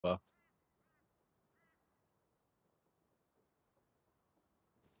to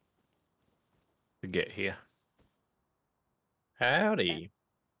get here. Howdy.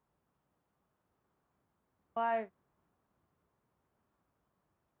 Live.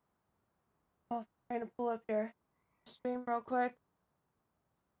 I was trying to pull up your stream real quick.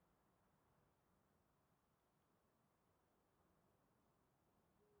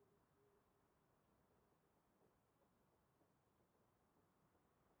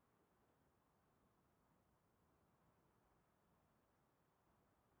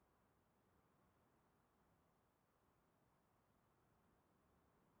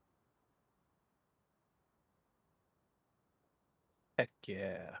 Heck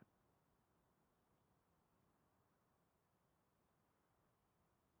yeah.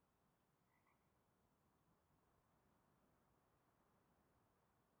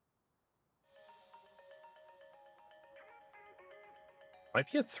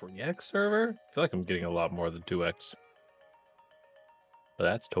 Might be a 3x server? I feel like I'm getting a lot more than 2x. But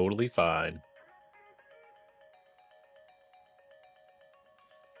that's totally fine.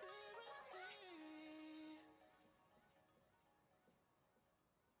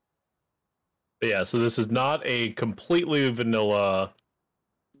 But yeah, so this is not a completely vanilla,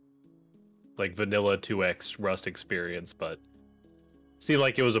 like vanilla 2x Rust experience, but seemed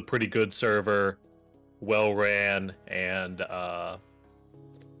like it was a pretty good server, well ran, and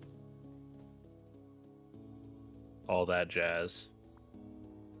all that jazz.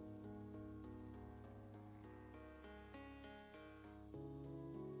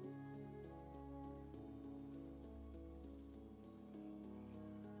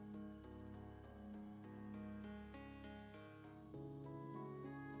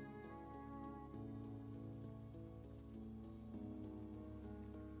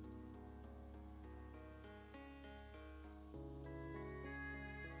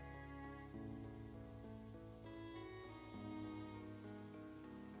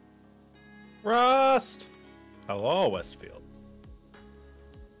 Rust! Hello, Westfield.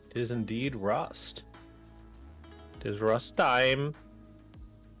 It is indeed Rust. It is Rust time.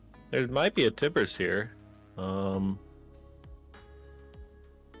 There might be a Tibbers here. I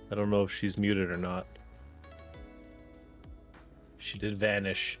don't know if she's muted or not. She did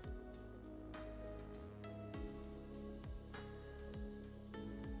vanish.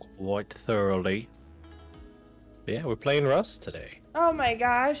 Quite thoroughly. But yeah, we're playing Rust today. Oh my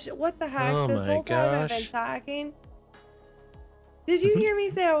gosh, what the heck? Oh this my whole time I've been gosh. talking. Did you hear me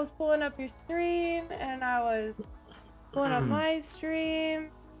say I was pulling up your stream and I was pulling up my stream?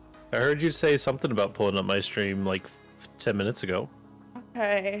 I heard you say something about pulling up my stream like 10 minutes ago.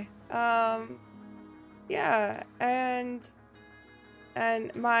 Okay. Yeah, and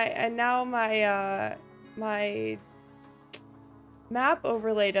now my map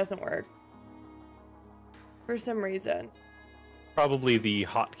overlay doesn't work for some reason. Probably the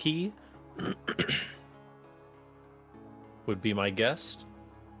hotkey would be my guess.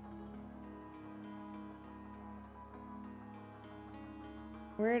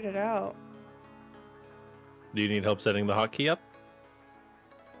 Weird it out. Do you need help setting the hotkey up?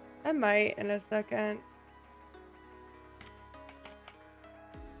 I might in a second.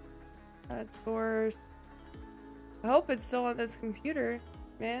 That source. I hope it's still on this computer,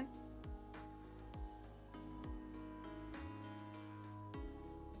 man.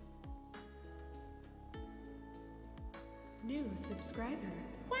 New subscriber.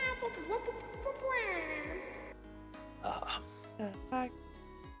 The fuck?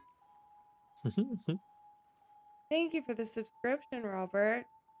 Thank you for the subscription, Robert.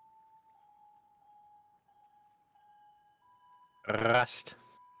 Rust.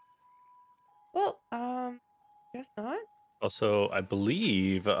 Well, guess not. Also, I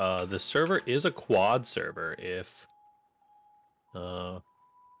believe the server is a quad server if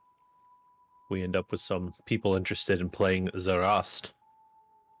we end up with some people interested in playing the Rust.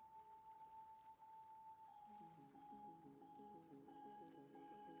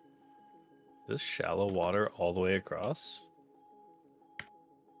 Is this shallow water all the way across?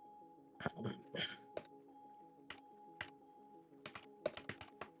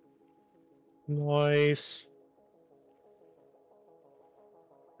 Nice.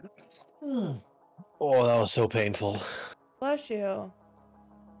 Oh, that was so painful. Bless you.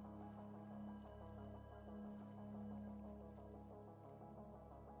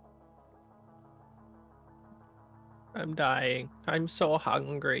 I'm dying. I'm so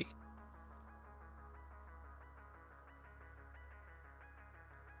hungry.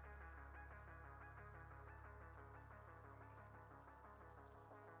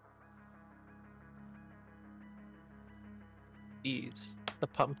 Jeez. the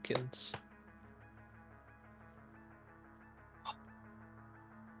pumpkins.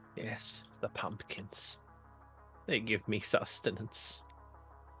 Yes, the pumpkins. They give me sustenance.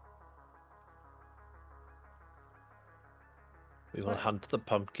 We will What? hunt the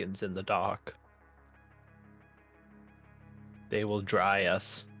pumpkins in the dark. They will dry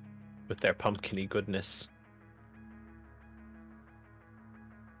us with their pumpkiny goodness.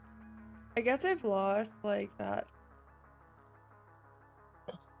 I guess I've lost like that.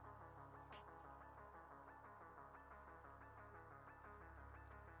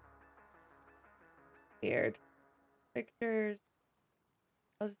 Weird. Pictures.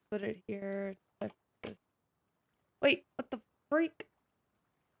 I'll just put it here. Wait, what the freak?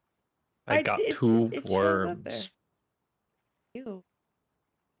 I got two it shows up there. worms. Ew.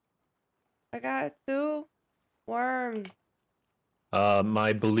 I got 2 worms.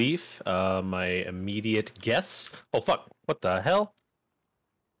 My belief, my immediate guess. Oh fuck! What the hell?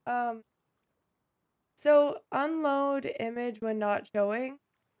 So unload image when not showing,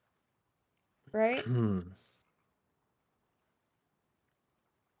 right? Hmm.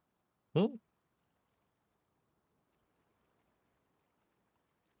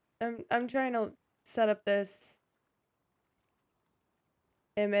 I'm trying to set up this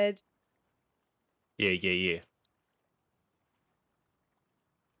image. Yeah.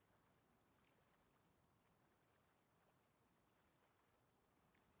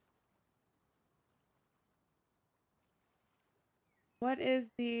 What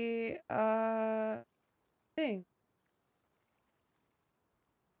is the thing?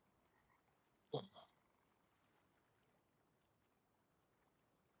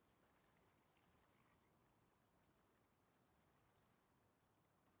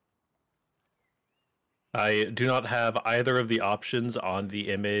 I do not have either of the options on the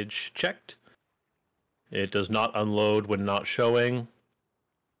image checked. It does not unload when not showing.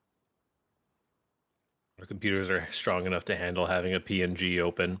 Our computers are strong enough to handle having a PNG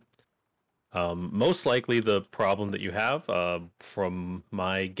open. Most likely the problem that you have, from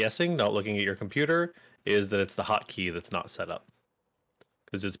my guessing, not looking at your computer, is that it's the hotkey that's not set up.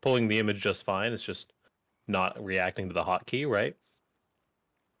 Because it's pulling the image just fine, it's just not reacting to the hotkey, right?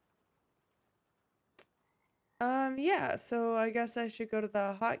 Yeah, so I guess I should go to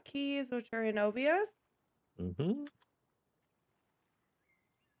the hotkeys, which are in OBS. Mm-hmm.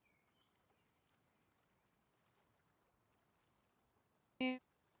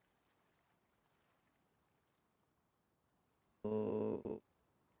 Oh.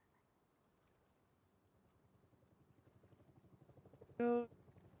 Go.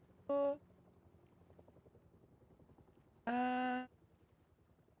 Oh.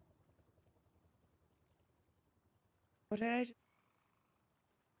 What did I just...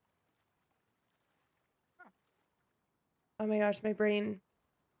 Oh my gosh, my brain.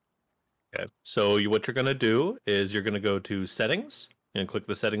 Okay, so what you're going to do is you're going to go to Settings and click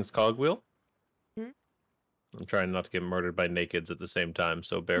the Settings cogwheel. Hmm? I'm trying not to get murdered by nakeds at the same time,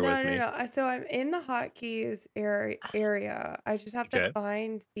 so bear with me. No. So I'm in the hotkeys area. I just have to Okay,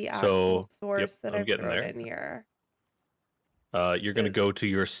 find the actual so yep, source that I'm I've getting wrote there. in here. You're going to go to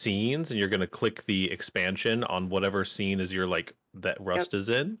your scenes and you're going to click the expansion on whatever scene is your that Rust is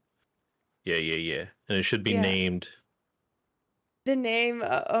in. Yeah. And it should be Yeah. named. The name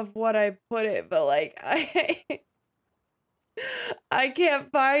of what I put it, but like I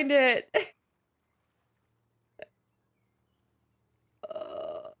can't find it.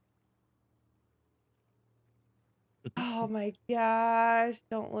 Oh my gosh,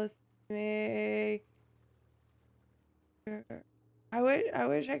 don't listen to me. I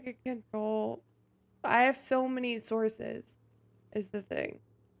wish I could control. I have so many sources is the thing.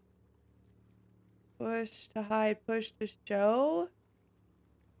 Push to hide, push to show.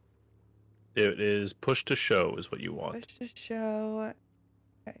 It is push to show is what you want. Push to show.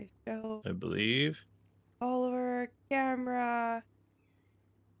 Okay, show. I believe. Follower, camera.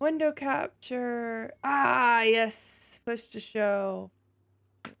 Window capture. Ah, yes. Push to show.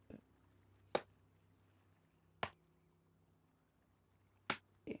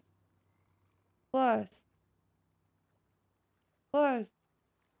 Plus. Plus.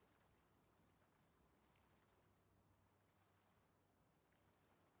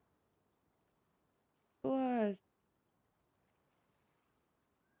 Plus.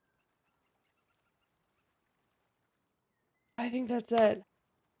 I think that's it.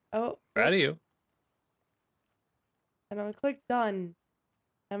 Oh. Proud of you. And I'm gonna click done.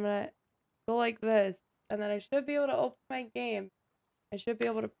 I'm gonna go like this. And then I should be able to open my game. I should be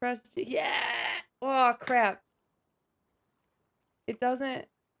able to press. Yeah! Oh, crap. It doesn't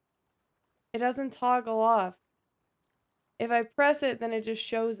toggle off. If I press it, then it just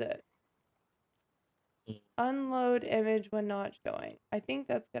shows it. Mm. Unload image when not showing. I think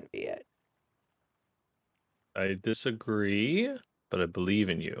that's gonna be it. I disagree, but I believe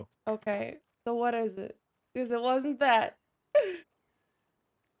in you. Okay, so what is it? Because it wasn't that.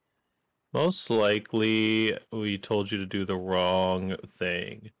 Most likely, we told you to do the wrong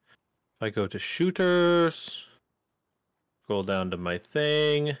thing. If I go to shooters, scroll down to my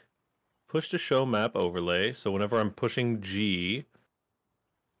thing, push to show map overlay. So whenever I'm pushing G,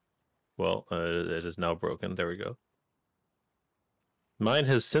 well, it is now broken. There we go. Mine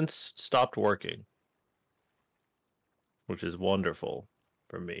has since stopped working, which is wonderful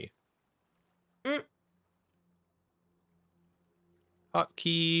for me. Mm.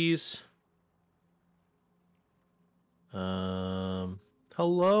 Hotkeys.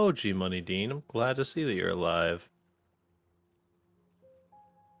 Hello, G Money Dean. I'm glad to see that you're alive.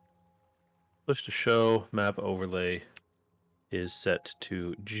 Push to show map overlay is set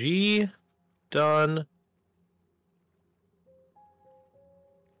to G. Done.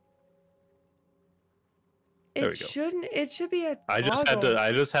 There we go. It should be a I just toggle.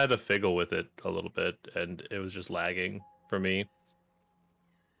 had to fiddle with it a little bit, and it was just lagging for me.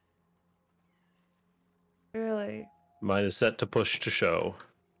 Really? Mine is set to push to show.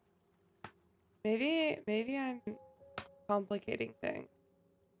 Maybe I'm complicating things.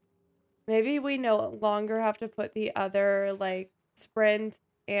 Maybe we no longer have to put the other, like, sprint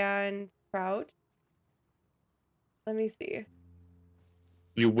and crouch. Let me see.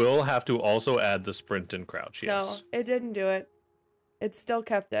 You will have to also add the sprint and crouch, yes. No, it didn't do it. It still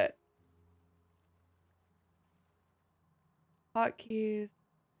kept it. Hotkeys.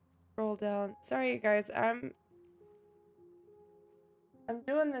 Scroll down. Sorry, guys. I'm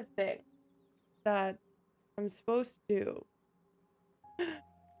doing the thing that I'm supposed to do.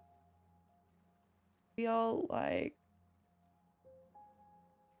 Feel like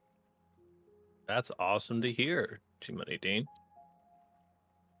That's awesome to hear, G Money Dean.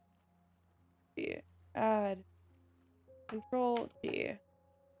 add Control G.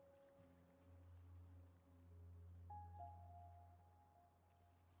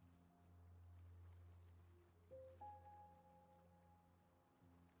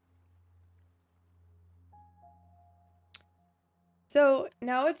 So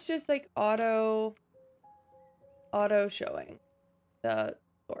now it's just like auto showing the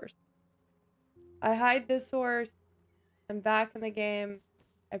source. I hide the source. I'm back in the game.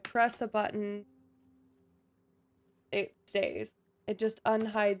 I press the button. It stays. It just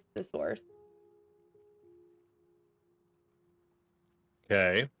unhides the source.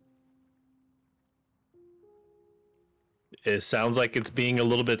 Okay. It sounds like it's being a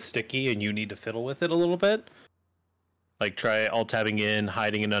little bit sticky and you need to fiddle with it a little bit. Like try alt-tabbing in,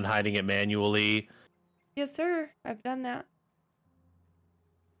 hiding and unhiding it manually. Yes, sir. I've done that.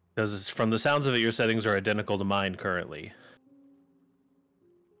 Because from the sounds of it, your settings are identical to mine currently.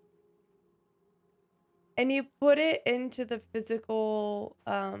 And you put it into the physical,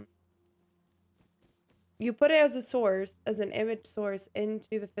 you put it as a source, as an image source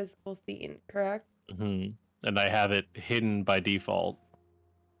into the physical scene, correct? Mm-hmm. And I have it hidden by default.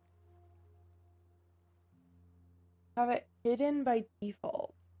 Have it hidden by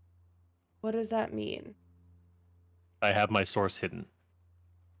default. What does that mean? I have my source hidden.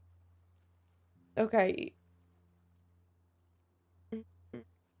 Okay.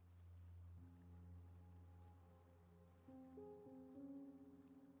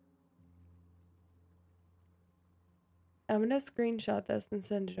 I'm gonna screenshot this and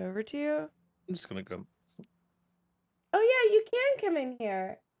send it over to you. I'm just gonna go. Oh yeah, you can come in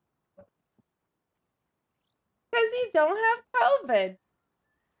here. Because you don't have COVID.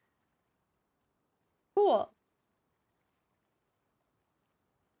 Cool.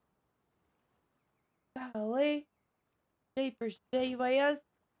 Golly. Japers, JYS.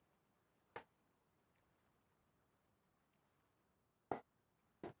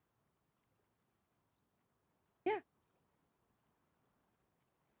 Yeah.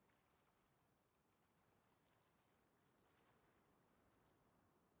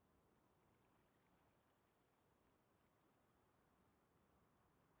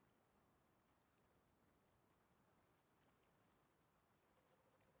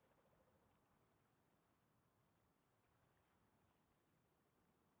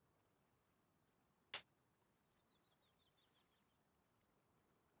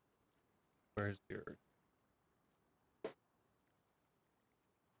 Where's your?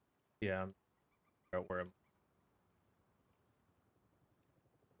 Yeah, where am.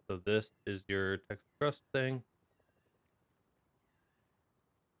 So this is your Texas Trust thing.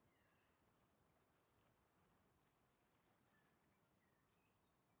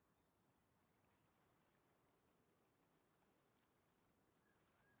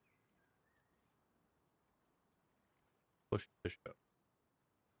 Push to show.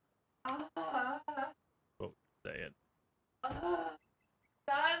 What say it?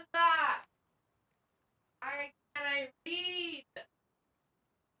 Does that? Can I read?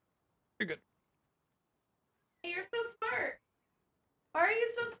 You're good. Hey, you're so smart. Why are you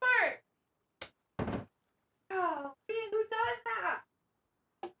so smart? Oh, who does that?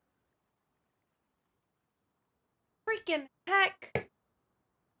 Freaking heck.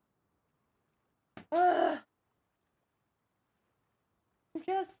 Ugh. I'm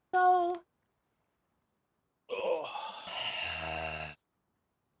just so... Oh.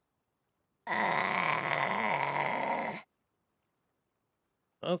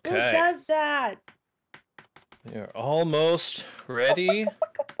 Okay. Who does that? You're almost ready.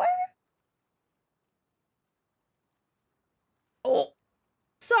 Oh,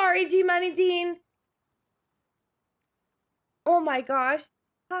 sorry, G-Money Dean. Oh my gosh.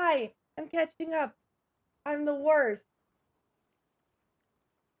 Hi, I'm catching up. I'm the worst.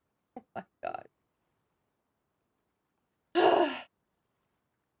 Oh my god.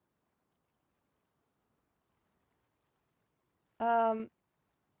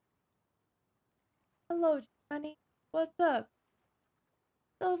 Hello, G-Money. What's up?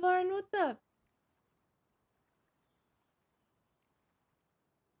 Sylvarn, what's up?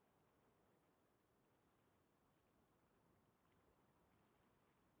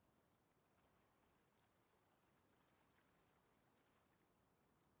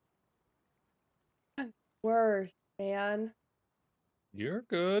 I'm worse, man. You're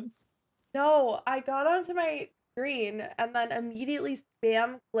good. No, I got onto my screen and then immediately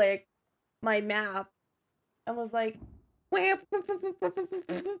spam clicked my map and was like,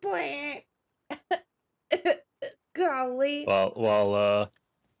 golly. While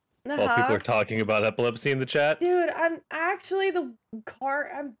people are talking about epilepsy in the chat. Dude, I'm actually that's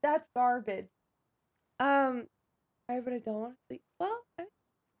garbage. But I don't want to sleep. Well,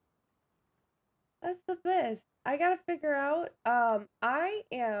 that's the best. I gotta figure out. I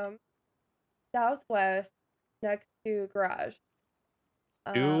am southwest next to garage.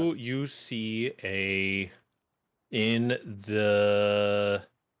 Do you see in the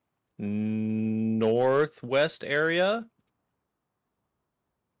northwest area?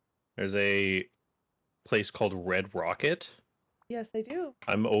 There's a place called Red Rocket. Yes, I do.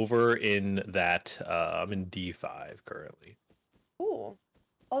 I'm over in that. I'm in D5 currently. Cool.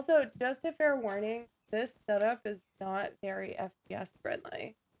 Also, just a fair warning, this setup is not very FPS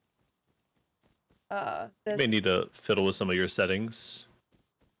friendly. You may need to fiddle with some of your settings.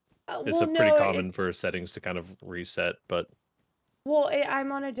 It's well, pretty common for settings to kind of reset, but... Well,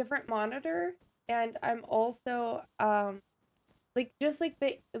 I'm on a different monitor, and I'm also, like, just like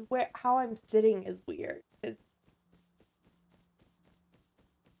how I'm sitting is weird.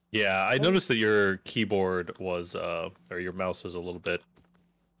 Yeah, I noticed that your keyboard was, or your mouse was a little bit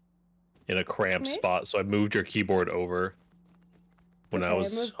in a cramped spot, so I moved your keyboard over when I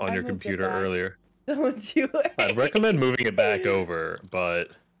was on your computer earlier. Don't you worry. I'd recommend moving it back over,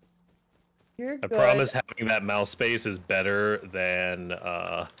 but You're good. I promise having that mouse space is better than,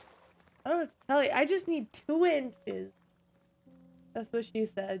 I don't know what to tell you. I just need 2 inches. That's what she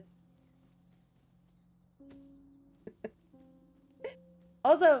said.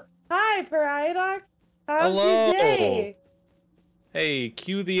 Also, hi, Paradox. How's your day? Hey,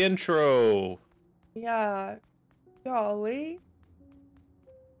 cue the intro. Yeah. Golly.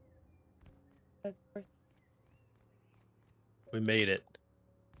 We made it.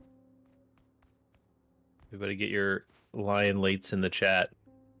 Everybody get your lion lates in the chat.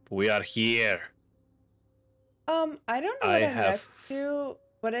 We are here. I don't know what I'm next to,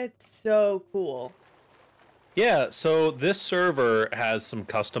 but it's so cool. Yeah, so this server has some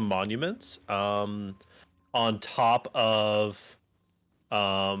custom monuments on top of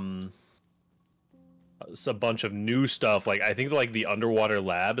it's a bunch of new stuff. Like I think like the underwater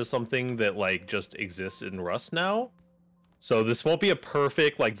lab is something that like just exists in Rust now. So this won't be a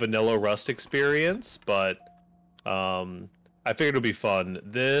perfect like vanilla Rust experience, but I figured it'll be fun.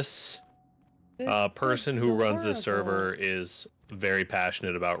 This person who runs this server is very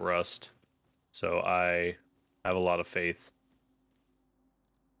passionate about Rust, so I have a lot of faith.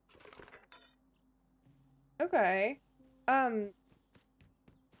 Okay. I'm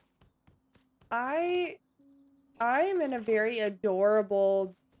in a very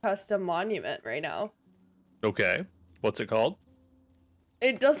adorable custom monument right now. Okay. What's it called?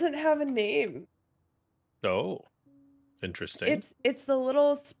 It doesn't have a name. Oh. Interesting. It's the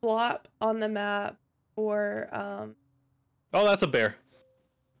little splop on the map for Oh, that's a bear.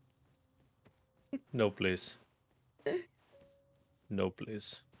 No, please. No,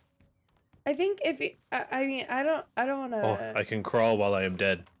 please. I think if you, I mean, I don't want Oh, to. I can crawl while I am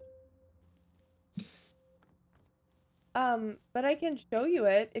dead. But I can show you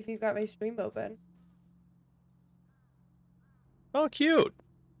it if you've got my stream open. Oh, cute.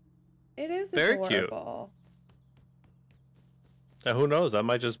 It is Very cute. adorable. Now, who knows? That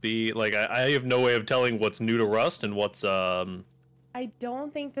might just be like I have no way of telling what's new to Rust and what's I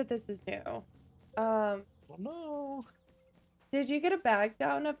don't think that this is new. Oh no. Did you get a bag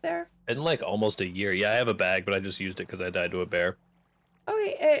down up there? In like almost a year. Yeah, I have a bag, but I just used it because I died to a bear.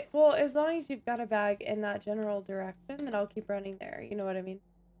 Okay, well, as long as you've got a bag in that general direction, then I'll keep running there. You know what I mean?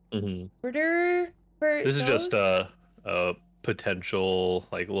 Mm-hmm. For This is just those. a potential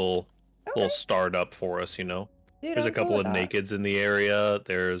like little Okay, startup for us, you know. dude, There's a I'm cool couple with of that. nakeds in the area.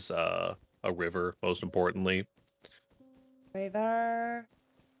 There's a river, most importantly. River.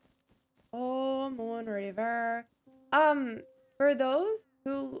 Oh, Moon River. For those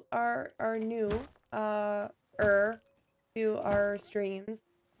who are new, to our streams,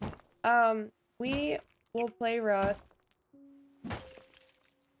 we will play Rust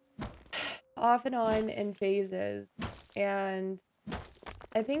off and on in phases, and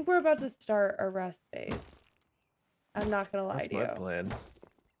I think we're about to start a Rust phase. I'm not gonna lie That's to my you. plan.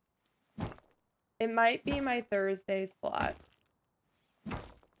 It might be my Thursday slot.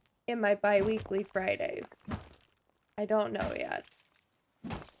 In my bi-weekly Fridays. I don't know yet.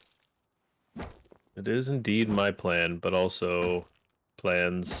 It is indeed my plan, but also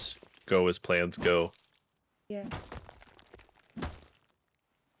plans go as plans go. Yeah.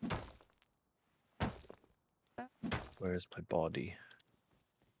 Where's my body?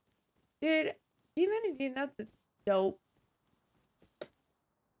 Dude, humanity, that's dope.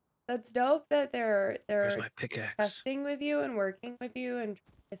 That's dope that Where's they're my pickaxe? testing with you and working with you and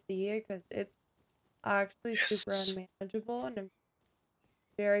trying to see it, because it's actually super Yes. unmanageable, and I'm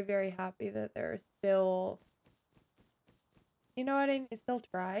very, very happy that they're still, you know what I mean, still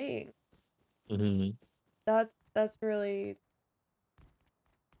trying. Mm-hmm. That's really,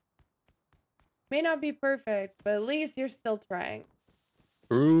 may not be perfect, but at least you're still trying.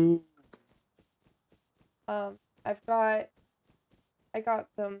 True. I got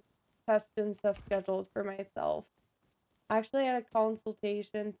some tests and stuff scheduled for myself. I actually had a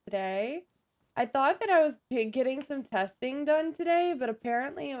consultation today. I thought that I was getting some testing done today, but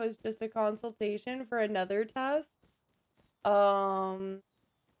apparently it was just a consultation for another test. Also,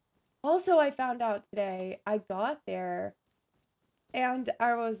 I found out today, I got there and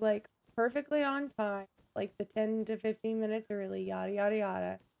I was like perfectly on time, like the 10 to 15 minutes early, yada, yada,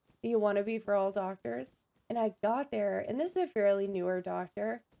 yada. You want to be for all doctors. And I got there, and this is a fairly newer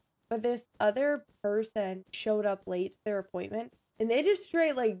doctor, but this other person showed up late to their appointment, and they just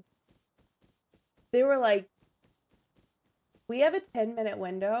straight like, they were like, we have a 10-minute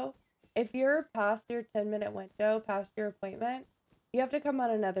window. If you're past your 10-minute window, past your appointment, you have to come on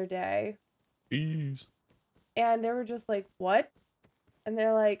another day. Jeez. And they were just like, what? And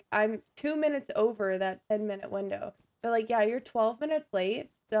they're like, I'm 2 minutes over that 10-minute window. They're like, yeah, you're 12 minutes late,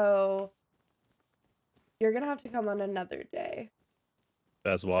 so you're gonna have to come on another day.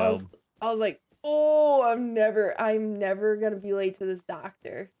 That's wild. I was like, oh, I'm never gonna be late to this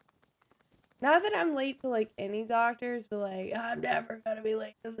doctor. Not that I'm late to like any doctors, but like, I'm never gonna be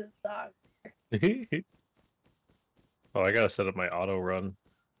late to this doctor. Oh, I gotta set up my auto run.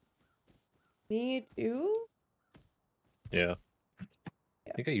 Me too? Yeah.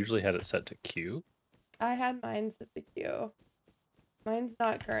 I think I usually had it set to Q. I had mine set to Q. Mine's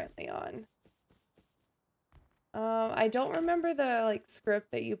not currently on. I don't remember the like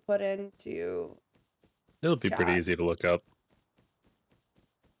script that you put into. It'll be pretty easy to look up.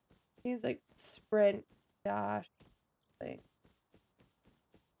 He's like sprint dash thing.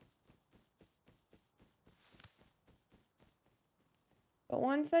 But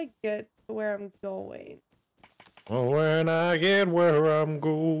once I get to where I'm going. Oh, when I get where I'm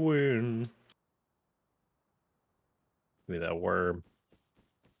going. Give me that worm.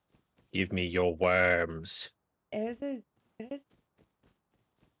 Give me your worms. It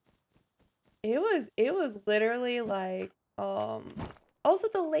was literally like, also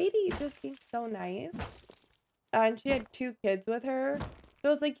the lady just seemed so nice. And she had 2 kids with her.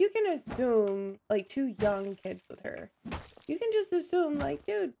 So it's like, you can assume, like 2 young kids with her. You can just assume like,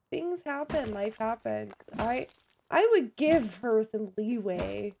 dude, things happen, life happens. I would give her some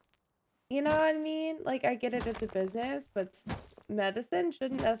leeway. You know what I mean? Like, I get it, it's a business, but medicine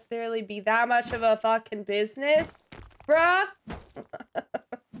shouldn't necessarily be that much of a fucking business, bruh.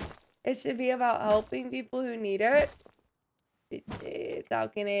 It should be about helping people who need it.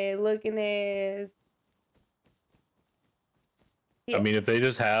 Talking it, looking it. I mean, if they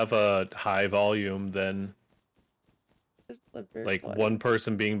just have a high volume, then like one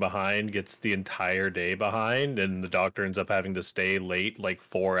person being behind gets the entire day behind, and the doctor ends up having to stay late like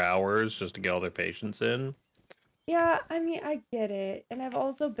 4 hours just to get all their patients in. Yeah, I mean, I get it, and I've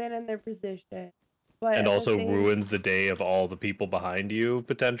also been in their position, but And at the also same, ruins the day of all the people behind you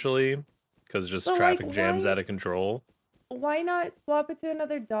potentially, because just but like, traffic jams out of control. why not swap it to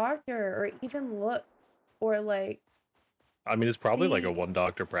another doctor, or even look, or like, I mean, it's probably like a see, one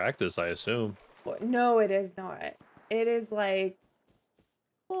doctor practice, I assume. no, it is not. It is like,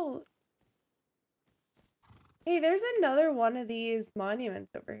 well, hey, there's another one of these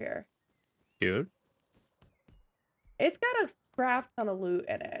monuments over here. Cute. It's got a crap ton of loot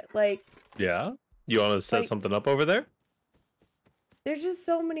in it. Like, yeah, you want to set like, something up over there? there's just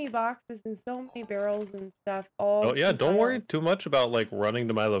so many boxes and so many barrels and stuff. All Oh yeah, don't worry compiled. too much about like running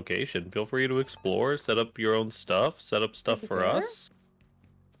to my location. Feel free to explore, set up your own stuff, set up stuff There's a for bear? us.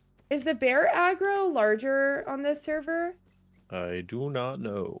 Is the bear aggro larger on this server? I do not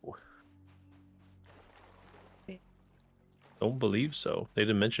know. Don't believe so. They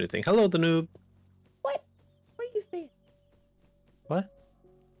didn't mention anything. Hello, the noob. What? What are you saying? What?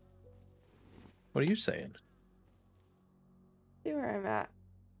 What are you saying? See where I'm at.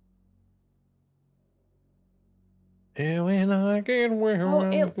 Here when I get where I'm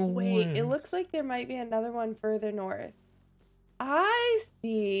going. Wait, it looks like there might be another one further north. I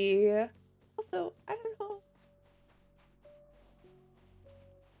see. Also, I don't know.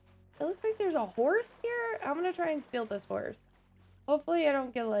 It looks like there's a horse here. I'm gonna try and steal this horse. Hopefully I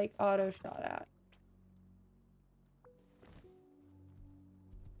don't get like auto shot at.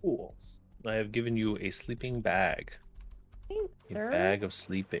 Cool. I have given you a sleeping bag. Thanks, A sir. bag of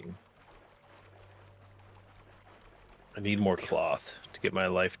sleeping. I need more cloth to get my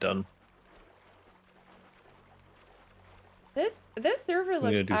life done. This server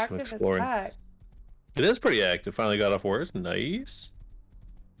looks do some active as exploring. heck. It is pretty active. Finally got off work. Nice.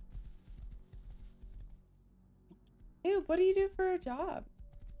 Dude, what do you do for a job?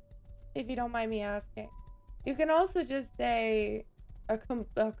 If you don't mind me asking. You can also just say a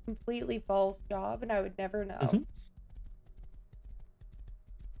completely false job and I would never know. Mm-hmm.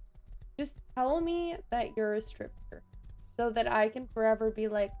 Just tell me that you're a stripper so that I can forever be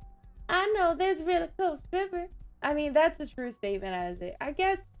like, I know this really cool stripper. I mean, that's a true statement as it. I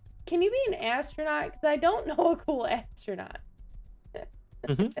guess, can you be an astronaut? Because I don't know a cool astronaut.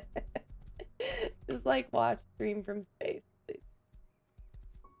 Mm-hmm. Just like watch Stream from Space.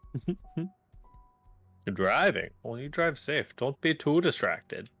 You're driving. Well, you drive safe. Don't be too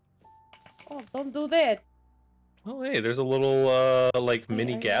distracted. Oh, don't do that. Oh, hey, there's a little like Wait,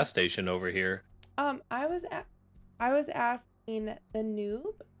 mini gas station over here. I was asking the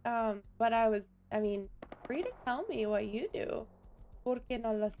noob, but I mean, free to tell me what you do. ¿Por qué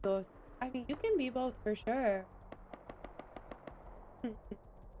no las dos? I mean, you can be both for sure.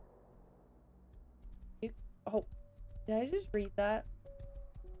 Oh, did I just read that?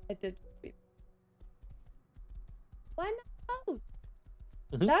 I did read. Why not both?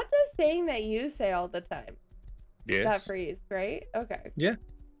 Mm-hmm. That's a saying that you say all the time. Yes. That phrase, right? Okay. Yeah.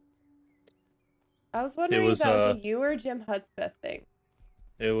 I was wondering if that was a you or Jim Hudspeth thing.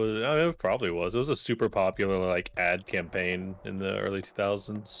 It was. I mean, it probably was. It was a super popular like ad campaign in the early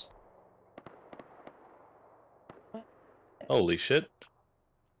 2000s. What? Holy shit!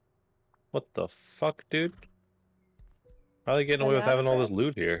 What the fuck, dude? How are they getting away with having all this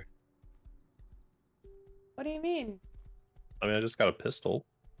loot here? What do you mean? I mean, I just got a pistol.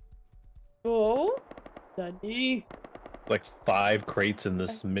 Oh, Sunny. Like 5 crates in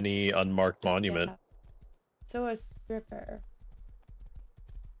this mini unmarked monument. Yeah. So a stripper.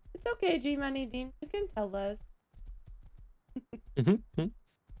 It's okay, G Money Dean. You can tell us. Mm-hmm.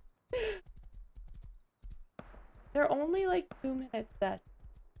 They're only like 2 minutes left.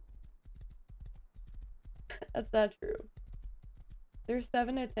 That's not true. They're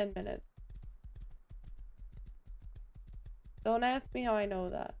 7 to 10 minutes. Don't ask me how I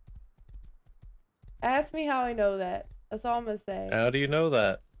know that. Ask me how I know that. That's all I'm gonna say. How do you know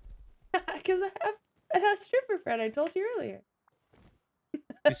that? Because I have a stripper friend. I told you earlier.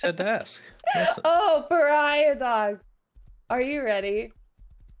 You said to ask. Listen. Oh, pariah dogs. Are you ready?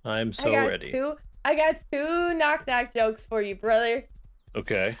 I'm so ready. I got two knock knock jokes for you, brother.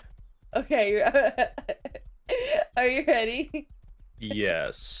 Okay. Okay. Are you ready?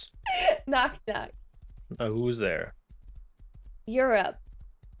 Yes. Knock knock. Who's there? Europe.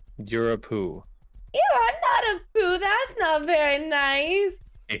 Europe who? Ew, I'm not a poo. That's not very nice.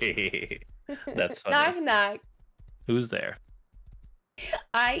 That's funny. Knock knock. Who's there?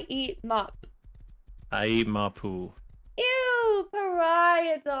 I eat mop. I eat my poo. Ew,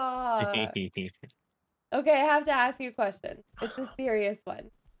 pariah dog. Okay, I have to ask you a question. It's a serious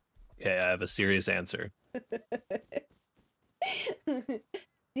one. Okay, I have a serious answer.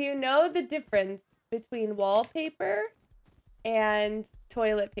 Do you know the difference between wallpaper and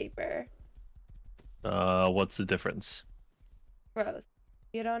toilet paper? What's the difference? Gross.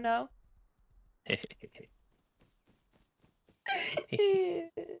 You don't know? Gotta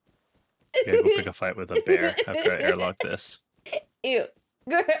go pick a fight with a bear after I airlock this. Ew.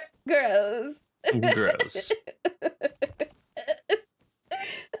 Gross. Gross.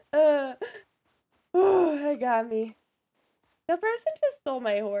 Oh, that got me. The person just stole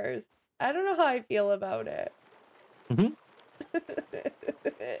my horse. I don't know how I feel about it. Mm-hmm.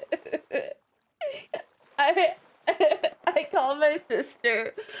 I called my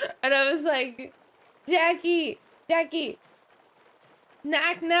sister and I was like, Jackie,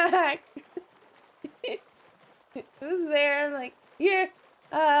 knock knock. Who's there? I'm like,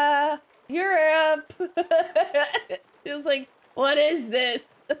 Europe. She was like, what is this?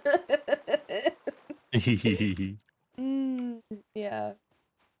 Yeah.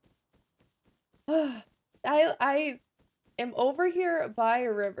 I am over here by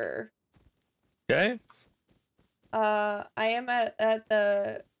a river. Okay. I am at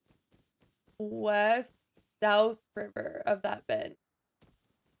the south river of that bend.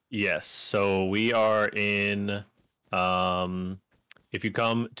 Yes. So we are in. If you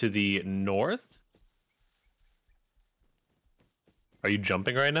come to the north, are you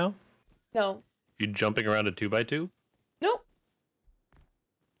jumping right now? No. You jumping around a 2x2? Nope.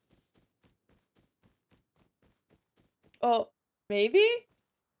 Oh, maybe?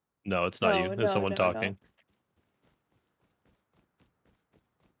 No, it's not No, you. There's no, someone no, talking.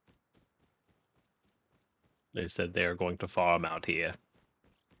 They said they are going to farm out here.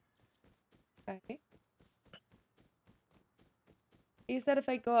 Okay. You said if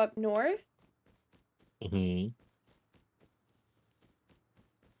I go up north? Mm-hmm.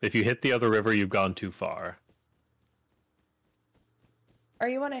 If you hit the other river, you've gone too far. Are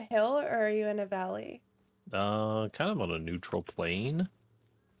you on a hill or are you in a valley? Kind of on a neutral plane.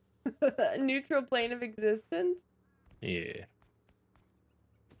 A neutral plane of existence? Yeah.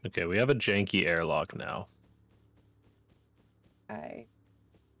 Okay, we have a janky airlock now. I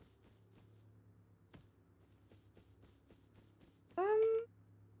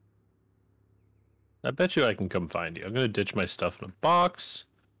I bet you I can come find you. I'm gonna ditch my stuff in a box.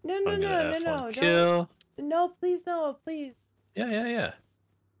 no, I'm gonna F1 kill. No, please, no, please. Yeah.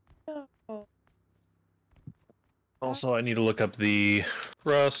 No. Also, I need to look up the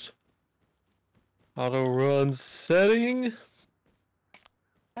Rust auto run setting.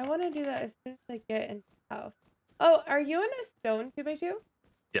 I want to do that as soon as I get into the house. Oh, are you in a stone 2x2?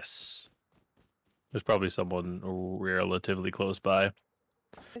 Yes. There's probably someone relatively close by.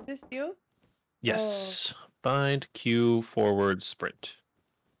 Is this you? Yes. Bind, Q, forward, sprint.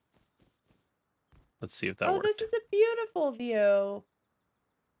 Let's see if that worked. This is a beautiful view.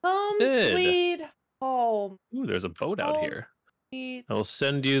 Home sweet home. Ooh, there's a boat out here. Sweet. I will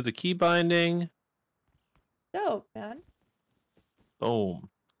send you the key binding. Dope, man. Boom.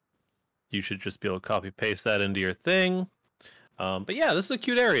 You should just be able to copy paste that into your thing. But yeah, this is a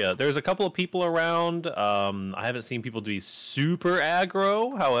cute area. There's a couple of people around. I haven't seen people be super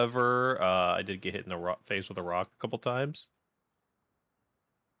aggro. However, I did get hit in the face with a rock a couple times.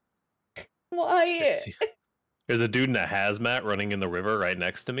 Why? There's a dude in a hazmat running in the river right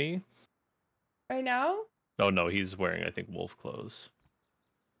next to me. Right now? Oh no, he's wearing, I think, wolf clothes.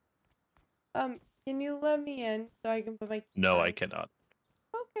 Can you let me in so I can put my key No, on? I cannot.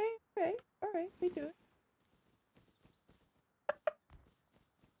 Okay. All right, we do it.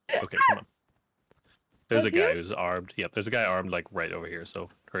 Okay, come on. There's That's a guy you? who's armed. Yep, there's a guy armed like right over here, so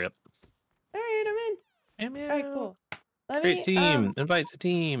hurry up. Alright, I'm in. Alright, cool. Great team. Invite the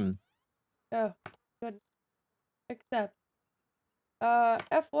team. Oh, good. Accept.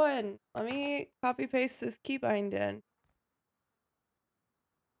 F1. Let me copy paste this keybind in.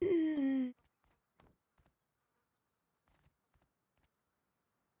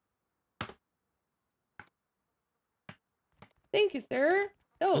 Thank you, sir.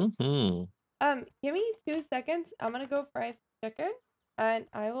 Oh. Give me 2 seconds. I'm gonna go fry some chicken, and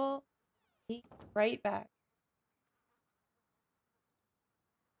I will be right back.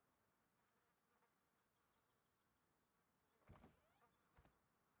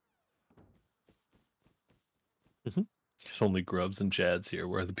 There's only grubs and chads here.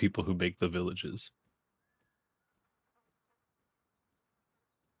 Where are the people who make the villages?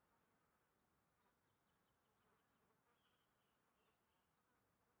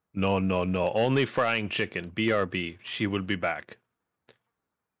 No. Only frying chicken. BRB. She will be back.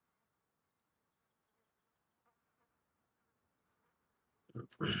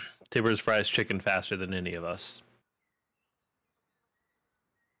 Tibbers fries chicken faster than any of us.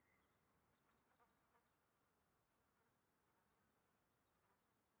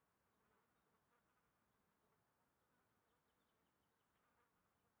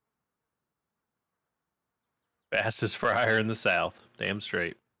 Fastest fryer in the South. Damn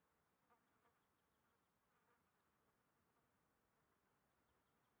straight.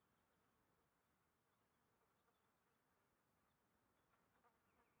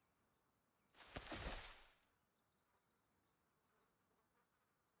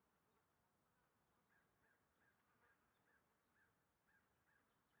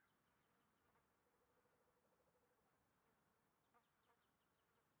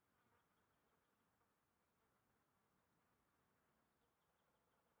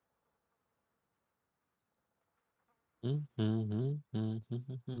 I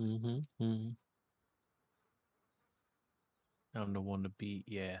don't know one to beat,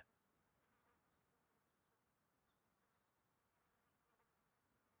 yeah.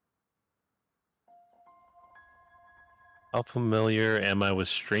 How familiar am I with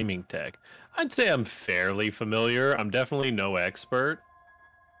streaming tech? I'd say I'm fairly familiar. I'm definitely no expert.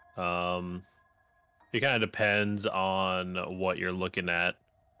 It kind of depends on what you're looking at.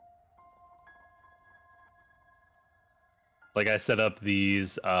 Like I set up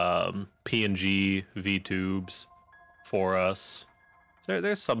these PNG VTubes for us.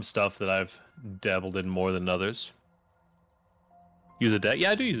 There's some stuff that I've dabbled in more than others. Use a deck?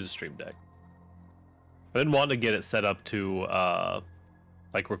 Yeah, I do use a stream deck. I didn't want to get it set up to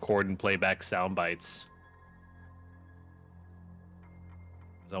like record and play back sound bites.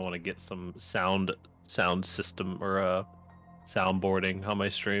 I want to get some sound system or soundboarding on my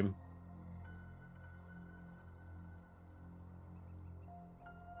stream.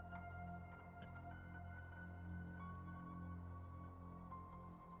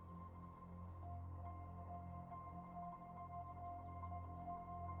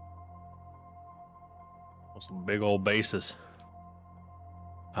 Some big old bases.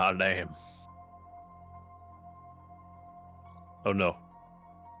 Ah, damn. Oh no.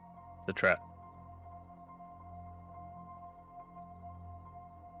 The trap.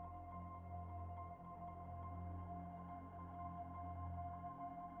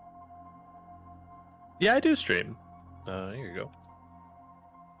 Yeah, I do stream. Here you go.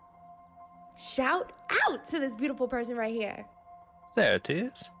 Shout out to this beautiful person right here. There it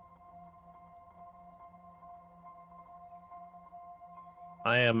is.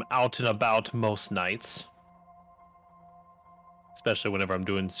 I am out and about most nights. Especially whenever I'm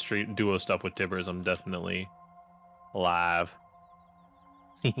doing duo stuff with Tibbers, I'm definitely live.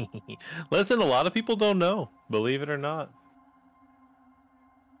 Listen, a lot of people don't know, believe it or not.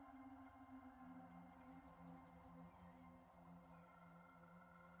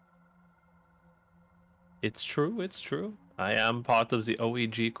 It's true, it's true. I am part of the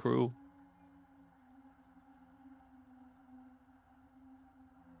OEG crew.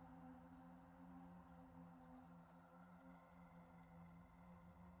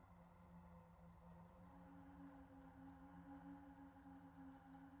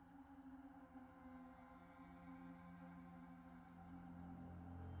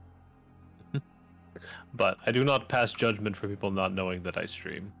 But I do not pass judgment for people not knowing that I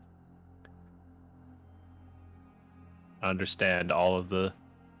stream. I understand all the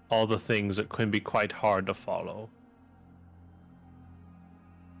things that can be quite hard to follow.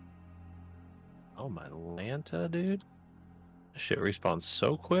 Oh my Lanta, dude. This shit respawns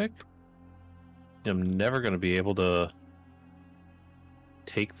so quick. I'm never gonna be able to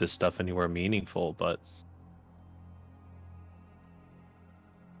take this stuff anywhere meaningful, but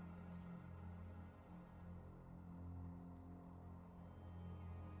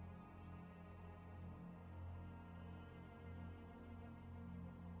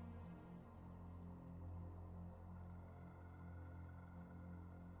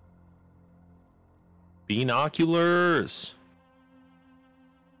binoculars.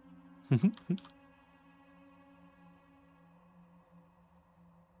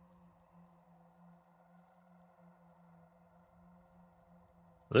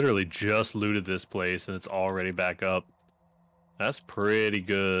 Literally just looted this place and it's already back up. That's pretty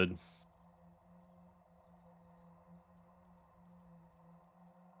good.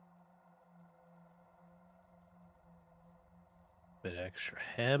 Bit extra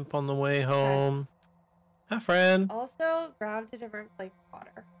hemp on the way home. Hi, friend. Also, grabbed a different flavor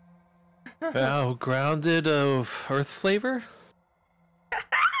water. Oh, grounded earth flavor?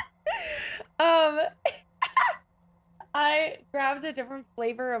 I grabbed a different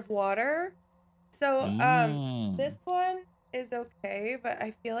flavor of water. So, this one is okay, but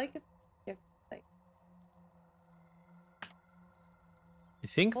I feel like it's like I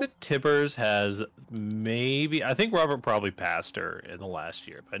think that Tibbers has maybe. I think Robert probably passed her in the last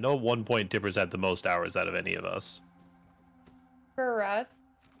year. But I know at one point Tibbers had the most hours out of any of us. for us.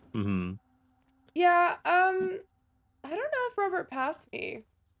 Mm-hmm. Yeah, I don't know if Robert passed me,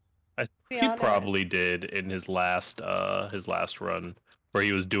 to be He honest. probably did in his last run where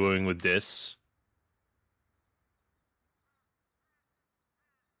he was doing with this.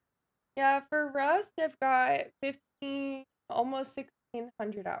 Yeah, for Rust, I've got 15, almost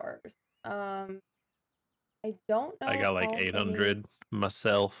 1,600 hours. I don't know I got like how many. 800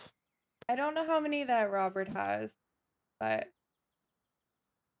 myself. I don't know how many that Robert has, but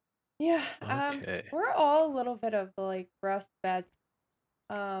yeah, Okay. we're all a little bit of like Rust vets.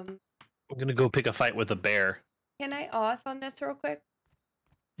 I'm gonna go pick a fight with a bear. Can I auth on this real quick?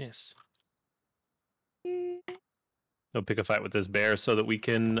 Yes. Go pick a fight with this bear so that we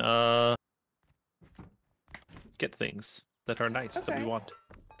can get things that are nice that we Okay. want.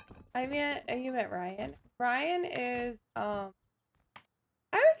 You meant Ryan. Ryan is I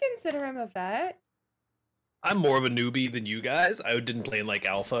would consider him a vet. I'm more of a newbie than you guys. I didn't play in like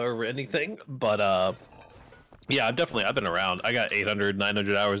alpha or anything, but yeah, I've been around. I got 800,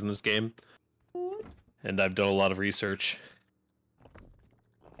 900 hours in this game, and I've done a lot of research.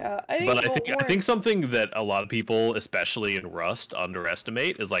 Yeah, I think something that a lot of people, especially in Rust,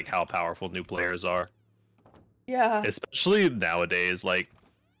 underestimate is like how powerful new players are. Yeah. Especially nowadays, like,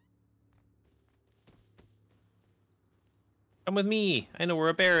 come with me. I know where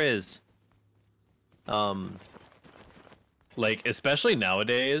a bear is. Like, especially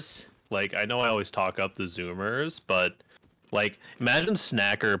nowadays, like, I know I always talk up the Zoomers, but, like, imagine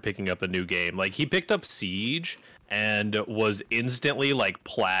Snacker picking up a new game. Like, he picked up Siege and was instantly, like,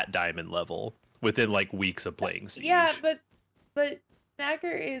 plat diamond level within, like, weeks of playing Siege. Yeah, but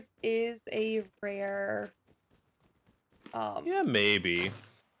Snacker is a rare. Yeah, maybe.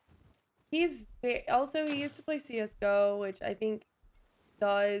 He used to play CS:GO, which I think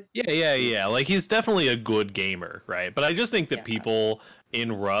does. Yeah. Like, he's definitely a good gamer, right? But I just think that people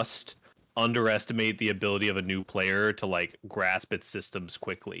in Rust underestimate the ability of a new player to, like, grasp its systems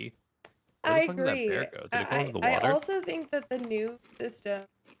quickly. Where I the fuck did that bear agree. go? Did it go into the I water? also think that the new system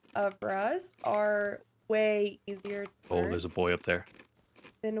of Rust are way easier to Oh, learn there's a boy up there.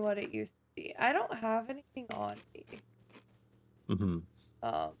 than what it used to be. I don't have anything on me.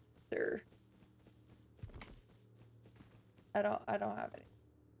 Sir. I don't have any.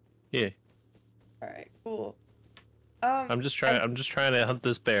 Yeah. All right, cool. I'm just trying to hunt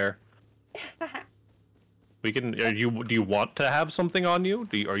this bear. We can. Do you want to have something on you?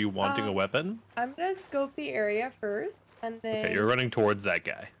 Are you wanting a weapon? I'm gonna scope the area first, and then. Okay, you're running towards that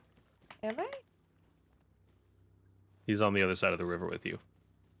guy. Am I? He's on the other side of the river with you.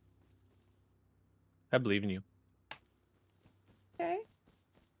 I believe in you. Okay.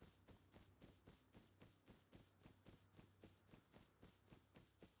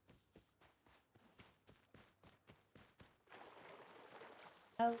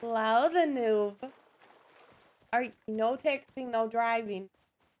 Hello, the noob. Are you no texting, no driving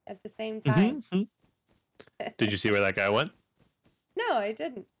at the same time? Did you see where that guy went? No, I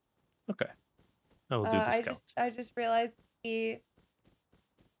didn't. Okay. I will do the scout. I just realized the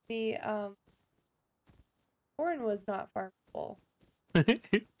corn was not farmable.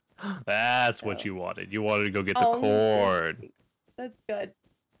 That's what you wanted. You wanted to go get the corn. That's good.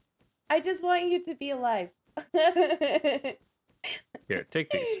 I just want you to be alive. Here, take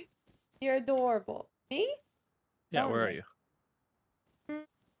these. You're adorable. Me? Yeah, where are you?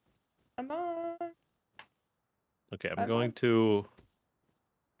 I'm on. Okay, I'm going to...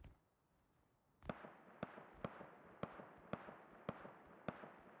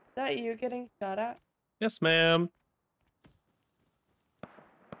 Is that you getting shot at? Yes, ma'am.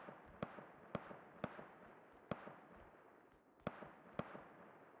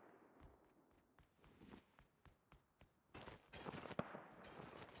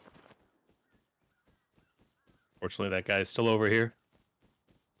 Fortunately, that guy's still over here.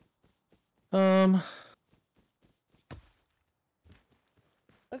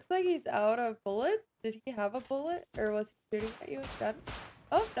 Looks like he's out of bullets. Did he have a bullet? Or was he shooting at you with a gun?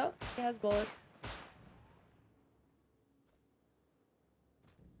 Oh, no. He has bullets.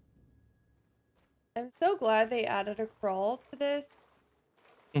 I'm so glad they added a crawl to this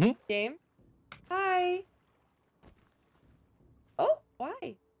game. Hi. Oh,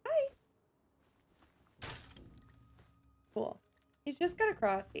 why? Hi. Cool. He's just got a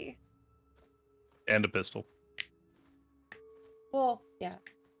crossy. And a pistol. Well, yeah.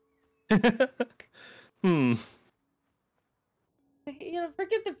 You know,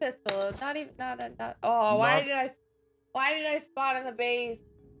 forget the pistol. Not even, not. Oh, why did I spawn in the base?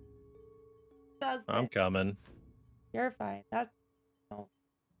 I'm coming. You're fine. That's no.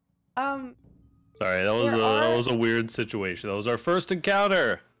 Sorry, that was a weird situation. That was our first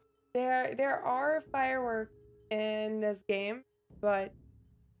encounter. There are fireworks in this game, but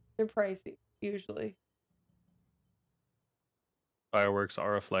they're pricey usually. Fireworks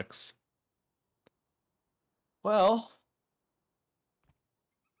are a flex. Well,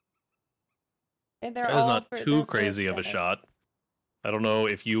 And they're that is all not for too crazy of a shot. I don't know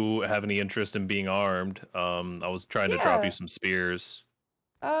if you have any interest in being armed. I was trying to drop you some spears.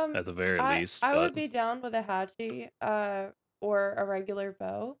 At the very least. I would be down with a hatchet, or a regular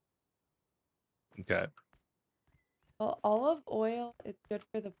bow. Okay. Well, olive oil is good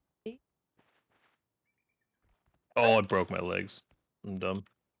for the body. Oh, I broke my legs. I'm dumb.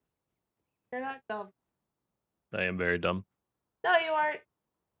 You're not dumb. I am very dumb. No, you aren't.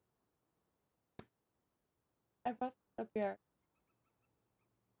 I brought this up here.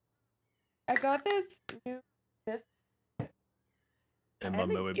 I got this new I'm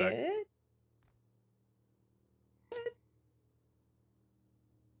on my way back.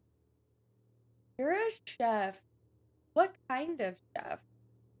 You're a chef. What kind of chef?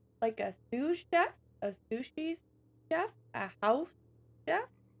 Like a sous chef? A sushi chef? A house chef?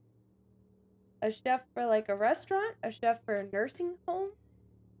 A chef for like a restaurant? A chef for a nursing home?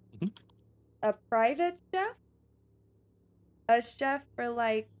 A private chef? A chef for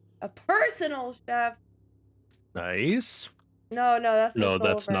like a personal chef? Nice. No,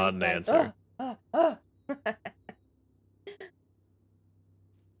 that's not an answer.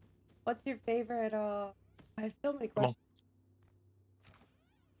 What's your favorite? I have so many questions.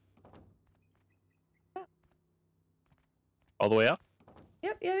 All the way up?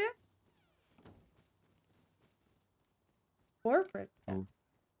 Yep. Corporate.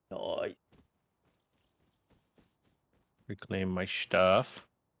 Nice. Reclaim my stuff.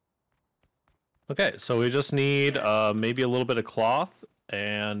 Okay, so we just need maybe a little bit of cloth,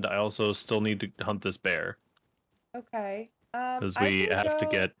 and I also still need to hunt this bear. Okay. Because we have to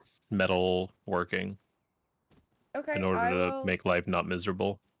get metal working. Okay. In order to make life not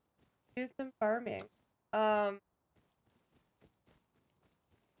miserable. Do some farming.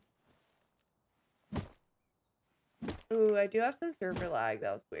 Ooh, I do have some server lag.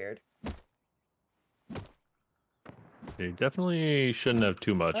 That was weird. You definitely shouldn't have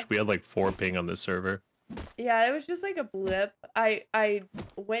too much. We had like 4 ping on this server. Yeah, it was just like a blip. I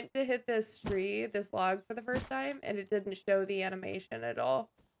went to hit this log for the first time, and it didn't show the animation at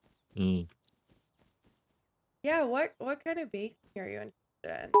all. Yeah, what kind of baking are you interested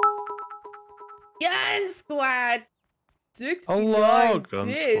in? Gun Squatch! 69 Hello, Gun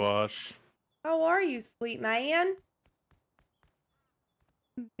bits. Squash. How are you, sweet man?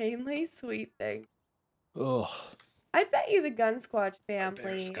 Mainly sweet thing. Ugh. I bet you the Gun Squatch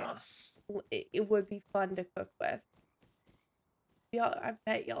family, it would be fun to cook with. Y'all, I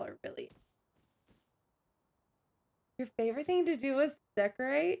bet y'all are really. Your favorite thing to do is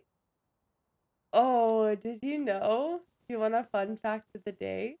decorate? Oh, did you know? Do you want a fun fact of the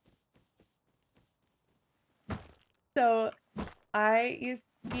day? So, I used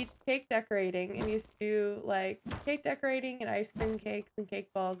to teach cake decorating and used to do like cake decorating and ice cream cakes and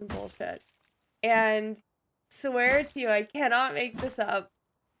cake balls and bullshit. And swear to you, I cannot make this up.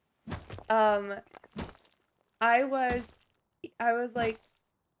 I was like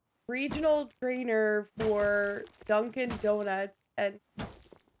regional trainer for Dunkin' Donuts and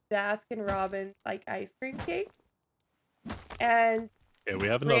Baskin Robbins like ice cream cake. And yeah, we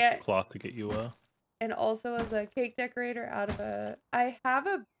have enough cloth to get you and also as a cake decorator I have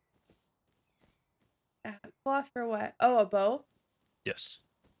a cloth for what? Oh, a bow? Yes.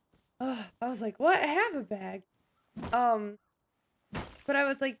 Oh, I was like, what? I have a bag. But I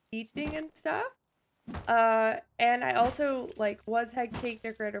was like teaching and stuff. And I also like was head cake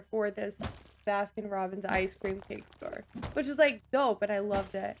decorator for this Baskin Robbins ice cream cake store, which is like dope, and I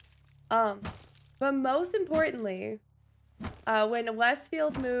loved it. But most importantly, when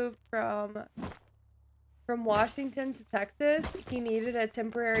Westfield moved from Washington to Texas, he needed a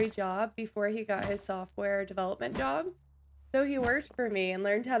temporary job before he got his software development job. So he worked for me and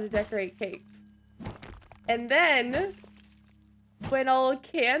learned how to decorate cakes. And then when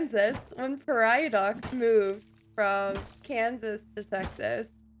Paradox moved from Kansas to Texas,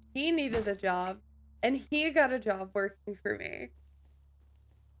 he needed a job and he got a job working for me.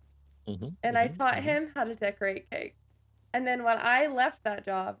 And I taught him how to decorate cakes. And then when I left that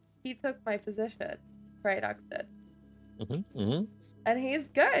job, he took my position. Paradox did. And he's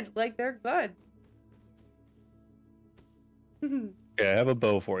good. Like, they're good. Okay, I have a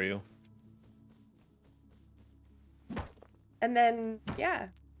bow for you. And then, yeah.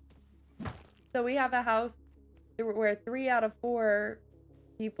 So we have a house where 3 out of 4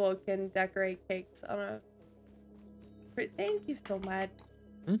 people can decorate cakes on a... Thank you so much.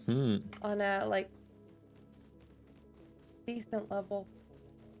 On a, like, decent level.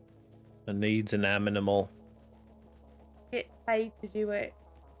 It needs an animal. Get paid to do it.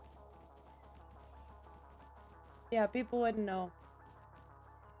 Yeah, people wouldn't know.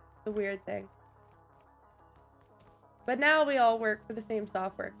 It's a weird thing. But now we all work for the same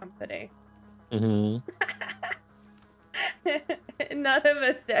software company. Mm-hmm. None of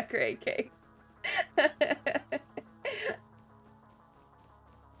us decorate cake.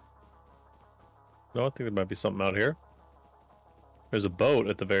 No, I think there might be something out here. There's a boat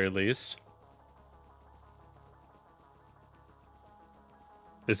at the very least.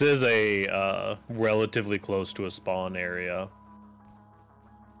 This is a relatively close to a spawn area.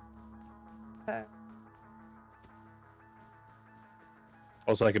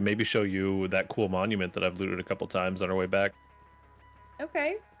 Also, I can maybe show you that cool monument that I've looted a couple times on our way back.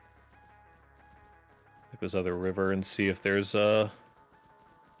 Okay. Like this other river and see if there's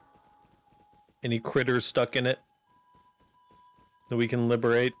any critters stuck in it that we can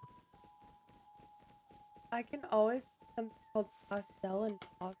liberate. I can always do something called pastel and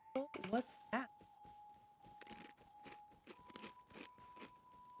voxel. What's that?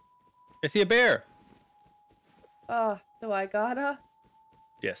 I see a bear. So I gotta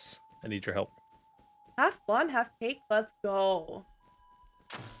Yes, I need your help. half flan, half cake. Let's go.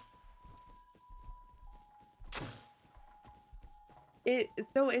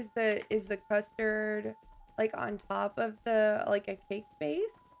 So is the custard like on top of the like a cake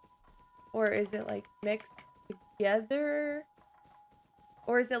base, or is it like mixed together,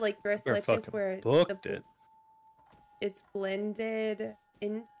 or is it like tres leches where it's blended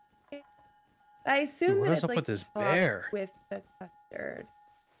in? I assume that it's like with this topped bear with the custard,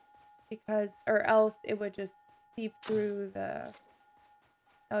 because or else it would just seep through the.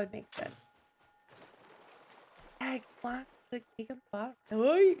 That would make sense. Eggplant, the cake on the bottom.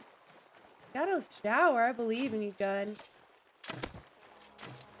 Hey, gotta shower. I believe in you, Gun.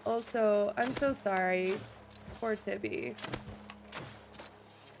 Also, I'm so sorry. Poor Tibby.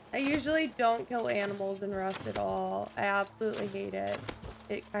 I usually don't kill animals in Rust at all. I absolutely hate it.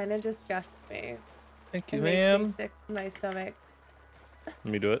 It kind of disgusts me. Thank you, ma'am. Makes me sick to my stomach. Let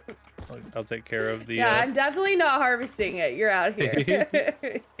me do it. I'll take care of the... Yeah, I'm definitely not harvesting it. You're out here.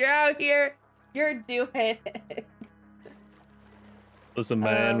 You're out here. You're doing it. Listen,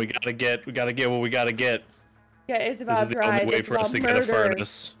 man, we gotta get what we gotta get. Yeah, it's about this is the only way for us to get a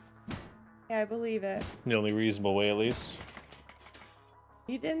furnace. Yeah, I believe it. The only reasonable way, at least.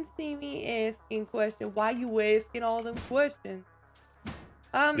 You didn't see me asking questions. Why you asking all them questions?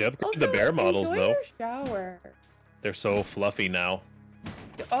 Yeah, also, the bear models enjoy though. Your shower. They're so fluffy now.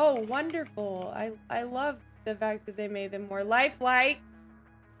 Oh, wonderful! I love the fact that they made them more lifelike.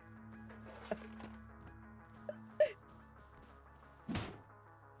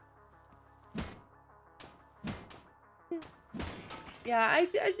 Yeah, I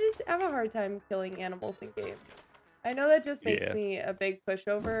just have a hard time killing animals in game. I know that just makes me a big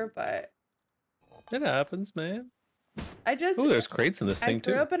pushover, but it happens, man. Oh, there's crates in this thing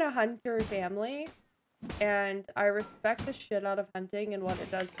too. I grew up in a hunter family, and I respect the shit out of hunting and what it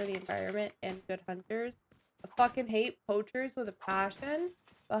does for the environment and good hunters. I fucking hate poachers with a passion,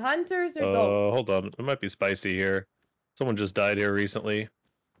 but hunters are gold. Hold on, it might be spicy here. Someone just died here recently.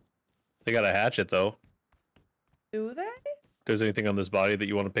 They got a hatchet though. Do they? If there's anything on this body that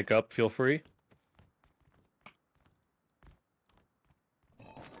you want to pick up, feel free.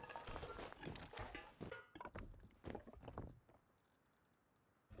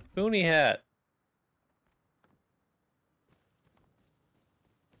 Boonie hat.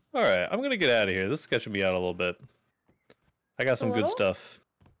 Alright, I'm gonna get out of here. This is sketching me out a little bit. I got some good stuff.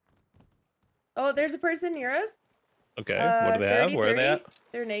 Oh, there's a person near us. Okay, what do they have? Where are they at?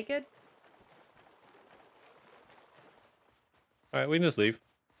 They're naked. Alright, we can just leave.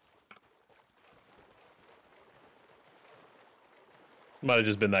 Might have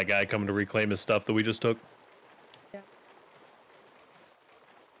just been that guy coming to reclaim his stuff that we just took. Yeah.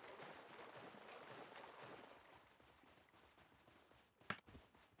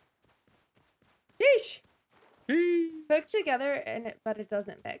 Yeesh. Cook together, but it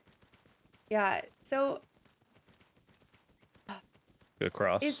doesn't mix. Yeah, so good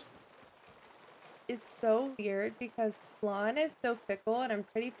cross. It's so weird because flan is so fickle, and I'm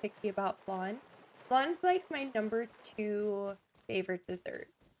pretty picky about flan. Flan's like my #2 favorite dessert.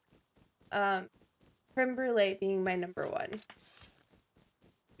 creme brulee being my number one.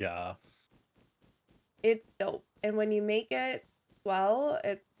 Yeah. It's dope. And when you make it well,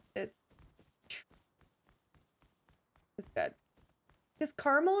 it's good. Because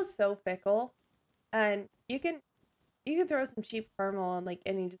caramel is so fickle, and you can throw some cheap caramel on like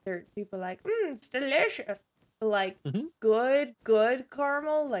any dessert. People are like, it's delicious. But, like good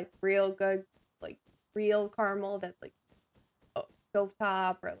caramel, like real good, like real caramel that's like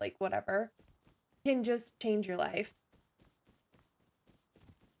stovetop or like whatever, can just change your life.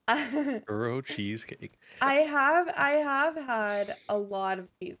 Churro cheesecake. I have had a lot of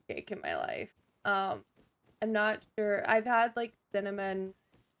cheesecake in my life. I'm not sure. I've had like cinnamon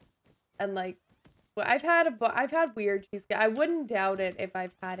and like I've had weird cheesecake. I wouldn't doubt it if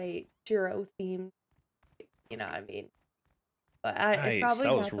I've had a churro themed, you know what I mean? But it's Nice. probably That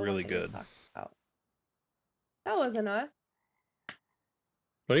not was the one really that you're good. talking about. That wasn't us.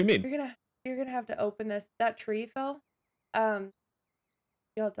 What do you mean? You're gonna have to open this. That tree fell.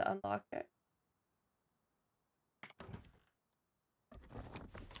 You'll have to unlock it.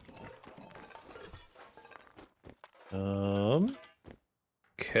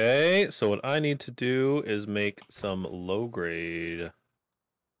 Okay, so what I need to do is make some low grade.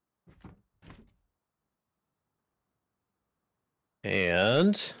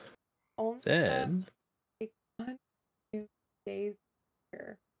 And then like 1, 2 days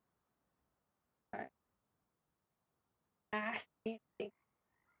here.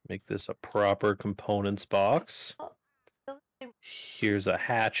 make this a proper components box. Here's a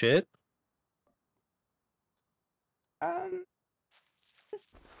hatchet.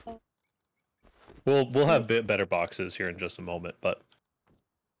 We'll have better boxes here in just a moment, but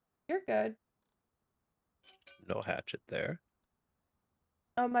you're good. No hatchet there.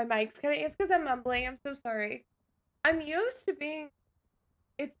 Oh, my mic's cutting. It's because I'm mumbling. I'm so sorry. I'm used to being.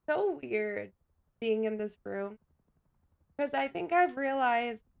 It's so weird being in this room because I think I've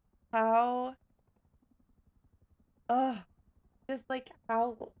realized how. Just like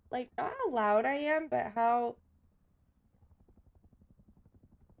how, like, not how loud I am, but how.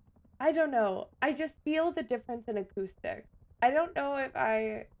 I don't know. I just feel the difference in acoustic. I don't know if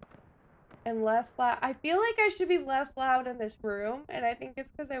I am less loud. I feel like I should be less loud in this room, and I think it's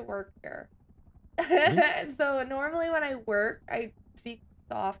because I work here. So normally when I work, I speak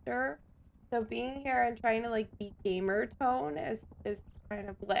softer. So being here and trying to like be gamer tone is kind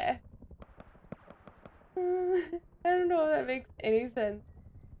of bleh. I don't know if that makes any sense.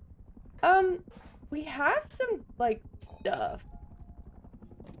 We have some like stuff.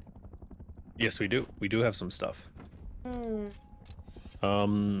 Yes, we do. We do have some stuff. Hmm.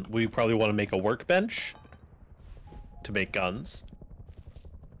 We probably want to make a workbench to make guns.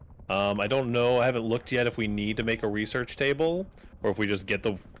 I don't know. I haven't looked yet if we need to make a research table or if we just get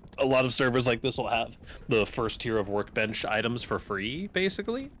a lot of servers like this will have the first tier of workbench items for free,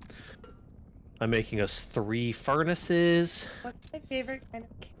 basically. I'm making us 3 furnaces. What's my favorite kind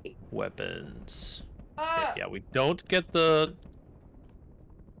of cake? Weapons. Yeah, we don't get the...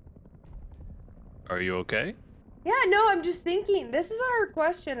 Are you okay? Yeah, no, I'm just thinking. This is a hard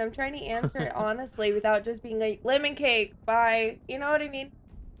question. I'm trying to answer it honestly without just being like, lemon cake, bye. You know what I mean?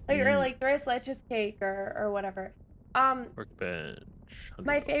 Like, or like tres leches cake or whatever. Workbench.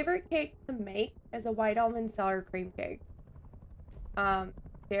 My favorite cake to make is a white almond sour cream cake.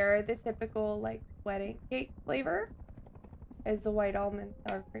 They're the typical like wedding cake flavor is the white almond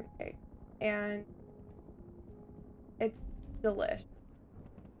sour cream cake. And it's delish.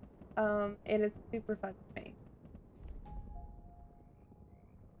 And it's super fun to make.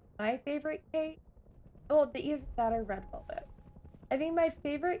 My favorite cake, either that or red velvet. I think my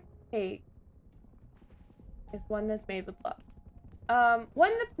favorite cake is one that's made with love.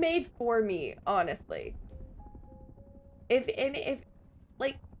 One that's made for me, honestly. If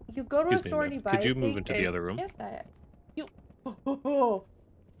like you go to a store and you buy, could you move into the other room? Yes,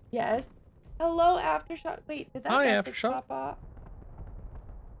 yes. Hello, Aftershock. Wait, did that message pop up?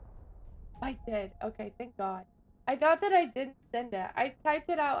 I did. Okay, thank God. I thought that I didn't send it. I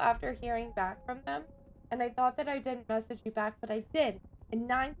typed it out after hearing back from them, and I thought that I didn't message you back, but I did. At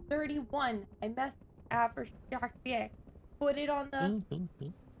 9:31, I messaged Aftershock. Yeah, put it on the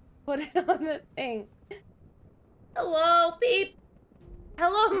thing. Hello, peep.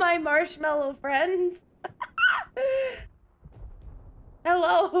 Hello, my marshmallow friends.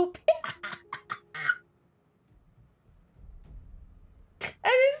 Hello, peep.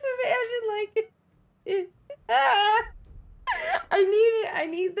 I just imagine like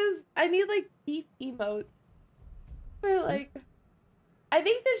I need like deep emotes for like I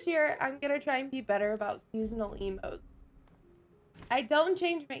think this year I'm gonna try and be better about seasonal emotes. I don't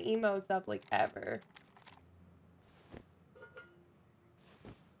change my emotes up like ever.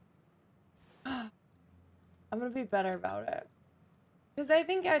 I'm gonna be better about it. Because I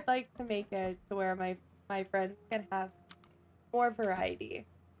think I'd like to make it to where my friends can have more variety.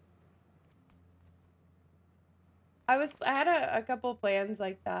 I had a couple plans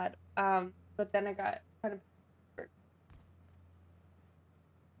like that, but then I got kind of bored.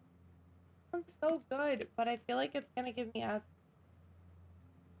 Sounds so good, but I feel like it's gonna give me acid.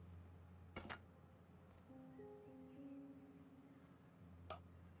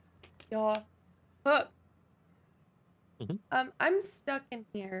 Y'all. Huh. I'm stuck in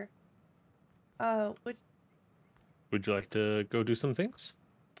here. Which Would you like to go do some things?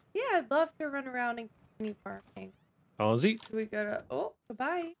 yeah, I'd love to run around and continue farming. Ozzy? Do we go to oh,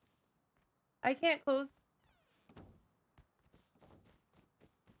 goodbye. I can't close.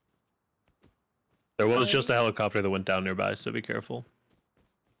 There was just a helicopter that went down nearby, so be careful.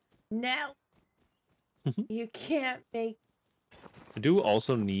 No. You can't make I do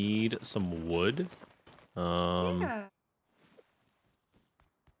also need some wood. yeah.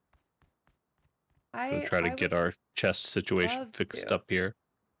 We'll try to get our chest situation fixed up here.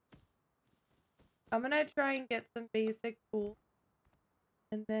 I'm gonna try and get some basic tools.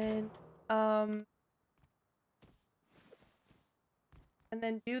 And then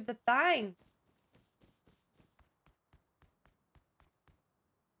do the thing.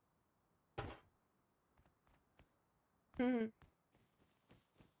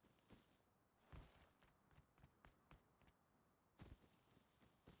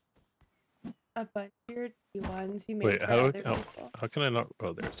 A bunch of your T1s you made. Wait, how can I not?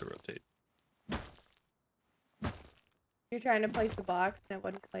 Oh, there's a rotate. You're trying to place the box and it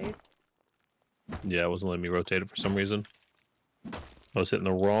wouldn't place. Yeah, it wasn't letting me rotate it for some reason. I was hitting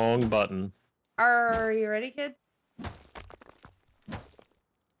the wrong button. Are you ready, kids?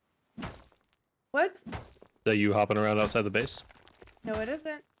 What's That you hopping around outside the base? No, it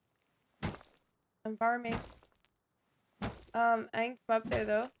isn't. I'm farming. I can come up there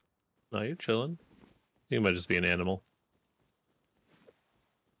though. No, you're chilling. You might just be an animal.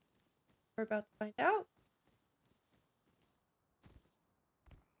 We're about to find out.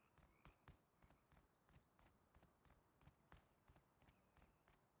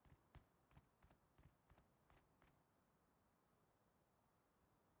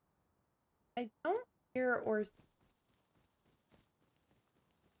 I don't hear or see.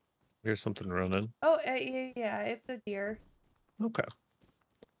 Here's something running. Oh, yeah, it's a deer. Okay.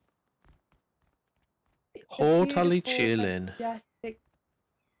 It's a Totally beautiful, chilling. majestic.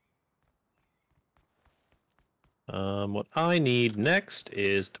 What I need next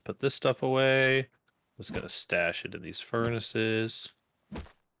is to put this stuff away. I'm just gonna stash it in these furnaces.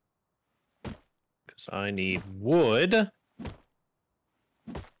 Because I need wood.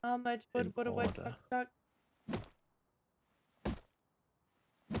 How much wood would a woodchuck chuck?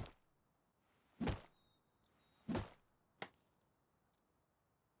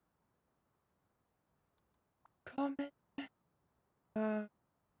 Comment. Okay.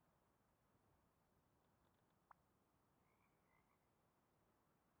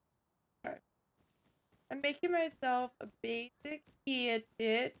 I'm making myself a basic kit.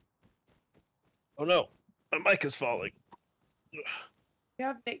 Oh no, my mic is falling. You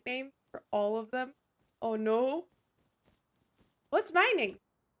have nicknames for all of them? Oh no. What's my name?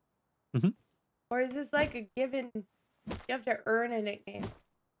 Or is this like a given? You have to earn a nickname.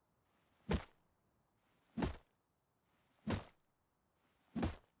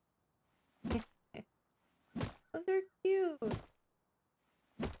 Those are cute.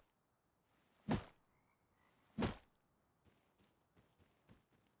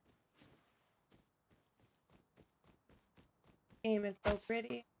 Game is so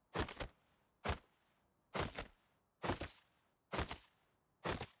pretty.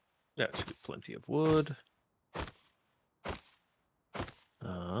 Yeah, should get plenty of wood.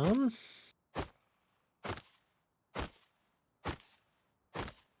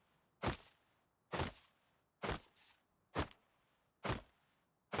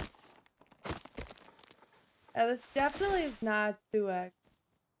 This definitely is not 2x.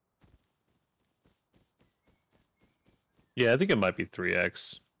 Yeah, I think it might be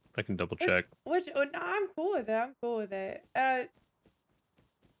 3x. I can double check. Which no, I'm cool with it. I'm cool with it. I'm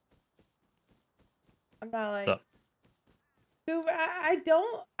not like. Dude, I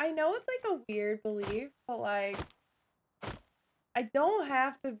don't. I know it's like a weird belief, but like, I don't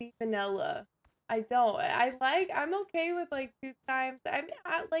have to be vanilla. I don't. I'm okay with like 2 times. I'm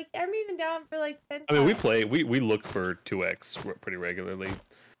even down for like 10 I mean, times. we look for 2x pretty regularly.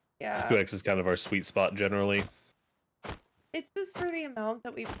 Yeah. 2x is kind of our sweet spot generally. It's just for the amount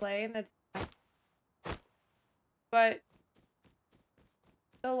that we play and the time. But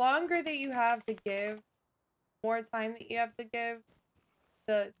the longer that you have to give, more time that you have to give,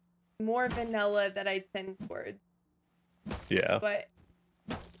 the more vanilla that I tend towards. Yeah. But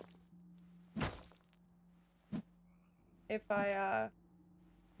if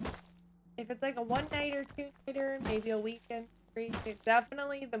it's like a one nighter, two nighter, maybe a weekend treat, it's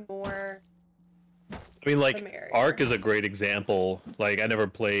definitely the more. I mean, like, merrier. Ark is a great example. Like, I never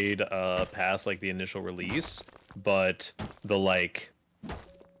played past, like, the initial release, but the, like,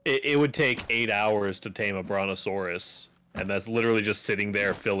 it would take 8 hours to tame a brontosaurus, and that's literally just sitting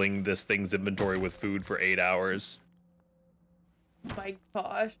there filling this thing's inventory with food for 8 hours. My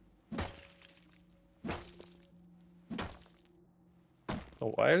gosh.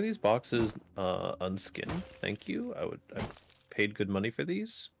 Oh, why are these boxes unskinned? Thank you. I paid good money for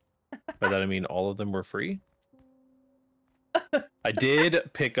these. By that I mean all of them were free. I did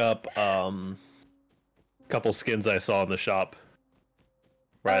pick up couple skins I saw in the shop.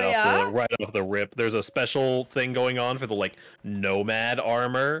 Right off the rip. There's a special thing going on for the like nomad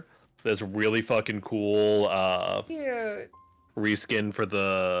armor. That's really fucking cool. Cute. Reskin for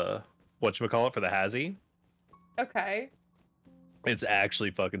the whatchamacallit, for the Hazy. Okay. It's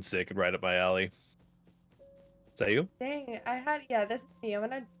actually fucking sick and right up my alley. Is that you? Dang, this is me. I'm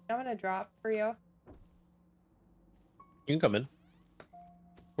gonna drop for you. You can come in.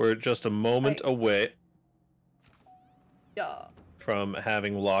 We're just a moment away Yeah. from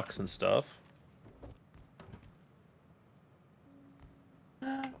having locks and stuff.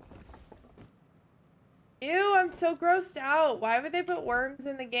 Ew, I'm so grossed out. Why would they put worms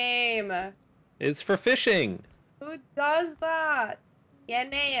in the game? It's for fishing. Who does that? Yeah,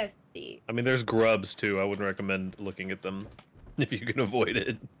 nasty. I mean, there's grubs too. I wouldn't recommend looking at them if you can avoid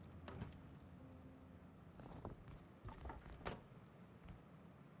it.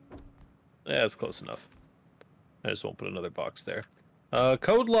 Yeah, it's close enough. I just won't put another box there.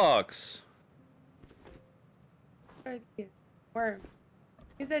 Code locks. What are these? Worms.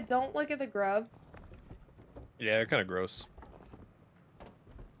 You said don't look at the grub. Yeah, they're kind of gross.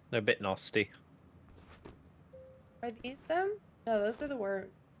 They're a bit nasty. Are these them? No, those are the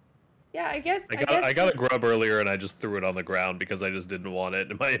worms. Yeah, I guess. I got a grub earlier and I just threw it on the ground because I just didn't want it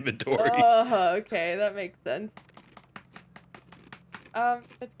in my inventory. Oh, okay, that makes sense.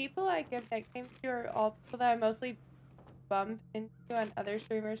 The people I give nicknames to are all people that I mostly bump into on other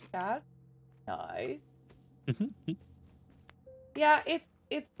streamers' chats. Nice. Yeah, it's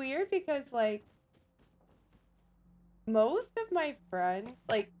weird because like most of my friends,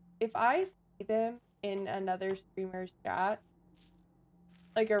 like if I see them in another streamer's chat,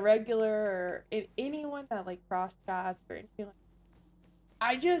 like a regular or anyone that like cross chats or anything, like,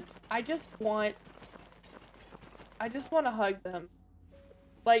 I just want to hug them.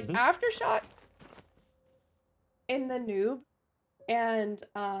 Like Aftershock and the noob and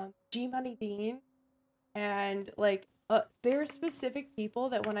G Money Dean and like there are specific people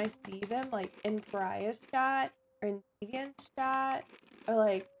that when I see them like in Briar's chat or in Deviant's chat or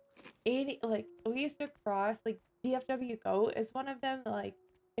like we used to cross, like DFW Goat is one of them. Like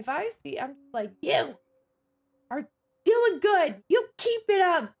if I see, I'm just like, you are doing good, you keep it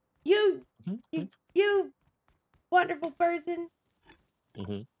up, you wonderful person.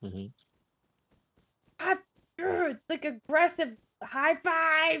 It's like aggressive high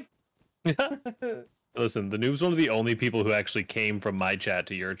five. Listen, the noob's one of the only people who actually came from my chat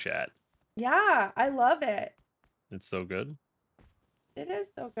to your chat. Yeah, I love it. It's so good. It is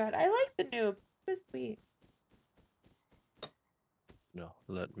so good. I like the noob. It's sweet. No,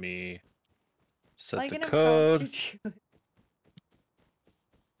 let me set like the an code. So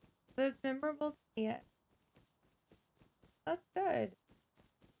it's memorable to me. That's good.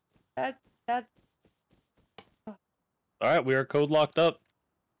 That's All right, we are code locked up.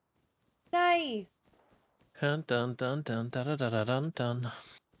 nice. Dun dun dun dun dun dun dun dun dun.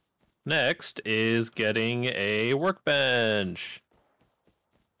 Next is getting a workbench.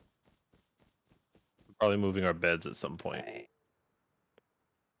 Probably moving our beds at some point. Right.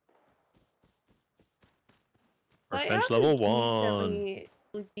 Workbench level 1.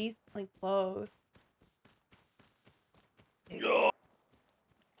 Decently close. Oh,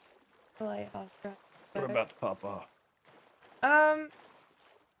 Lighthouse. we're about to pop off.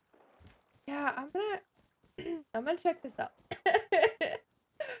 Yeah, I'm gonna check this out.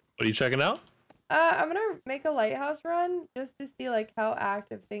 What are you checking out? I'm gonna make a lighthouse run just to see like how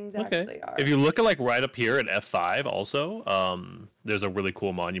active things actually are. If you look at like right up here at F5 also, there's a really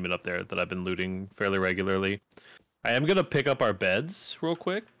cool monument up there that I've been looting fairly regularly. I am gonna pick up our beds real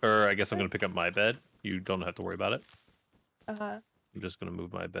quick, or I guess I'm gonna pick up my bed. You don't have to worry about it. I'm just gonna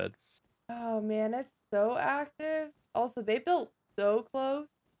move my bed. Oh man, it's so active. Also, they built so close.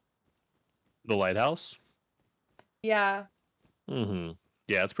 The lighthouse? Yeah. Mm-hmm.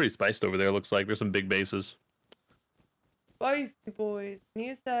 Yeah, it's pretty spiced over there. Looks like there's some big bases. Spicy boys. And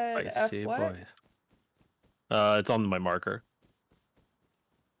you said F Spicy what? boy. It's on my marker.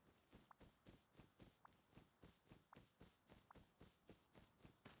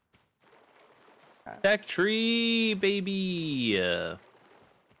 Okay. Tech tree, baby.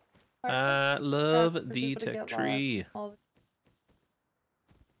 I love for the people to tech get lost tree. all the-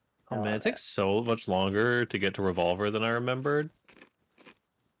 Oh I man, it love takes so much longer to get to revolver than I remembered.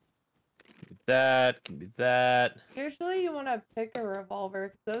 Give me that. Give me that. Usually you want to pick a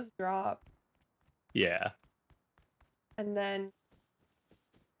revolver because those drop. Yeah. And then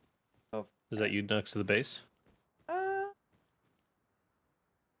go Is that you next to the base? uh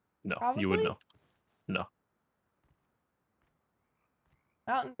No, probably you would know. No.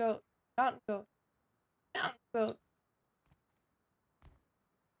 mountain goat. Mountain goat. Mountain goat.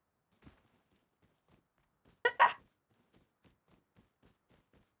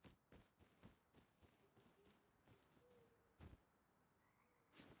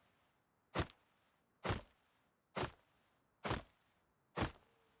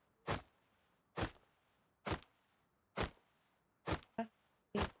 That's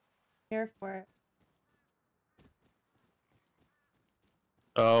me. Here for it.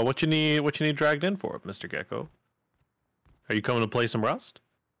 What you need dragged in for, Mr. Gecko? Are you coming to play some Rust?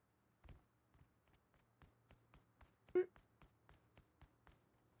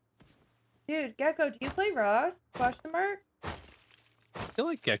 Dude, Gecko, do you play Rust? Question mark? I feel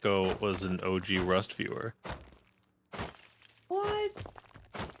like Gecko was an OG Rust viewer. What?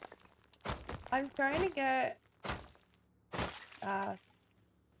 I'm trying to get oh,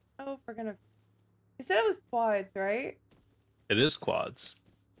 we're gonna you said it was quads, right? It is quads.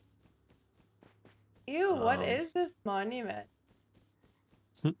 Ew, what is this monument?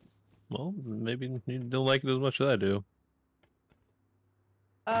 Well, maybe you don't like it as much as I do.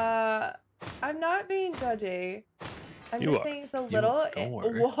 I'm not being judgy. I'm You just are. saying it's a You little don't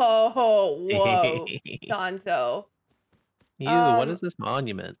worry. whoa, Tonto. Ew, what is this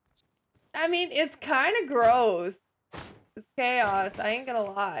monument? I mean, it's kind of gross. It's chaos. I ain't gonna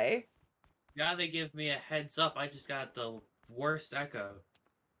lie. Yeah, they give me a heads up. I just got the worst echo.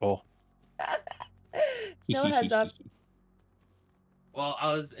 Oh. No heads up. Well,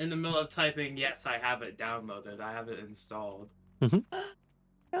 I was in the middle of typing, yes, I have it downloaded. I have it installed. Come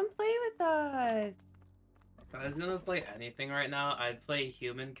play with us. If I was gonna play anything right now, I'd play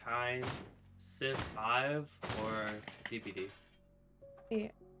Humankind, Civ 5, or DBD.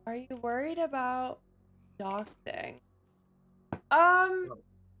 Hey, are you worried about doxing?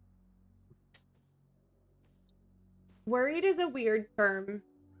 Worried is a weird term.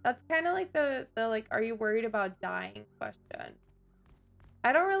 That's kind of like the like, are you worried about dying question.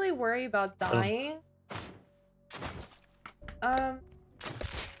 I don't really worry about dying.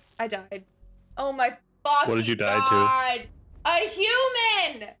 I died. Oh my fucking What did you die God. A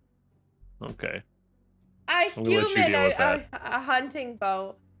human! Okay. A I'm gonna let you human! deal with that. A hunting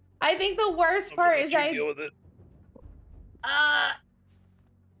bow. I think the worst part is deal with it. I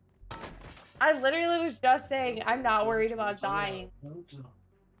literally was just saying I'm not worried about dying.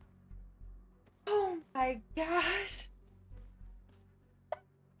 Oh my gosh.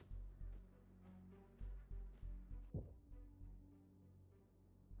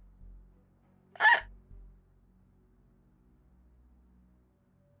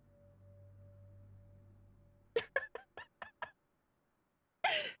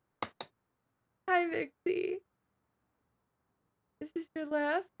 Hi, Vixie. This is your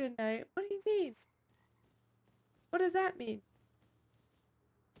last good night. What do you mean? What does that mean?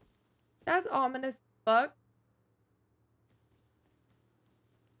 That's ominous as fuck.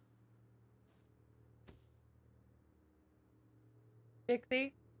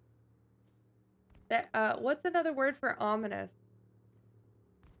 Dixie? That what's another word for ominous?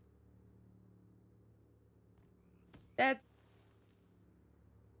 That's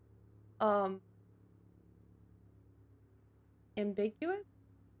ambiguous?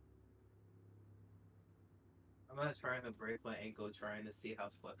 I'm not trying to break my ankle trying to see how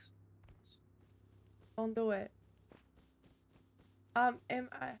flexible it is. Don't do it. Am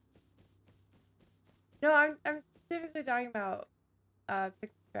I? No, I'm specifically talking about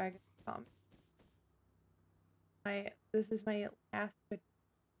Pixie Dragon comic. This is my last good.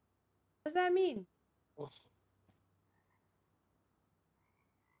 What does that mean?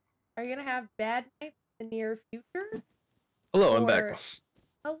 Are you gonna have bad nights in the near future? Hello, I'm back.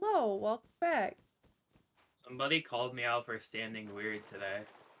 Hello, welcome back. Somebody called me out for standing weird today.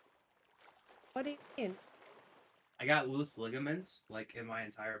 What do you mean? I got loose ligaments, like, in my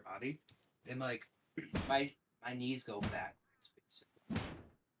entire body. And, like, my My knees go backwards, basically.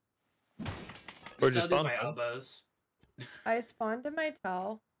 Where'd you So do spawn my from? elbows. I spawned in my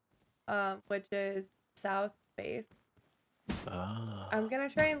tell, which is south base. Ah. I'm gonna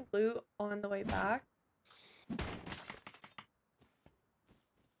try and loot on the way back.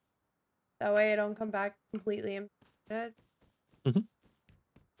 That way I don't come back completely empty.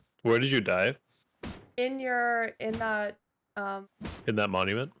 Where did you die? In that In that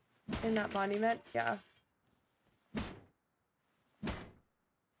monument? monument, yeah.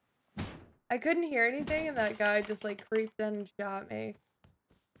 I couldn't hear anything and that guy just like creeped in and shot me.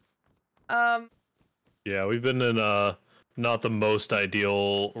 Yeah, we've been in not the most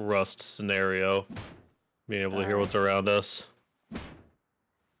ideal Rust scenario. Being able to hear what's around us.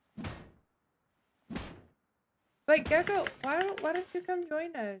 But Gecko, why don't you come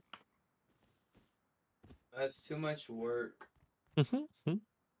join us? That's too much work.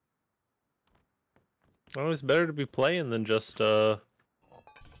 Well, it's better to be playing than just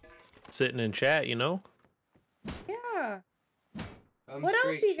sitting in chat, you know? Yeah. I'm What else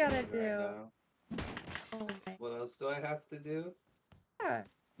straight you gotta chilling right do? now. Oh my. What else do I have to do? Yeah.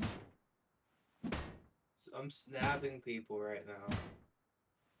 I'm snapping people right now.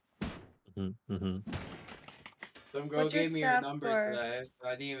 Some girl What's your gave me her snap number for? today. I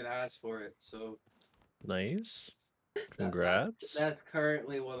didn't even ask for it, so Nice. that's Congrats.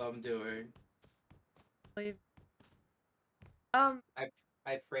 currently what I'm doing.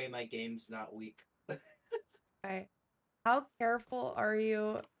 I pray my game's not weak. Okay. How careful are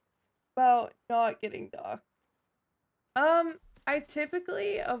you about not getting doxxed? I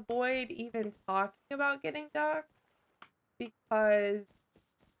typically avoid even talking about getting doxxed because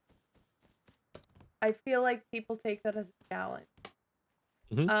I feel like people take that as a challenge.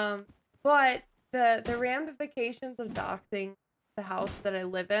 But the ramifications of doxing the house that I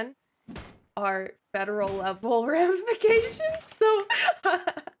live in are federal level ramifications. So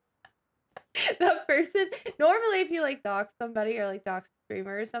that person, normally if you like dox somebody or like dox a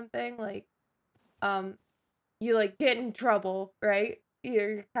streamer or something, like you like get in trouble, right?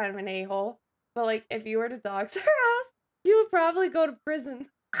 You're kind of an a-hole. But like if you were to dox our house, you would probably go to prison.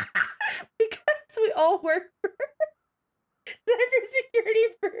 Because we all work for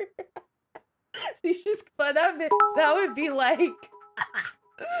cybersecurity for so you just but that would be like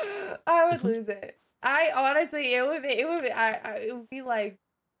I would lose it. I honestly it would be like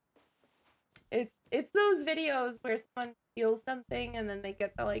it's those videos where someone steals something and then they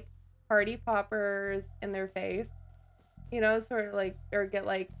get the like party poppers in their face, you know, sort of like, or get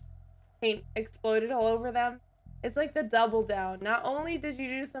like paint exploded all over them. It's like the double down. Not only did you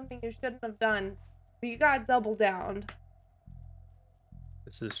do something you shouldn't have done, but you got double downed.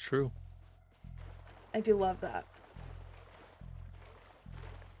 This is true. I do love that.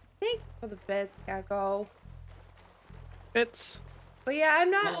 Thank you for the bits, Gecko. It's. But yeah,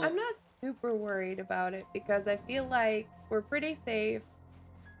 I'm not super worried about it because I feel like we're pretty safe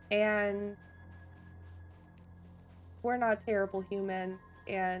and we're not terrible humans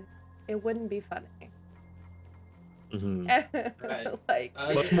and it wouldn't be funny. Right. Like,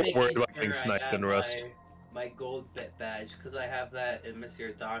 much more worried about getting sniped than Rust. My gold bit badge, because I have that in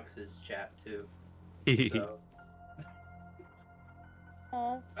Mr. Dox's chat too. So.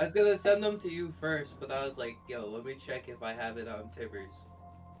 Aww. I was gonna send them to you first, but I was like, yo, let me check if I have it on Tibbers.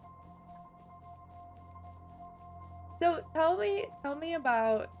 So tell me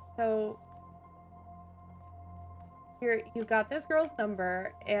about, so you've got this girl's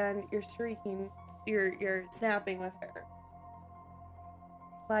number and you're streaking, you're snapping with her.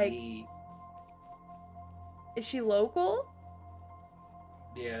 Like, is she local?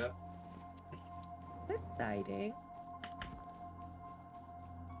 Yeah. That's exciting.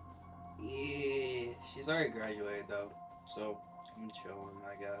 Yeah, she's already graduated though, so I'm chilling,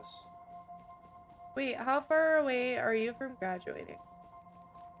 I guess. Wait, how far away are you from graduating?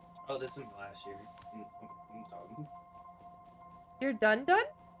 Oh, this is last year. I'm done. You're done?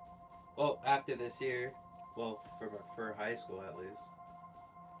 Well, after this year, well, for high school at least.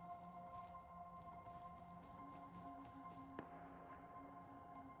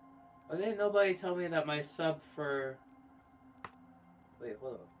 Why didn't nobody tell me that my sub for... Wait,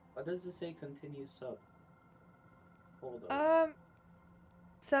 hold on. Why does it say continue sub? Hold on.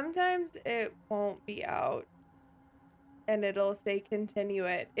 Sometimes it won't be out. And it'll say continue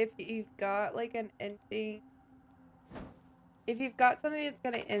it. If you've got like an ending... If you've got something that's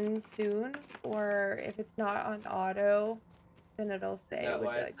gonna end soon, or if it's not on auto, then it'll say... Is that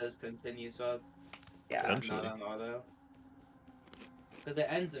why it says continue sub? Yeah. It's not on auto? Because it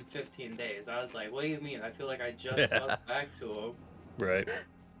ends in 15 days. I was like, what do you mean? I feel like I just subbed back to him. Right.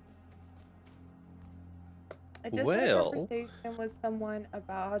 I just had a Well, conversation with someone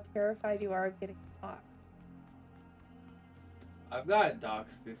about how terrified you are of getting caught. I've gotten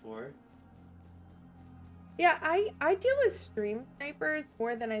doxxed before. Yeah, I deal with stream snipers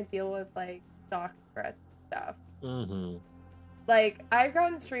more than I deal with like dox threats and stuff. mm-hmm. Like I've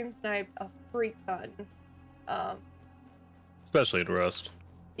gotten stream sniped a freak ton. Especially in Rust.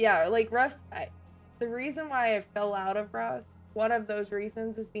 Yeah, like Rust. The reason why I fell out of Rust, one of those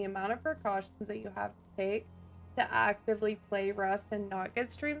reasons is the amount of precautions that you have to take to actively play Rust and not get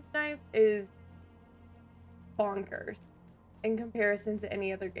stream sniped is bonkers in comparison to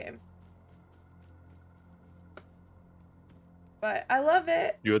any other game. But I love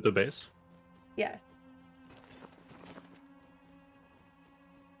it. You at the base? Yes.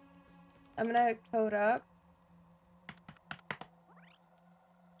 I'm gonna code up.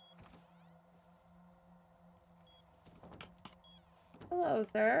 Hello,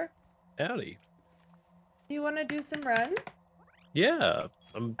 sir. Howdy. Do you want to do some runs? Yeah,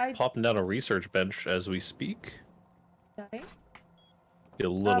 I'm popping down a research bench as we speak. Nice. Get a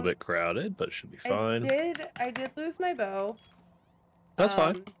little bit crowded, but it should be fine. I did lose my bow. That's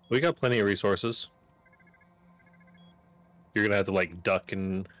fine. We got plenty of resources. You're gonna have to like duck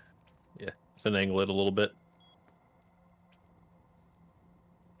and finagle it a little bit.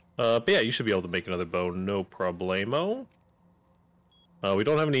 But yeah, you should be able to make another bow, no problemo. We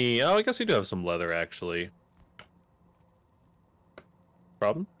don't have any. Oh, I guess we do have some leather actually.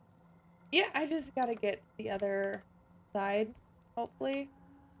 Problem? Yeah, I just gotta get the other side, hopefully.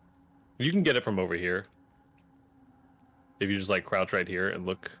 You can get it from over here. If you just like crouch right here and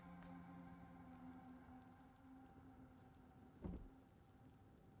look.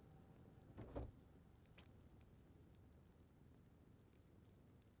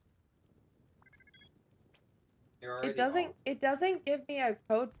 It doesn't give me a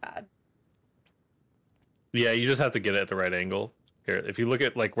code pad. Yeah, you just have to get it at the right angle. Here, if you look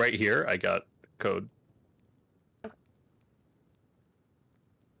at like right here, I got code.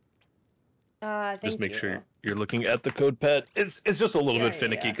 Just make sure you're looking at the code pad. It's just a little bit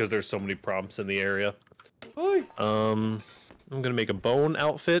finicky because there's so many prompts in the area. Oy. I'm gonna make a bone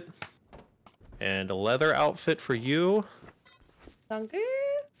outfit and a leather outfit for you. Thank you.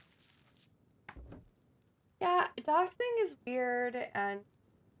 Yeah, doxing is weird and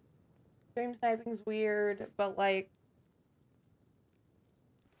stream sniping is weird, but like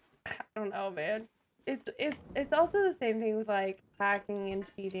I don't know, man. It's also the same thing with like hacking and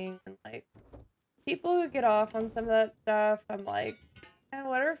cheating and like people who get off on some of that stuff. I'm like, man,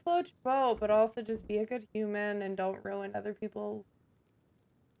 whatever floats your boat, but also just be a good human and don't ruin other people's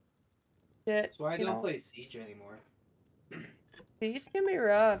shit. That's why I don't play Siege anymore. Siege can be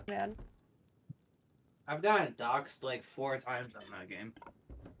rough, man. I've gotten doxxed like 4 times on that game.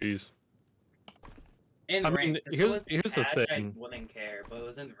 Jeez. In rank. Here's the thing. I wouldn't care, but it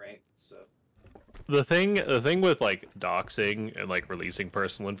was in rank, so. The thing with like doxing and like releasing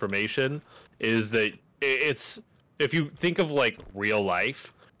personal information is that it's, if you think of like real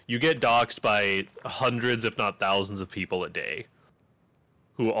life, you get doxed by hundreds if not thousands of people a day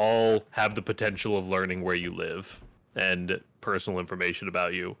who all have the potential of learning where you live and personal information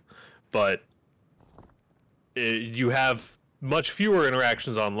about you, but you have much fewer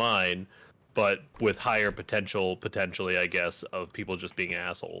interactions online, but with higher potentially, I guess, of people just being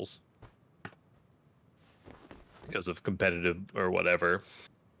assholes because of competitive or whatever.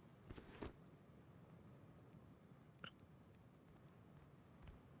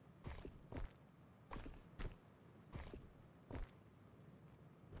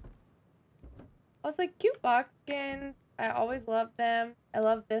 Also, cute box skins. I always love them. I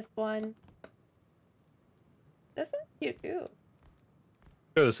love this one. This is cute too.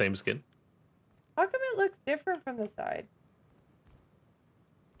 They're the same skin. How come it looks different from the side?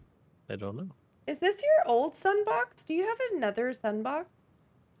 I don't know. Is this your old sunbox? Do you have another sunbox?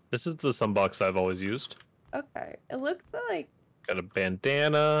 This is the sunbox I've always used. Okay. It looks like... Got a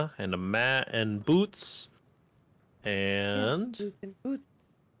bandana and a mat and boots. And... boots and boots.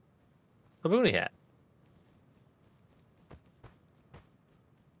 A boonie hat.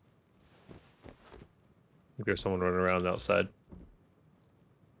 I think there's someone running around outside.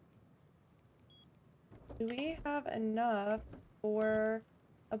 Do we have enough for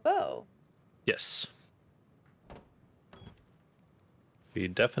a bow? Yes. We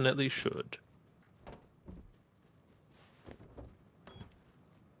definitely should.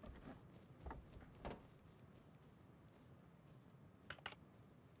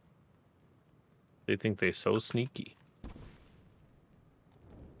 They think they're so sneaky.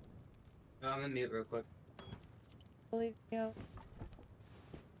 I'm gonna mute real quick. Believe me out.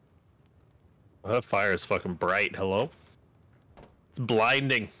 That fire is fucking bright. Hello? It's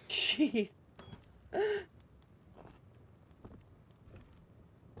blinding. Jeez.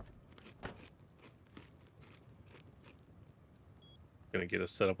 Gonna get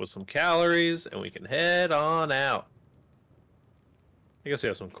us set up with some calories, and we can head on out. I guess we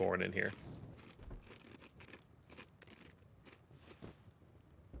have some corn in here.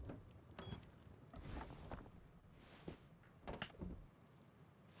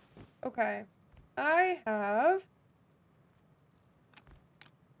 Okay. I have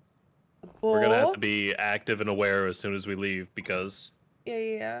a bowl. We're gonna have to be active and aware as soon as we leave, because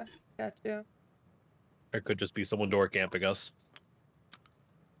Yeah. Got you. there could just be someone door camping us.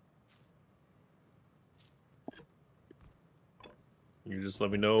 You just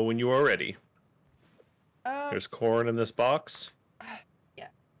let me know when you are ready. There's corn in this box. Yeah.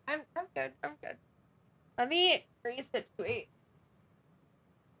 I'm good. I'm good. Let me resituate.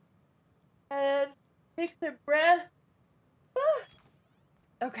 And take some breath.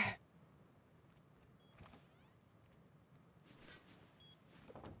 Okay.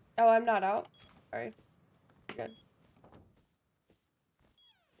 Oh, I'm not out. Sorry. Good.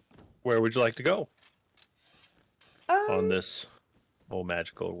 Where would you like to go on Um, this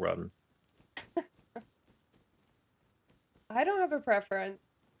magical run? I don't have a preference.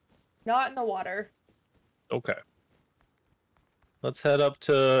 Not in the water. Okay. Let's head up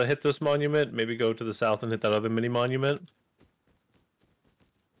to hit this monument. Maybe go to the south and hit that other mini monument.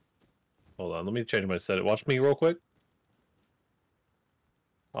 Hold on, let me change my setting. Watch me real quick.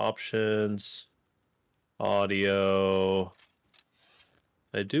 Options. Audio.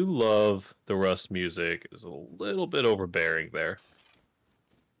 I do love the Rust music. It's a little bit overbearing there.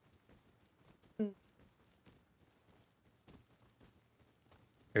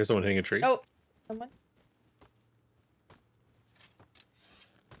 Here's someone hitting a tree. Oh, someone.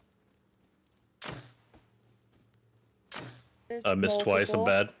 There's I missed twice. I'm multiple.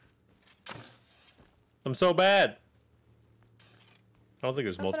 bad. I'm so bad. I don't think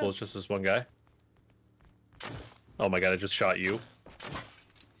there's How multiple. about It's just this one guy. Oh my god! I just shot you.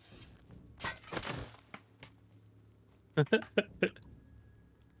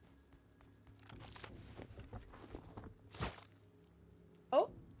 Oh,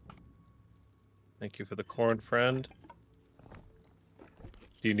 Thank you for the corn, friend.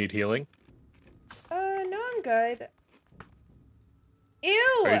 Do you need healing? no, I'm good.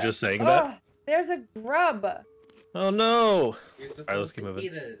 Ew! Are you just saying that? Ugh, there's a grub. Oh no! You're let's supposed keep to moving.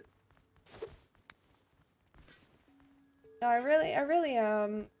 eat it. No, I really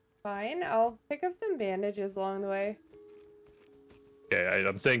am fine. I'll pick up some bandages along the way. Okay,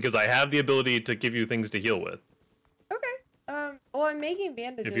 I'm saying because I have the ability to give you things to heal with. Okay. Well, I'm making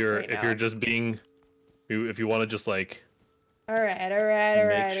bandages If you're right now. just being, if you want to just like All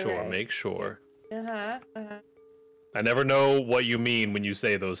right. make sure. Uh-huh. I never know what you mean when you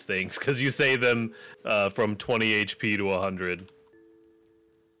say those things, because you say them from 20 HP to 100.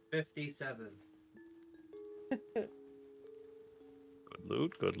 57. Good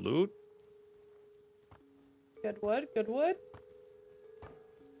loot, good loot. Good wood, good wood.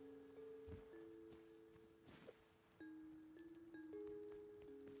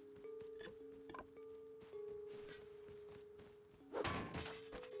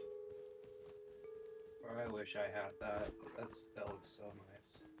 I wish I had that. That looks so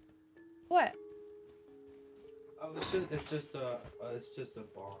nice. What? Oh, it's just a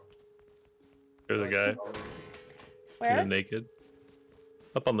bomb. There's a guy. Where? He's naked.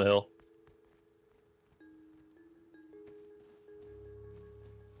 Up on the hill.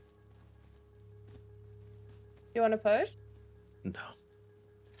 You want to push? No.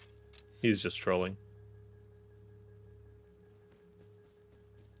 He's just trolling.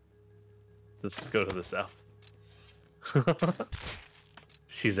 Let's go to the south.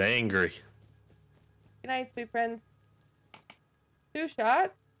 She's angry. Good night, sweet prince. 2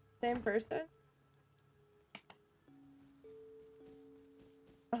 shots? Same person?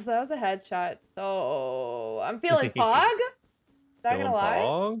 Oh, so that was a headshot. So I'm feeling pog? Not gonna lie.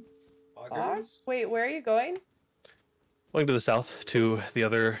 Pog? Pog? Wait, where are you going? Going to the south to the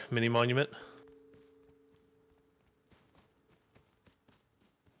other mini monument.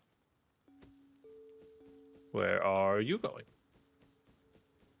 Where are you going?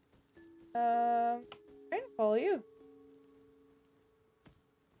 Trying to follow you.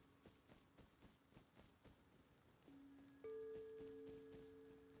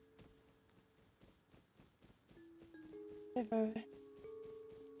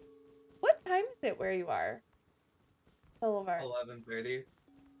 What time is it where you are? Boulevard. 11:30.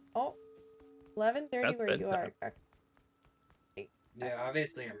 Oh, 11:30 That's where you are. bedtime. Yeah,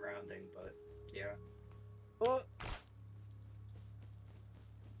 obviously I'm rounding, but Yeah. Oh.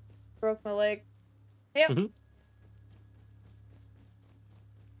 Broke my leg. Yep. Mhm.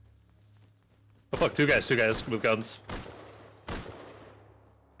 Oh fuck, two guys with guns.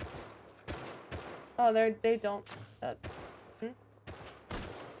 Oh, they don't. That. Hmm? Are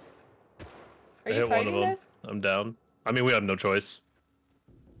I you hit one of fighting them. this? I'm down. I mean, we have no choice.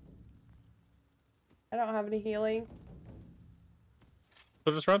 I don't have any healing.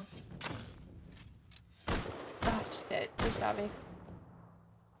 So just run. Oh shit! He shot me.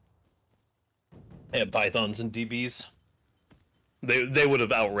 Yeah, pythons and DBs. They would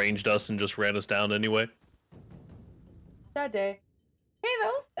have outranged us and just ran us down anyway. That day. Hey,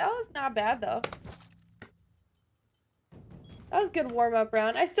 that was not bad though. That was a good warm up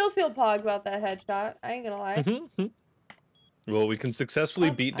round. I still feel pogged about that headshot. I ain't gonna lie. Well, we can successfully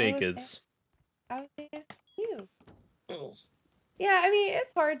Oh, beat nakeds. I was asking you. Yeah, I mean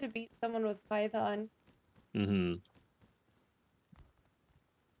it's hard to beat someone with Python, but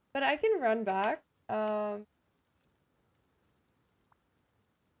I can run back.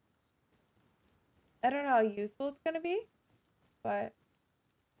 I don't know how useful it's gonna be, but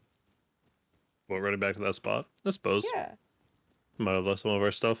We're running back to that spot, I suppose. yeah. Might have left some of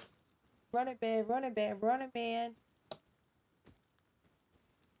our stuff. Run it, man! Run it, man! Run it, man!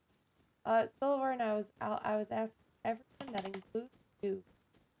 Silver, and I was asking everyone that includes you.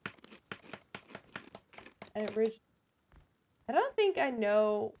 And I don't think I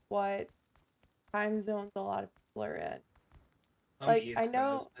know what time zones a lot of people are in. Like, East I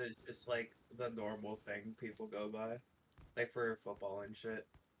know. Coast, it's just like the normal thing people go by, like for football and shit,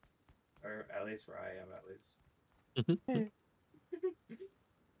 or at least where I am, at least.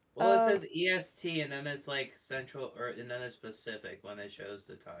 Well, it says EST, and then it's like Central, and then it's Pacific when it shows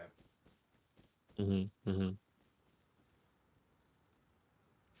the time.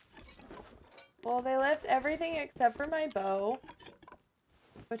 Well, they left everything except for my bow,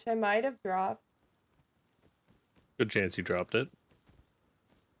 which I might have dropped. Good chance you dropped it.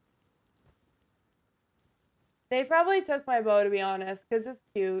 They probably took my bow, to be honest, because it's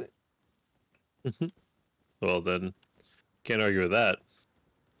cute. Well, then, can't argue with that.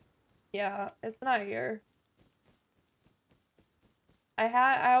 Yeah, it's not here.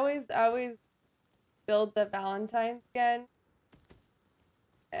 I always build the Valentine skin,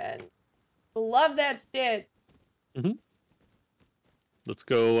 and love that shit. Let's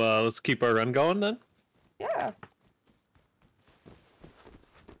go. Let's keep our run going then. Yeah.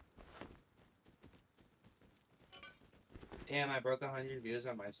 Damn, I broke 100 views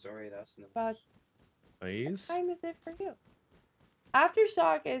on my story. That's no. But Nice. what time is it for you?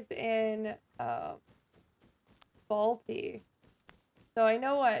 Aftershock is in Balti, so I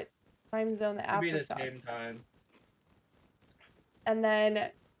know what time zone the It'd be the Aftershock. same time. And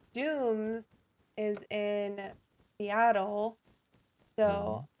then Dooms is in Seattle,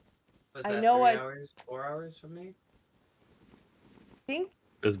 so Was I that know 3 what- hours, 4 hours from me? I think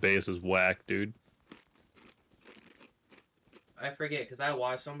This base is whack, dude. I forget because I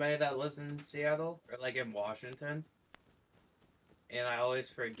watch somebody that lives in Seattle or like in Washington, and I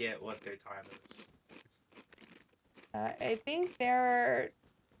always forget what their time is. I think they're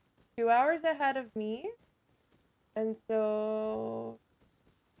 2 hours ahead of me, and so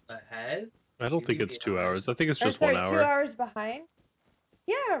Ahead? I don't You think mean it's 2 behind? hours. I think it's or just sorry, 1 2 hour. hours behind.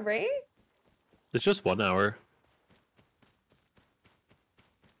 Yeah, right. It's just 1 hour.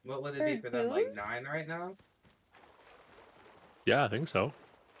 What would it For be for them? Like Dooms? 9 right now? Yeah, I think so.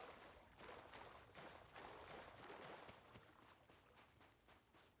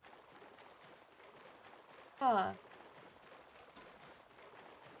 Huh.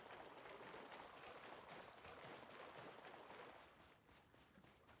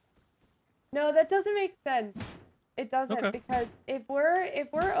 No, that doesn't make sense. It doesn't Okay. because if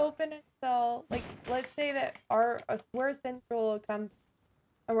we're open until like let's say that we're Central come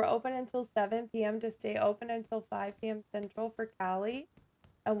and we're open until 7 p.m. to stay open until 5 p.m. Central for Cali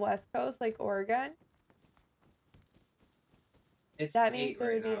and West Coast like Oregon. It's That means 8 there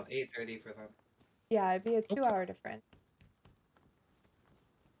right would be now. 8:30 for them. Yeah, it'd be a 2 Okay. hour difference.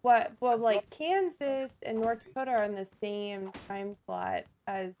 Well, like Kansas and North Dakota are in the same time slot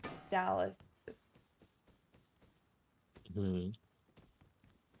as Dallas.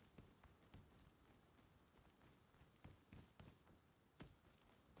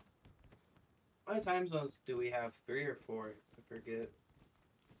 How many time zones do we have? 3 or 4? I forget.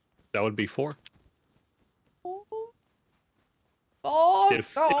 That would be 4. Oh,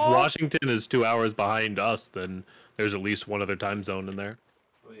 If Washington is 2 hours behind us, then there's at least one other time zone in there.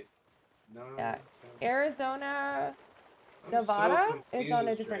 Wait. No. Yeah. no. Arizona, I'm Nevada so is on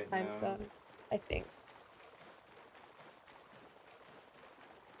a confused different right time now. zone. I think.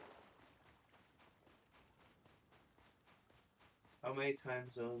 How many time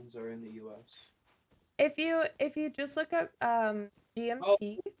zones are in the U.S.? If you just look up GMT. Oh,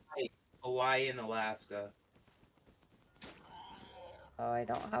 right. Hawaii and Alaska. Oh, I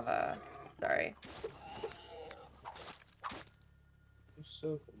don't have a. Sorry. I'm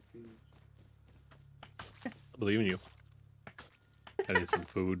so confused. I believe in you. I need some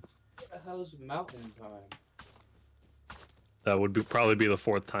food. What the hell's mountain time? That would probably be the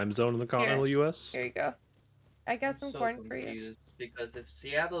 4th time zone in the continental U.S. Here you go. I got some so corn for you. confused because if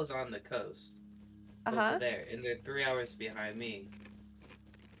Seattle's on the coast, over there, and they're 3 hours behind me.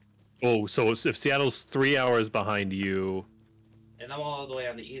 Oh, so if Seattle's 3 hours behind you, and I'm all the way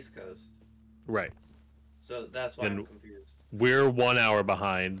on the East Coast, right? So that's why I'm confused. We're 1 hour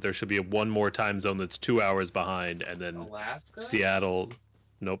behind. There should be one more time zone that's 2 hours behind, and then Alaska. Seattle.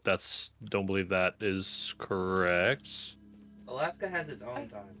 Nope, don't believe that is correct. Alaska has its own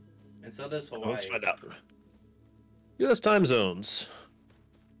time, and so does Hawaii. Let's find out. U.S. time zones.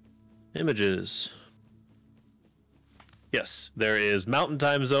 Images. Yes, there is Mountain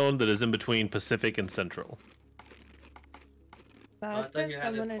Time Zone that is in between Pacific and Central. I thought you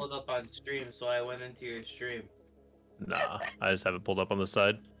had it pulled up on stream, so I went into your stream. Nah, I just have it pulled up on the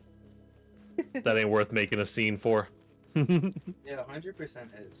side. That ain't worth making a scene for. Yeah, 100%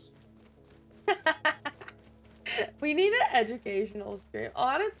 is. We need an educational stream.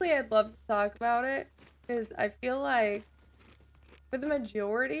 Honestly, I'd love to talk about it because I feel like for the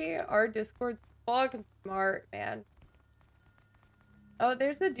majority, our Discord's fucking smart, man. Oh,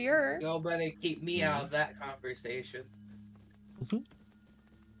 there's a deer. Y'all better keep me out of that conversation.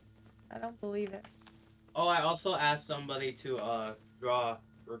 I don't believe it. Oh, I also asked somebody to draw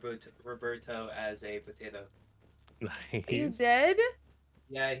Roberto as a potato. Nice. You did?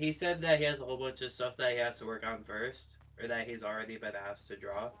 Yeah, he said that he has a whole bunch of stuff that he has to work on first, or that he's already been asked to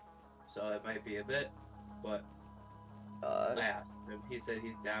draw. So it might be a bit, but I asked him. He said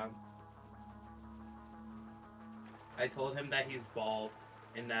he's down. I told him that he's bald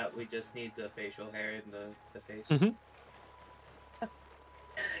and that we just need the facial hair in the face.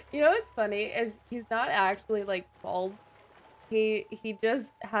 You know what's funny is he's not actually like bald. He just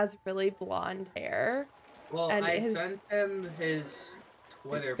has really blonde hair. Well, I sent him his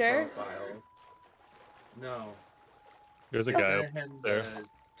Twitter profile. No. There's a guy up there. The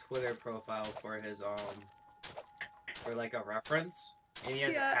Twitter profile for his for like a reference, and he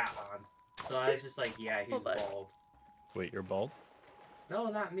has a hat on. So I was just like, yeah, he's bald. Wait, you're bald? No,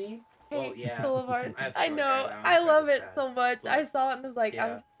 not me. Hey, well, yeah. Boulevard. I know. I love it so much. But I saw it and was like,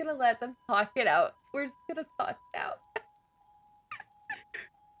 I'm just gonna let them talk it out. We're just gonna talk it out.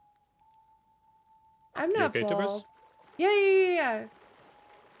 I'm not okay, bald. Tibbers? Yeah.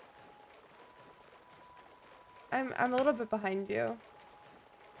 I'm a little bit behind you.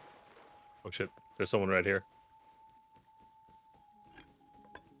 Oh shit, there's someone right here.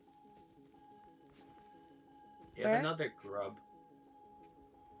 You have another grub.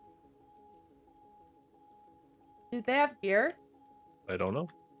 Did they have gear? I don't know.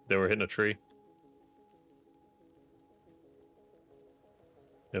 They were hitting a tree.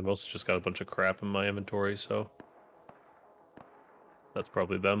 Yeah, I've also just got a bunch of crap in my inventory, so that's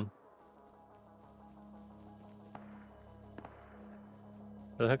probably them.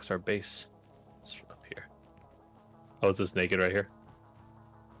 Where the heck's our base? It's up here. Oh, it's this naked right here.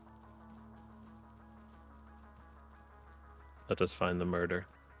 Let us find the murder.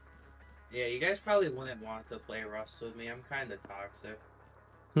 Yeah, you guys probably wouldn't want to play Rust with me. I'm kind of toxic.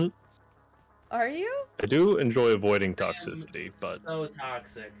 Are you? I do enjoy avoiding toxicity, but so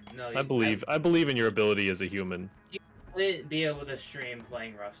toxic. No, I believe in your ability as a human. You wouldn't be able to stream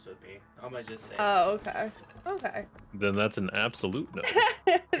playing Rust with me. I'm gonna just say. Oh, okay. Okay. Then that's an absolute no.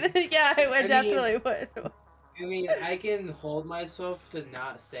 Yeah, I definitely would. I mean, I can hold myself to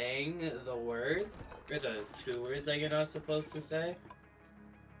not saying the word, or the 2 words that you're not supposed to say.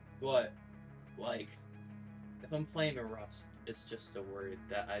 But, like, if I'm playing a Rust, it's just a word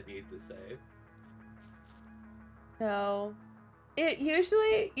that I need to say. No. It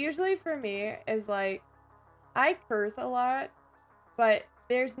usually for me is like, I curse a lot, but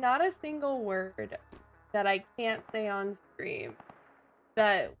there's not a single word that I can't say on stream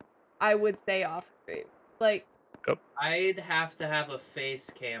that I would say off stream. Like, I'd have to have a face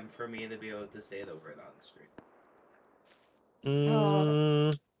cam for me to be able to say the word on stream.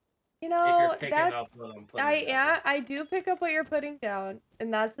 Oh. You know, if you're picking up what I'm putting down. I do pick up what you're putting down,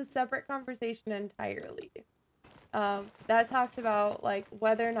 and that's a separate conversation entirely. That talks about like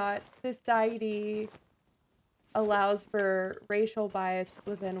whether or not society allows for racial bias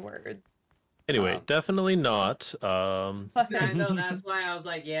within words. Anyway, definitely not. I know, that's why I was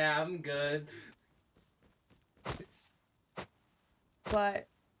like, yeah, I'm good. But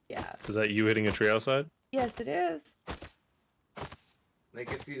yeah. Is that you hitting a tree outside? Yes, it is.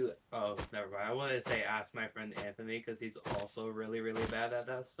 Like if you, oh, never mind. I wanted to say ask my friend Anthony because he's also really, really bad at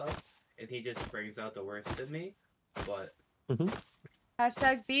that stuff, and he just brings out the worst in me. But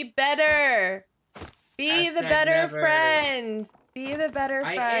Hashtag be better. Be the Hashtag better never. friend. Be the better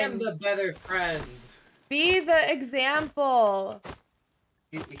friend. I am the better friend. Be the example.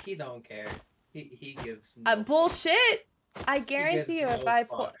 He don't care. He gives no bullshit. I He guarantee you, gives if no I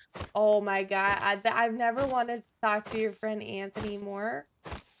put, fucks. oh my god, I've never wanted to talk to your friend Anthony more.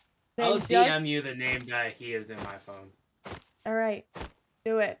 I'll Then DM you the name that he is in my phone. All right,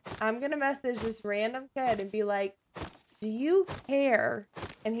 do it. I'm gonna message this random kid and be like, "Do you care?"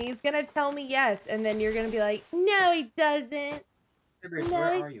 And he's gonna tell me yes, and then you're gonna be like, "No, he doesn't. Tibbers, No,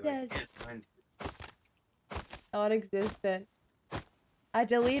 where he are you? I doesn't." can't find you. Non-existent. I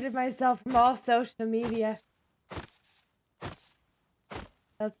deleted myself from all social media.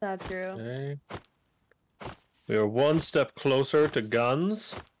 That's not true. Okay. We are one step closer to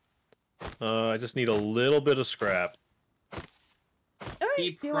guns. I just need a little bit of scrap. All right,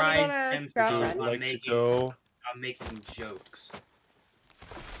 He do you want to go prides to himself scrap Would run? you on like to making go? I'm making jokes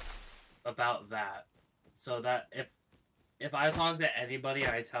about that, so that if I talk to anybody,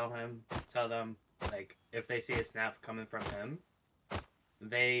 I tell them like if they see a snap coming from him,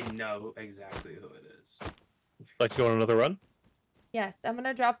 they know exactly who it is. Like to go on another run? Yes, I'm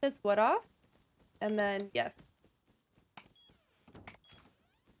gonna drop this wood off, and then yes.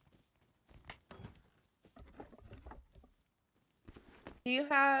 Do you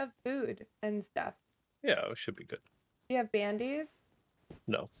have food and stuff? Yeah, it should be good. Do you have bandies?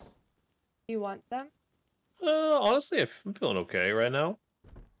 No. Do you want them? Honestly, I'm feeling okay right now.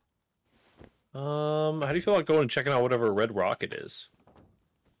 How do you feel about going and checking out whatever red rocket is?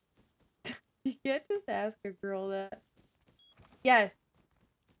 You can't just ask a girl that. Yes.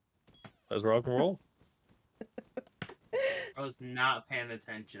 Let's rock and roll. I was not paying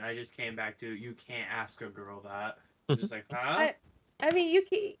attention. I just came back to you can't ask a girl that. I'm just like, huh? I mean,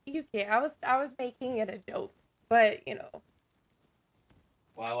 you can. I was making it a joke, but you know.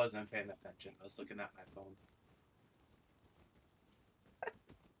 Well, I wasn't paying attention. I was looking at my phone.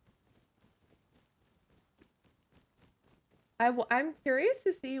 I'm curious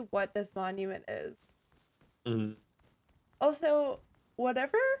to see what this monument is. Mm-hmm. Also,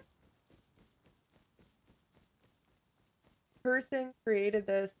 whatever person created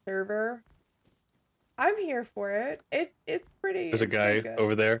this server, I'm here for it. It's pretty. There's a it's pretty guy good.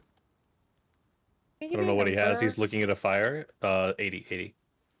 over there. Can I you don't know give what me he a has. number? He's looking at a fire. 80.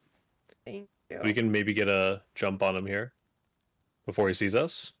 Thank you. We can maybe get a jump on him here before he sees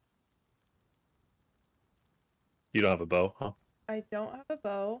us. You don't have a bow, huh? I don't have a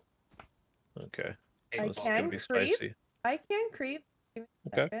bow. Okay. I This is can gonna be creep. spicy. I can creep. Give me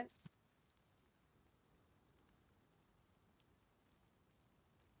a Okay. second.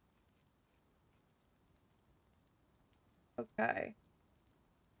 Okay.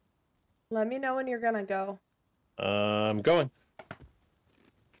 Let me know when you're gonna go. I'm going.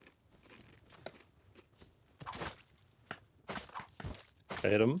 I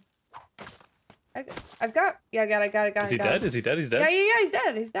hit him. I've got. Yeah, I got it. Is he dead? Is he dead? He's Yeah, dead? he's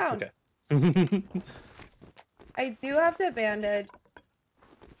dead. He's down. Okay. I do have to bandage.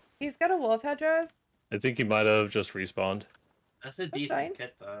 He's got a wolf headdress. I think he might have just respawned. That's a That's decent fine.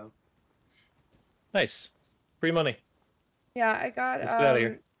 kit, though. Nice. Free money. Yeah, I got Let's get out of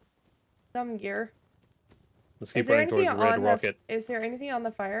here. some gear. Let's keep running towards the red rocket. Is there anything on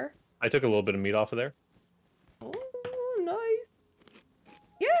the fire? I took a little bit of meat off of there. Oh, nice.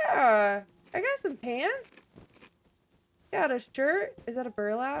 Yeah, I got some pants. Got a shirt. Is that a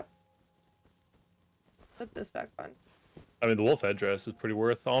burlap? Put this back on. I mean, the wolf headdress is pretty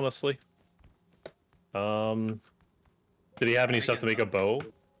worth, honestly. Did he have any stuff to make a bow?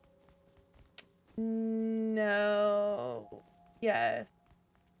 No. Yes.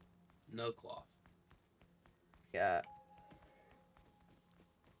 No cloth. Yeah.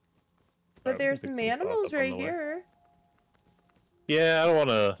 But Alright, there's pick some some cloth animals up on right the way. here. Yeah, I don't want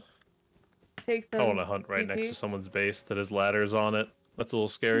to. Take some. I want to hunt right next to someone's base that has ladders on it. That's a little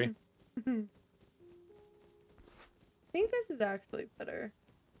scary. I think this is actually better.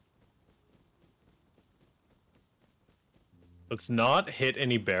 Let's not hit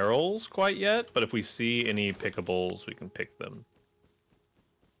any barrels quite yet, but if we see any pickables, we can pick them.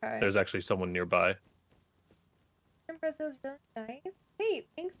 Okay. There's actually someone nearby. Empress, it was really nice. Hey,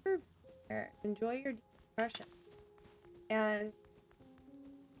 thanks for being here. Enjoy your depression. And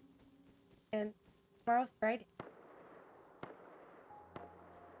And tomorrow's Friday.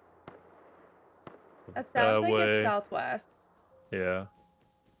 That sounds like it's southwest. Yeah.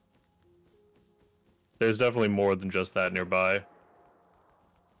 There's definitely more than just that nearby.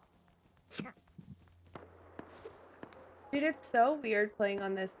 Dude, it's so weird playing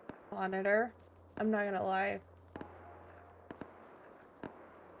on this monitor. I'm not gonna lie.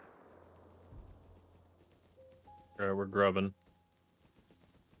 Alright, we're grubbing.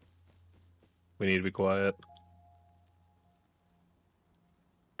 We need to be quiet.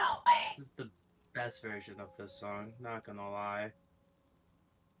 No way. This is the best version of this song, not gonna lie.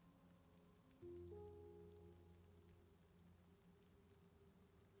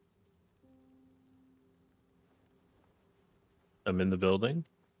 I'm in the building.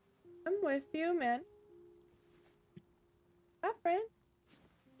 I'm with you, man. Hi, friend.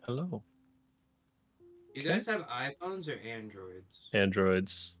 Hello. You guys have iPhones or Androids?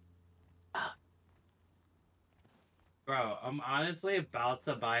 Androids. Bro, I'm honestly about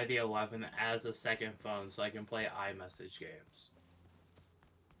to buy the 11 as a second phone so I can play iMessage games.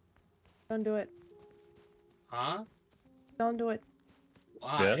 Don't do it. Huh? Don't do it.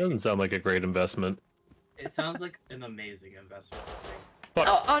 Why? Yeah, that doesn't sound like a great investment. It sounds like an amazing investment. Fuck,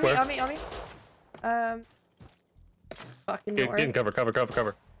 Oh, on me, where? on me, on me. Fucking Get north. in cover, cover, cover,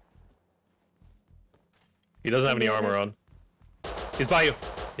 cover. He doesn't have any armor on. He's by you.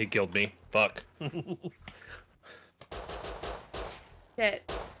 He killed me. Fuck.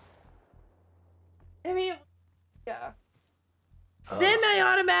 Shit. I mean, yeah.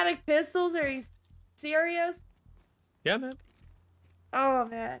 Semi-automatic pistols? Are you serious? Yeah, man. Oh,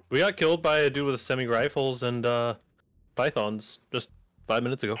 man. We got killed by a dude with semi-rifles and pythons just 5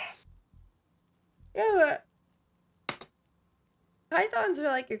 minutes ago. Yeah, but pythons are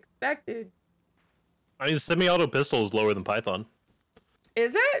like expected. I mean, semi-auto pistol is lower than python.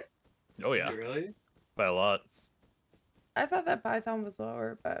 Is it? Oh yeah, Really? by a lot. I thought that python was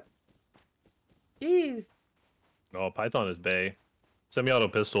lower, but jeez. No, python is bay. Semi-auto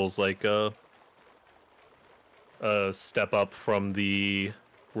pistol's like a step up from the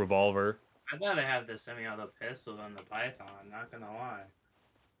revolver. I'd rather have the semi-auto pistol than the Python, not gonna lie.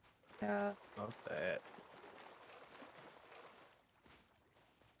 Yeah. Not bad.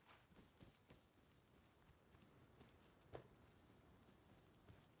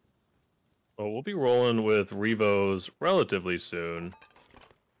 Well, we'll be rolling with Revos relatively soon.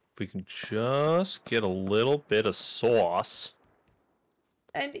 If we can just get a little bit of sauce.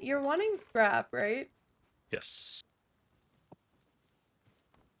 And you're wanting scrap, right? Yes.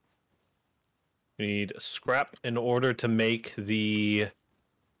 We need scrap in order to make the,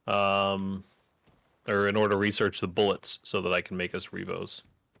 or in order to research the bullets so that I can make us Revos.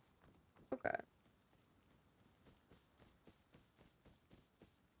 Okay.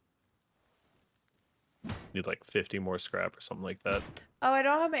 Need like 50 more scrap or something like that. Oh, I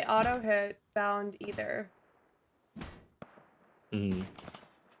don't have my auto hit bound either. Mm.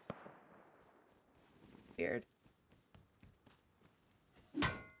 Weird.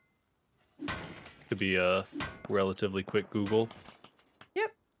 Could be a relatively quick Google.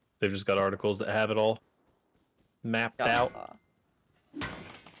 Yep. They've just got articles that have it all mapped out.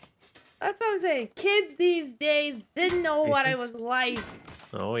 That's what I'm saying. Kids these days didn't know what it was like.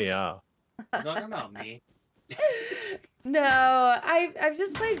 Oh yeah. Talking about me. No, I've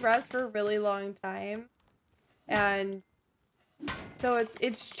just played Rust for a really long time, and so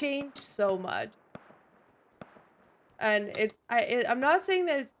it's changed so much. And I'm not saying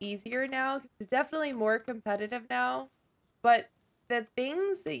that it's easier now. 'Cause it's definitely more competitive now, but the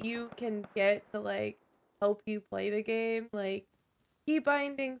things that you can get to like help you play the game, like key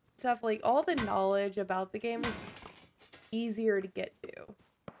bindings, stuff, like all the knowledge about the game is just easier to get to,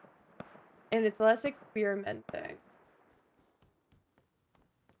 and it's less experimenting.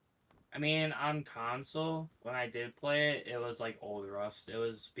 I mean, on console, when I did play it, it was like old Rust. It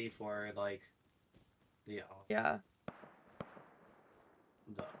was before like the Yeah.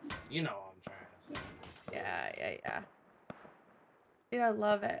 you know what I'm trying to say. Yeah. Dude, I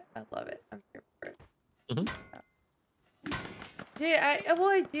love it. I love it. I'm here for it. Mm-hmm. Dude,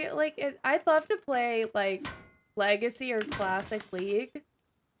 I do like it. I'd love to play like Legacy or Classic League.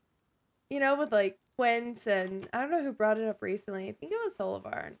 You know, with like Quince and I don't know who brought it up recently. I think it was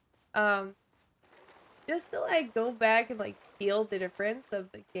Solivarn. Just to like go back and like feel the difference of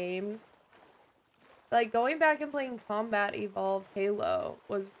the game. Like going back and playing Combat Evolved Halo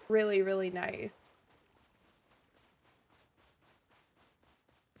was really, really nice.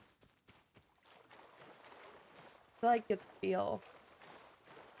 I like get the feel.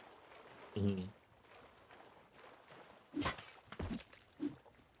 Mm-hmm.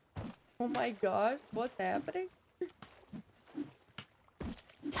 Oh my gosh, what's happening?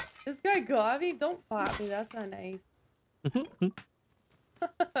 This guy got me? Don't pop me, that's not nice.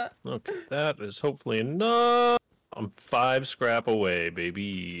 Okay, that is hopefully enough. I'm 5 scrap away,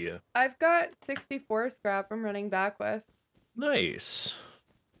 baby. I've got 64 scrap I'm running back with. Nice.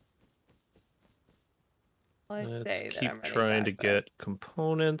 Let's say that keep I'm running trying to back with. get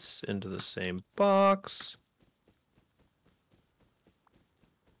components into the same box.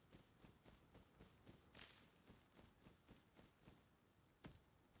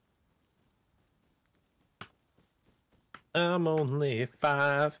 I'm only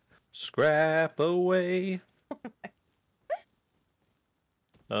 5 scrap away.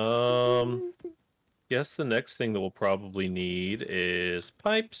 Guess the next thing that we'll probably need is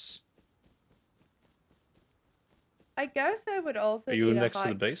pipes. I guess I would also Are you need next a to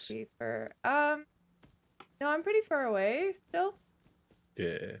the base? hotkey no, I'm pretty far away still.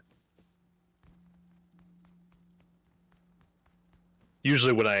 Yeah.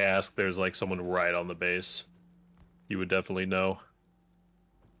 Usually when I ask, there's like someone right on the base. You would definitely know.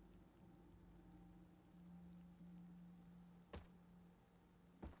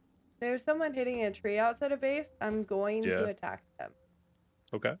 There's someone hitting a tree outside of base. I'm going to attack them.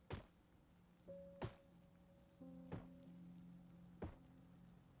 Okay.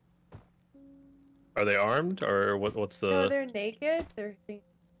 Are they armed or what's the... No, they're naked.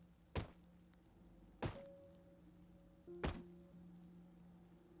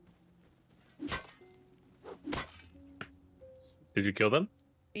 Did you kill them?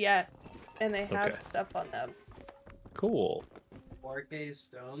 Yes, and they have Okay. stuff on them. Cool. 4K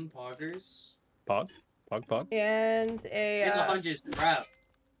stone poggers. Pog? Pog? And a It's 100 scrap.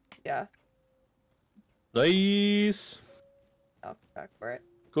 yeah. Nice. I'll back for it.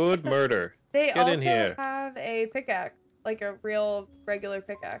 Good murder. They Get also in here. have a pickaxe, like a real regular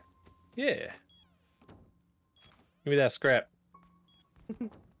pickaxe. Yeah. Give me that scrap.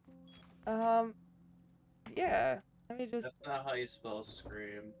 Yeah. Let me just. That's not how you spell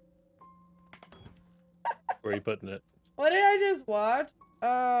scream. Where are you putting it? What did I just watch?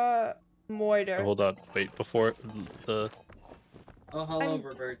 Moiter. Hold on. Wait, before the... Oh, hello,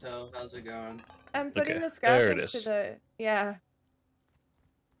 Roberto. How's it going? I'm putting Okay, the scrap there it into is. the. Yeah.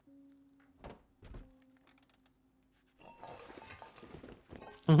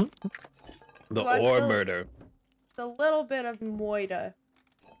 The Watch ore the- murder. The little bit of moita.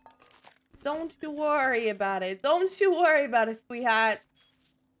 Don't you worry about it. Don't you worry about it, sweetheart.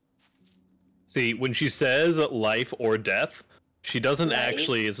 See, when she says life or death, she doesn't Life?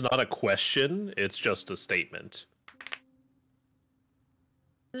 actually, it's not a question, it's just a statement.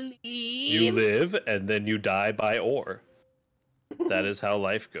 You Leave. live and then you die by ore. That is how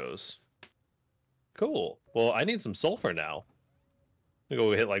life goes. Cool. Well, I need some sulfur now. I'm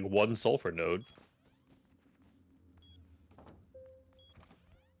gonna go hit like 1 sulfur node.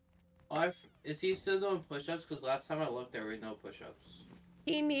 Is he still doing push-ups? Because last time I looked, there were no push-ups.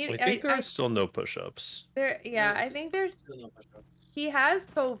 He needs. I think there are still no push-ups. Yeah, I think there's. Still no push-ups. He has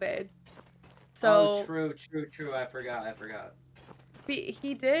COVID. So. Oh, true. I forgot.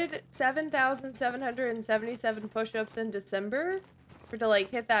 He did 7,777 push-ups in December to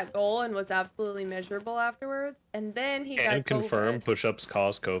like hit that goal and was absolutely miserable afterwards. And then he got And confirm COVID. push-ups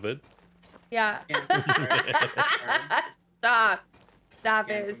cause COVID. Yeah. Can't confirm. Stop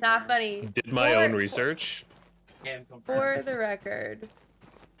Can't it. It's not confirm. funny. Did my own research. Can't confirm. For the record,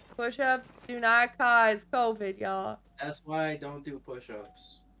 push-ups do not cause COVID, y'all. That's why I don't do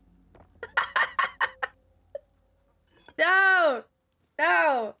push-ups. No!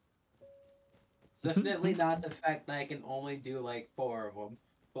 It's definitely not the fact that I can only do like 4 of them,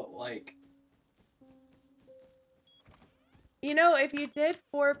 but like. You know, if you did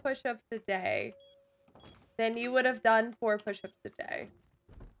 4 push-ups a day, then you would have done 4 push-ups a day.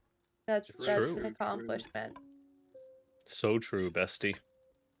 That's an accomplishment. So true, bestie.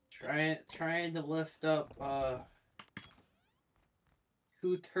 Trying to lift up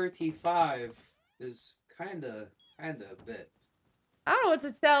 235 is kinda a bit. I don't know what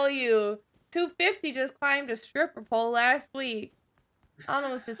to tell you. 250 just climbed a stripper pole last week. I don't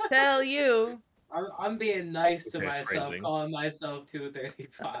know what to tell you. I'm being nice to Okay, myself, phrasing. calling myself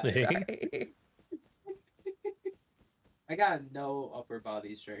 235. Sorry. I got no upper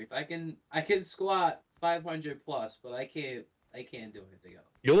body strength. I can squat 500 plus, but I can't do anything else.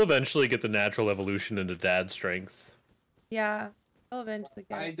 You'll eventually get the natural evolution into dad strength. Yeah, I'll eventually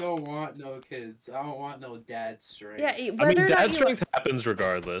get I it. don't want no kids. I don't want no dad strength. Yeah, I mean, whether or not dad you strength happens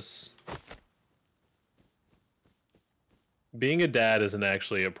regardless. Being a dad isn't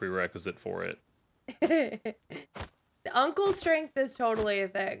actually a prerequisite for it. The uncle strength is totally a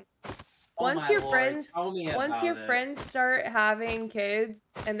thing. Oh once my your lord, friends, tell me once about your it. friends start having kids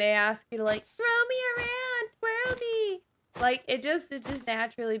and they ask you to like throw me around, twirl me, like it just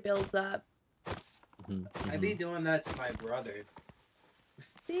naturally builds up. I be doing that to my brother.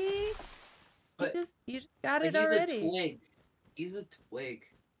 See, But you just got it he's already. a twig. He's a twig.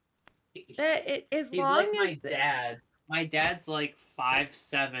 As He's long like as my dad. My dad's like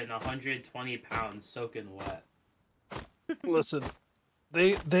 5'7", 120 pounds, soaking wet. Listen,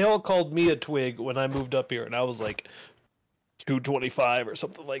 they all called me a twig when I moved up here, and I was like 225 or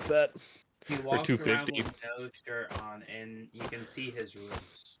something like that. He Or walks around 250. with no shirt on, and you can see his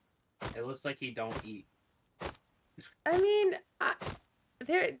ribs. It looks like he don't eat. I mean,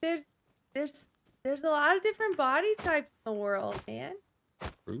 there's a lot of different body types in the world, man.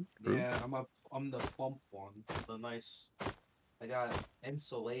 True. Yeah, I'm the plump one. The nice. I got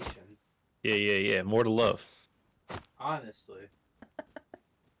insulation. Yeah. More to love. Honestly.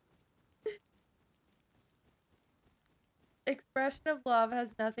 Expression of love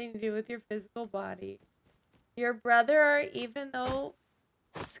has nothing to do with your physical body. Your brother, even though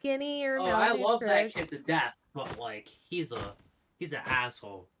skinny or Oh, I love that malnourished, kid to death, but like he's an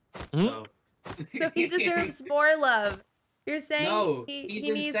asshole. Hmm? So so he deserves more love. You're saying no, he he's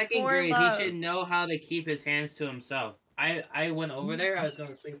in needs second more grade. love. He should know how to keep his hands to himself. I went over there. I was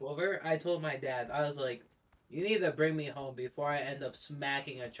gonna sleep over. I told my dad. I was like, "You need to bring me home before I end up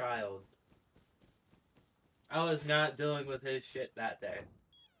smacking a child." I was not dealing with his shit that day.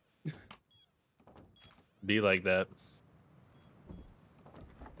 Be like that.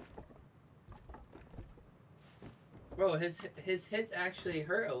 Bro, his hits actually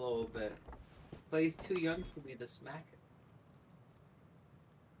hurt a little bit, but he's too young for me to smack him.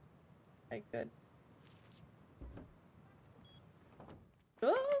 Okay, good.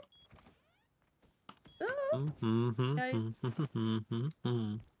 Oh. Oh.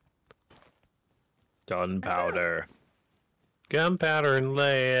 Gunpowder. Gunpowder and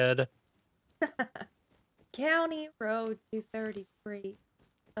lead. County Road 233.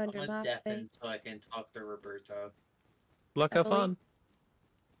 Under I'm my a deafen face. so I can talk to Roberto. Luck have fun.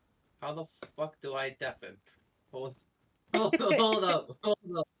 How the fuck do I deafen? Hold up.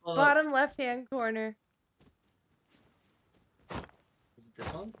 Bottom left-hand corner. Is it this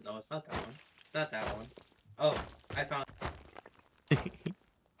one? No, it's not that one. It's not that one. Oh, I found.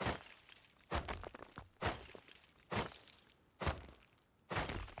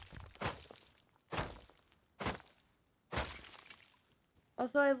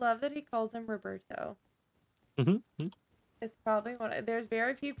 Also, I love that he calls him Roberto. It's probably there's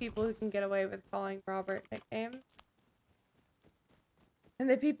very few people who can get away with calling Robert nicknames. And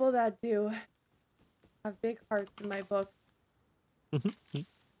the people that do have big hearts in my book.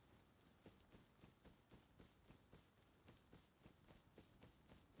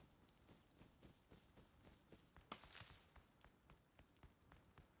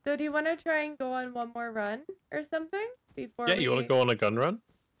 So do you want to try and go on one more run or something before Yeah, you want to go on a gun run?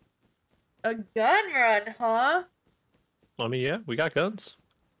 A gun run, huh? I mean, yeah, we got guns.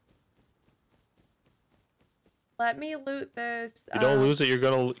 Let me loot this. You don't lose it, you're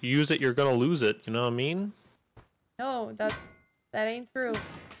gonna use it, you're gonna lose it. You know what I mean? No, that ain't true.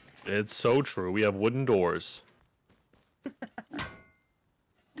 It's so true. We have wooden doors.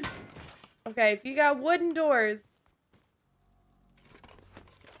 Okay, if you got wooden doors,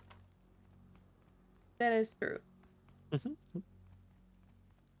 then it's true.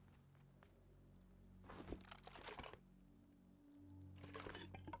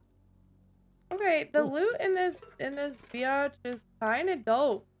 Okay, the loot in this biatch is kind of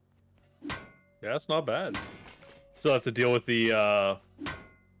dope. Yeah, it's not bad. Still have to deal with the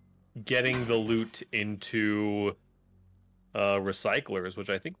getting the loot into recyclers, which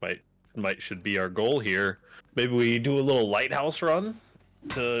I think should be our goal here. Maybe we do a little lighthouse run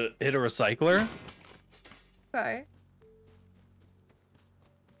to hit a recycler. Okay.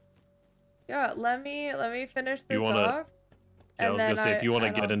 Yeah, let me finish this off. Yeah, I was gonna say if you want to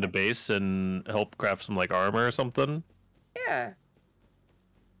get into base and help craft some like armor or something. Yeah.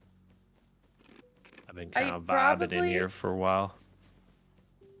 I've been kind of vibing in here for a while.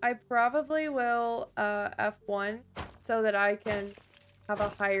 I probably will F1 so that I can have a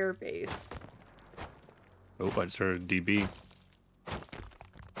higher base. Oh, I just heard a DB.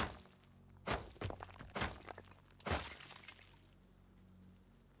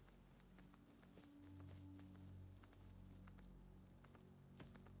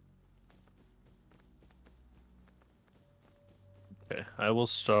 Okay, I will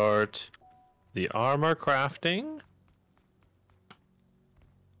start the armor crafting.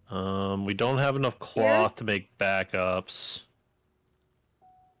 We don't have enough cloth to make backups.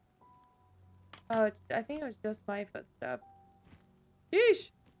 Oh, I think it was just my footstep.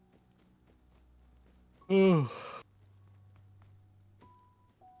 Sheesh.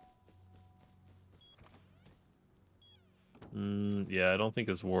 Yeah, I don't think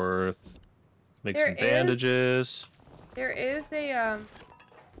it's worth. Make There some bandages. There is a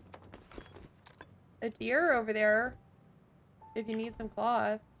deer over there. If you need some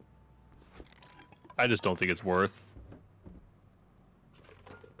cloth. I just don't think it's worth.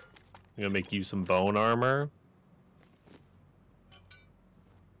 I'm gonna make you some bone armor.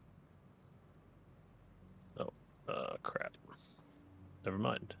 Oh, crap. Never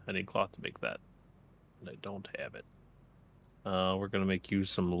mind. I need cloth to make that. And I don't have it. We're gonna make you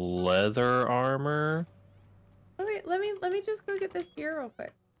some leather armor. Okay, let me just go get this deer real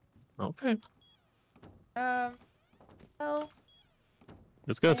quick. Okay. Well.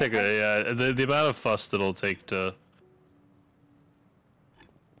 It's gonna take the amount of fuss that it'll take to.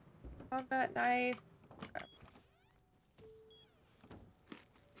 Combat knife. Okay.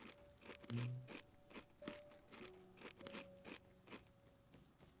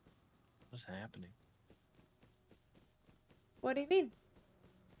 What's happening? What do you mean?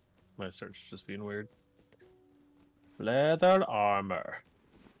 My search just being weird. Leather armor.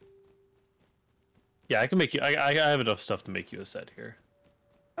 Yeah, I can make you. I have enough stuff to make you a set here.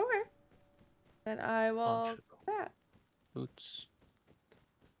 Okay. Then I will do that. Boots.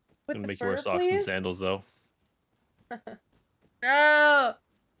 With Gonna the make you wear fur, socks please? and sandals though. No.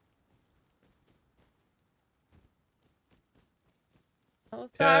 No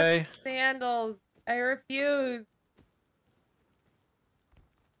socks and sandals. I refuse.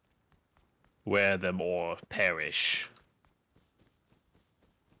 Wear them or perish.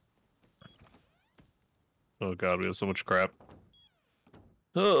 Oh god, we have so much crap.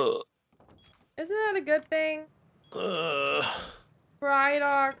 Ugh. Isn't that a good thing? Ugh. Fried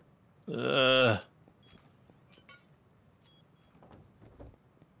ox.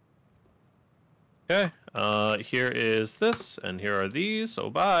 Okay. Here is this, and here are these. So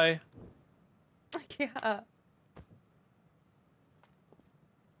bye. Yeah.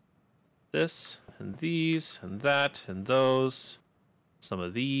 This and these and that and those. Some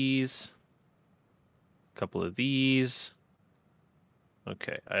of these. A couple of these.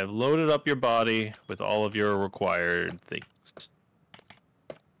 Okay, I have loaded up your body with all of your required things.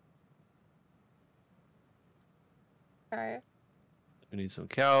 Okay. We need some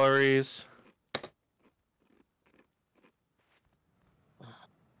calories.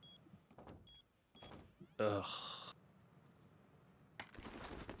 Ugh. Oh.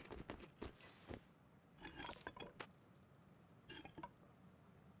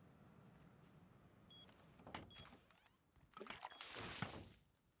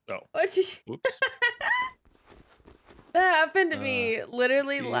 Whoops. That happened to me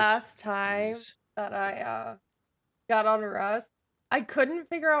literally geez, last time that I got on Rust. I couldn't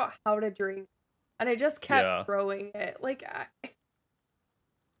figure out how to drink, and I just kept throwing it. Like,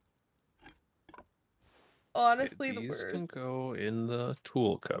 honestly, the worst. These can go in the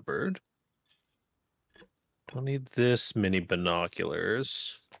tool cupboard. Don't need this many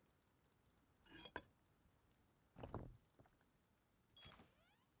binoculars.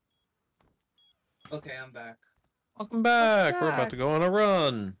 Okay, I'm back. Welcome back. We're about to go on a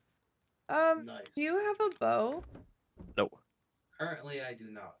run. Nice. Do you have a bow? No. Currently, I do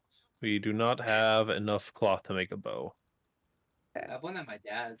not. We do not have enough cloth to make a bow. I have one at my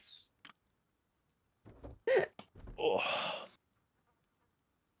dad's. Oh.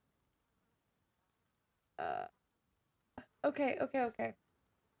 Okay.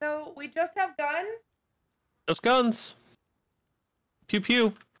 So we just have guns? Just guns. Pew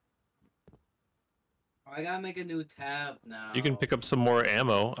pew. I gotta make a new tab now. You can pick up some more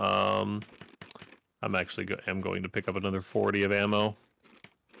ammo. I'm actually going to pick up another 40 of ammo.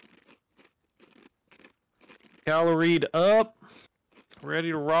 Caloried up.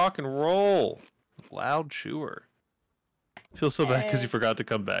 Ready to rock and roll. Loud chewer. Feel so bad because you forgot to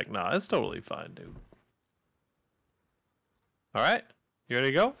come back. Nah, it's totally fine, dude. All right, you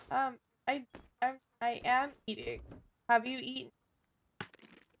ready to go? I am eating. Have you eaten?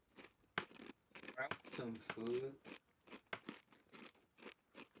 I want some food.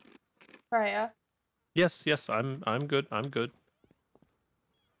 Freya? Yes, I'm good. I'm good.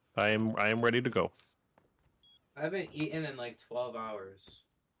 I am ready to go. I haven't eaten in like 12 hours.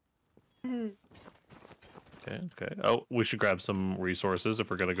 Okay. Oh, we should grab some resources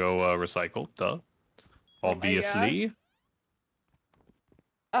if we're gonna go recycle. Duh. Obviously.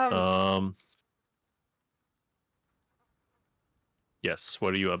 Yes.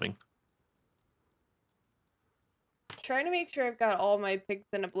 What are you umming? Trying to make sure I've got all my pigs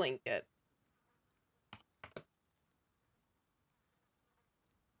in a blanket.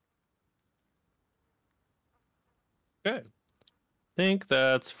 Okay. Think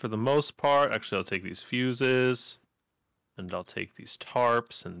that's for the most part. Actually, I'll take these fuses. And I'll take these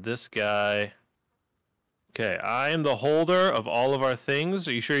tarps and this guy. Okay, I am the holder of all of our things.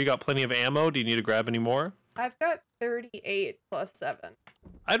 Are you sure you got plenty of ammo? Do you need to grab any more? I've got 38 plus 7.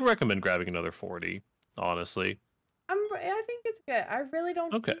 I'd recommend grabbing another 40, honestly. I think it's good. I really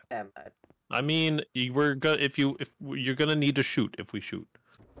don't Okay. think that much. I mean, if you're gonna need to shoot if we shoot.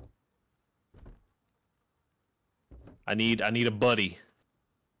 I need a buddy.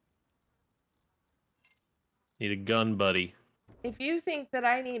 Need a gun buddy. If you think that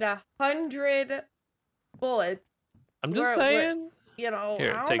I need 100 bullets, I'm just saying. you know,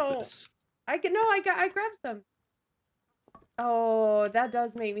 Here, I don't take know. this. I grabbed some. Oh, that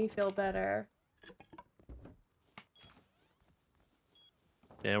does make me feel better.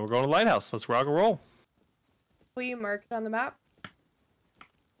 And we're going to Lighthouse. Let's rock and roll. Will you mark it on the map?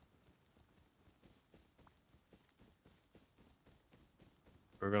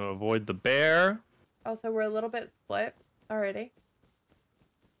 We're gonna avoid the bear. Also, we're a little bit split already.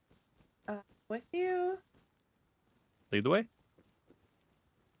 With you. Lead the way.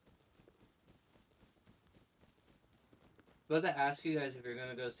 About to ask you guys if you're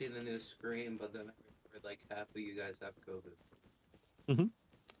gonna go see the new Scream, but then I heard like half of you guys have COVID. Mm-hmm.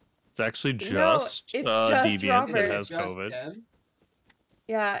 It's actually No, just it's just Deviant Robert. that has Just COVID. them?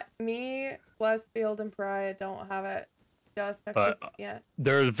 Yeah, me, Westfield, and Pariah don't have it. Just But, yeah.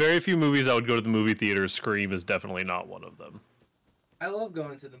 There are very few movies I would go to the movie theater. Scream is definitely not one of them. I love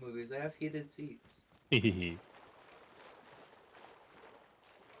going to the movies. They have heated seats. There's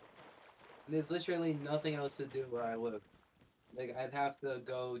literally nothing else to do where I live. Like, I'd have to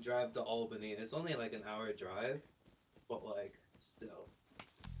go drive to Albany. It's only like an hour drive, but like, still.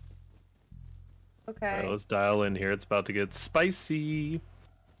 Okay. Alright, let's dial in here. It's about to get spicy.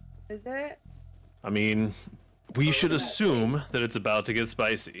 Is it? I mean, we Oh, should look at that assume base. that it's about to get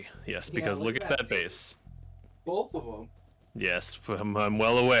spicy. Yes, Yeah, because look look at at that that base. Both of them. Yes, I'm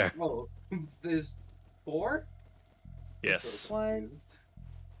well aware. Oh, there's 4? Yes. One.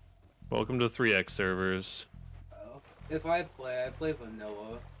 Welcome to 3X servers. If I play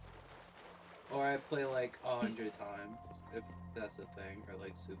vanilla. Or I play like 100 times, if that's a thing, or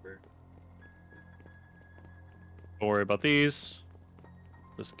like super. Don't worry about these.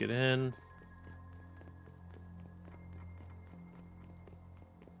 Just get in.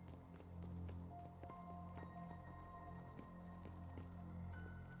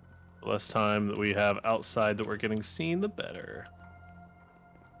 The less time that we have outside that we're getting seen, the better.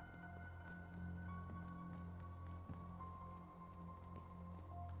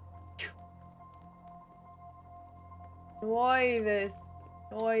 Nueves.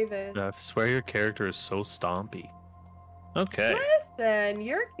 Nueves. I swear your character is so stompy. Okay. Listen,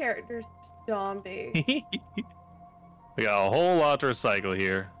 your character's stompy. We got a whole lot to recycle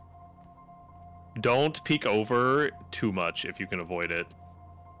here. Don't peek over too much if you can avoid it.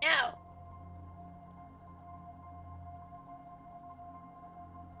 Ow.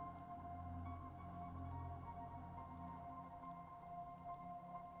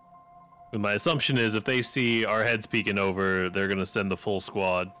 And my assumption is if they see our heads peeking over, they're gonna send the full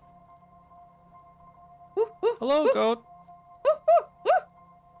squad. Woo, woo, Hello, woo, goat. woo, woo, woo.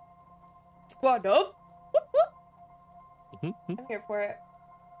 Squad up. Woo, woo. I'm here for it.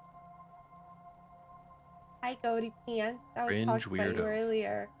 Hi, Goaty Pan. That was Cringe talked about you weirdo.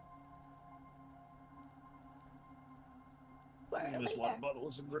 earlier. This water bottle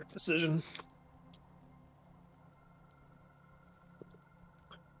was a great decision.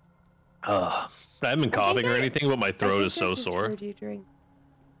 I haven't been coughing or anything, but my throat is so sore. Heard you drink.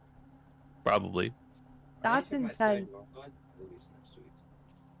 Probably. That's Check my intense. schedule. I'll go ahead and release next week.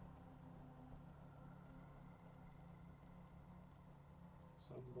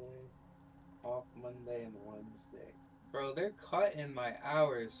 Sunday, off Monday and Wednesday. Bro, they're cutting my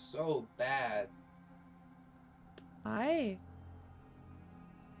hours so bad. Hi.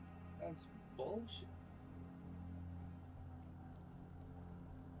 That's bullshit.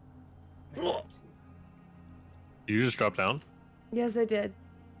 Man, Did you just drop down? Yes, I did.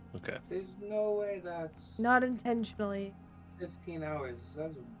 Okay. there's no way that's Not intentionally. 15 hours.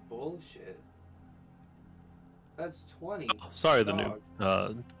 That's bullshit. That's 20. Sorry, the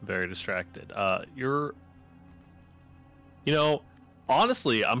noob. Very distracted. You know,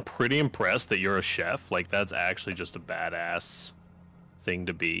 honestly, I'm pretty impressed that you're a chef. Like, that's actually just a badass thing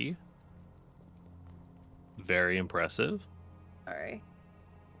to be. Very impressive. Sorry.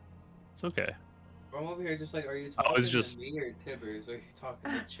 It's okay. I'm over here just like, are you I talking was just- to me or Tibbers? Or are you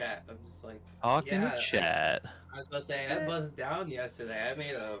talking to chat? I'm just like, Talking Yeah, to chat. I was about to say, I buzzed down yesterday. I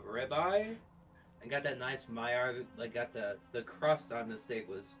made a ribeye and got that nice Maillard. Like got the crust on the steak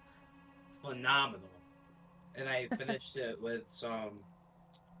was phenomenal. And I finished it with some.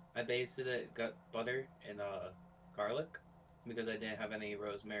 I basted it, got butter and garlic because I didn't have any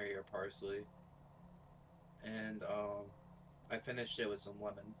rosemary or parsley. And I finished it with some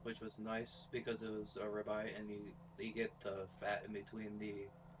lemon, which was nice because it was a ribeye, and you get the fat in between the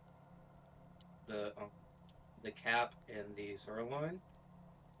um, the cap and the sirloin.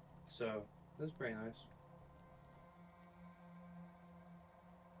 So it was pretty nice.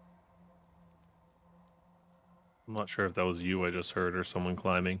 I'm not sure if that was you I just heard or someone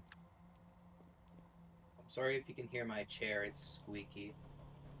climbing. I'm sorry if you can hear my chair; it's squeaky.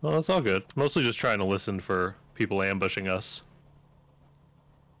 Well, that's all good. Mostly just trying to listen for people ambushing us.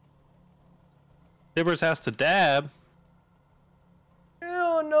 Tibbers has to dab.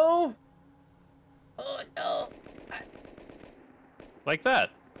 Oh no! Oh no! Like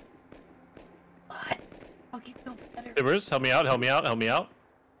that. What? I'll get no better. Tibbers, help me out, help me out, help me out.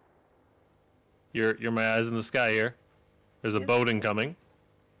 You're my eyes in the sky here. There's a Yes. boat incoming.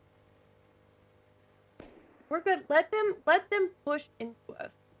 We're good. Let them push into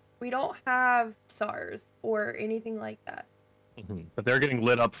us. We don't have SARS or anything like that. But they're getting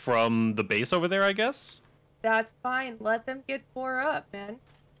lit up from the base over there, I guess? That's fine. Let them get tore up, man.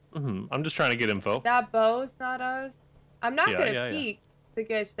 I'm just trying to get info. That bow's not us. I'm not Yeah, gonna yeah, yeah. peek to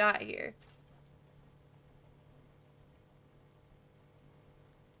get shot here.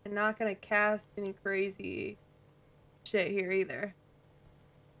 I'm not gonna cast any crazy shit here either.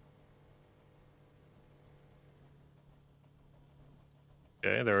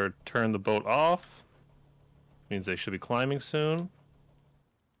 Okay, they're turning the boat off. Means they should be climbing soon.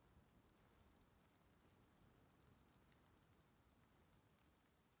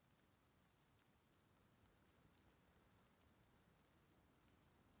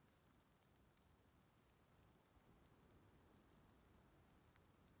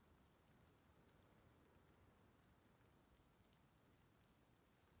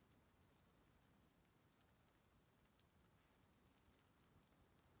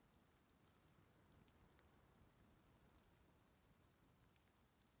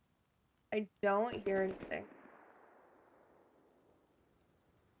 I don't hear anything.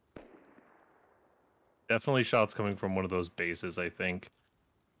 Definitely shots coming from one of those bases, I think.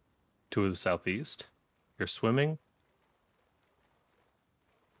 To the southeast. You're swimming.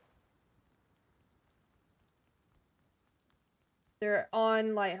 They're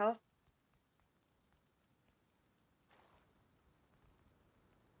on Lighthouse.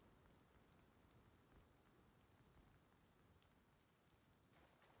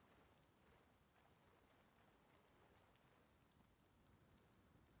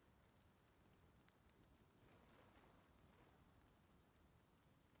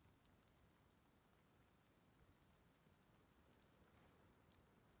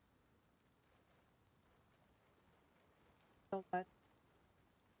 So much.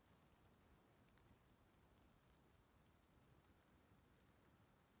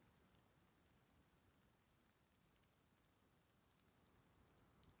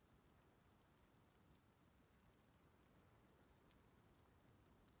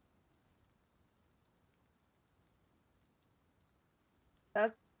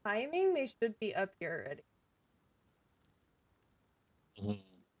 That's timing. They should be up here already.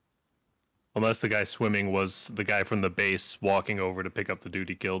 Unless the guy swimming was the guy from the base walking over to pick up the dude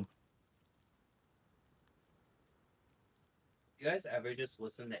he killed. You guys ever just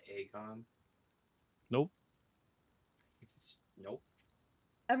listen to Akon? Nope. Nope.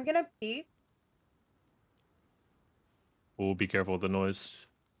 I'm gonna peek. We'll be careful with the noise.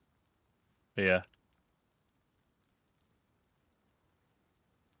 But yeah.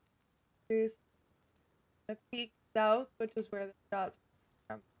 There's a peek south, which is where the shots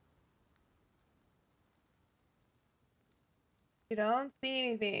come from. You don't see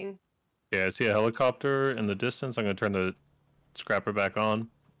anything. Yeah, I see a helicopter in the distance. I'm going to turn the scrapper back on.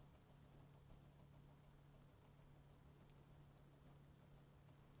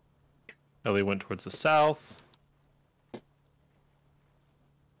 Ellie went towards the south.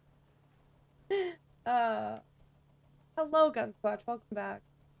 Hello, Gunsquatch. Welcome back.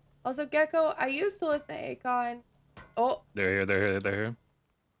 Also, Gecko, I used to listen to Akon. Oh, They're here, they're here, they're here.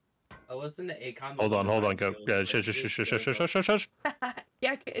 I listen to Akon. Hold on, go. Yeah, shush.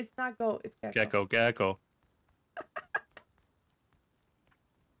 Gecko, it's not Go, it's Gecko. Gecko.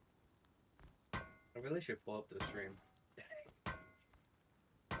 I really should pull up the stream.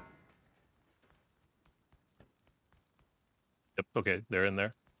 Yep, okay, they're in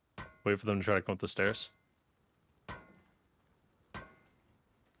there. Wait for them to try to come up the stairs.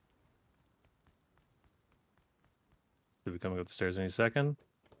 coming up the stairs any second.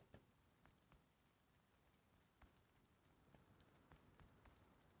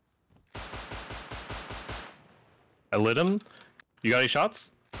 I lit him. You got any shots?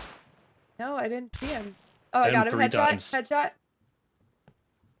 No, I didn't see him. Oh, I got him. 3 Headshot. times. Headshot.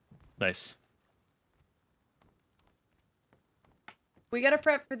 Nice. We gotta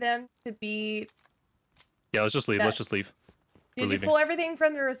prep for them to be. Yeah, let's just leave. That... Let's just leave. Did you pull everything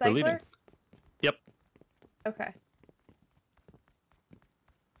from the recycler? We're leaving. Yep. Okay.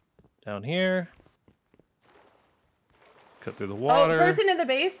 Down here. Cut through the water. Oh, person in the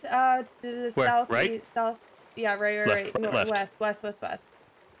base. To the Where? south. Right? South. Yeah, right. Left, No, left. west.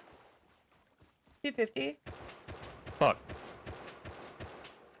 250. Fuck.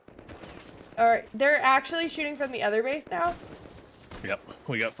 Alright, they're actually shooting from the other base now? Yep,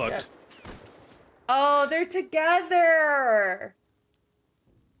 we got fucked. Yep. Oh, they're together!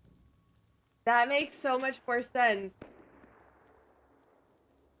 That makes so much more sense.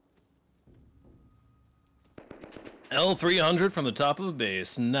 L300 from the top of the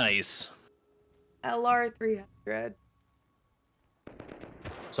base. Nice. LR300.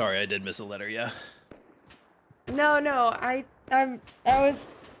 Sorry, I did miss a letter, yeah. No, I was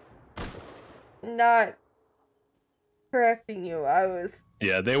not correcting you. I was.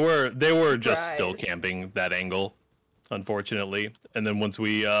 Yeah, they were just still surprised. camping that angle, unfortunately. And then once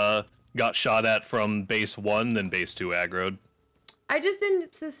we got shot at from base 1, then base 2 aggroed. I just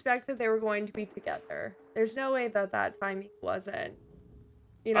didn't suspect that they were going to be together. There's no way that timing wasn't.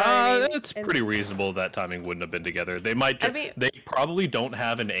 You know what I mean? It's pretty reasonable that timing wouldn't have been together. They might. They probably don't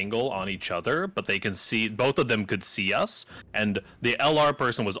have an angle on each other, but they can see. Both of them could see us, and the LR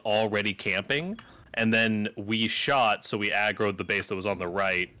person was already camping, and then we shot, so we aggroed the base that was on the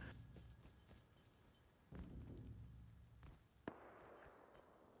right.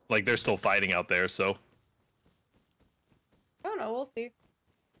 Like they're still fighting out there, so. I don't know. We'll see.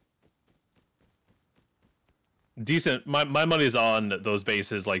 Decent. My money's on those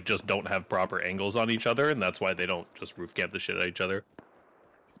bases like just don't have proper angles on each other, and that's why they don't just roof camp the shit at each other.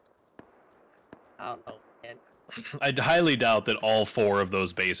 I don't know, man. I highly doubt that all 4 of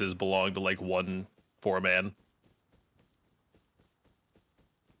those bases belong to like one 4-man.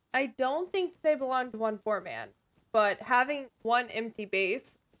 I don't think they belong to one 4-man, but having one empty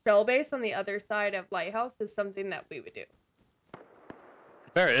base, shell base on the other side of Lighthouse is something that we would do.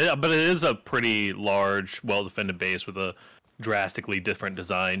 Fair, but it is a pretty large, well-defended base with a drastically different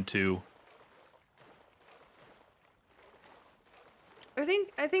design too. I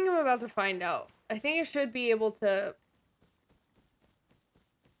think I'm about to find out. I think I should be able to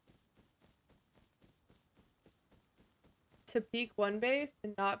peek one base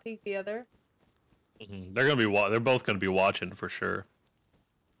and not peek the other. Mm-hmm. They're both gonna be watching for sure.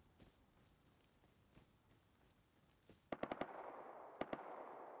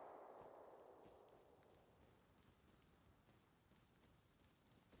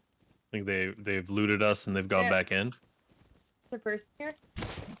 I think they've looted us and they've gone back in. The person here.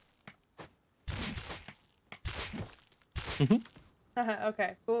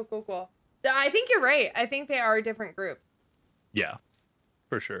 Okay, cool. I think you're right. I think they are a different group. Yeah,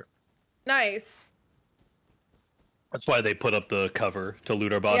 for sure. Nice. That's why they put up the cover to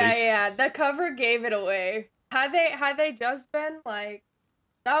loot our bodies. Yeah. The cover gave it away. Had they just been like,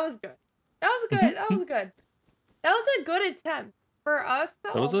 that was good. That was good. That was good. That was a good attempt for us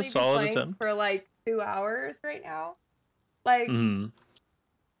to That was a only solid be playing attempt for like 2 hours right now. Like, do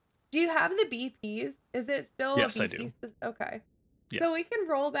you have the BPs? Is it still? Yes, a BP I do. Okay. Yeah. So we can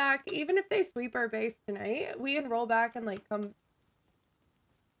roll back, even if they sweep our base tonight. We can roll back and like come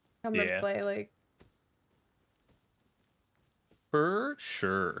and play like. For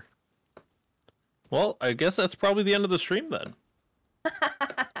sure. Well, I guess that's probably the end of the stream then.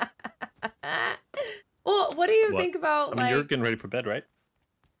 Well, what do you think about I mean, you're getting ready for bed, right?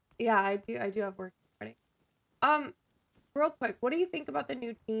 Yeah, I do. I do have work ready. Real quick, what do you think about the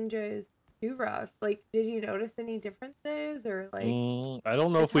new changes to Rust? Like, did you notice any differences or like? I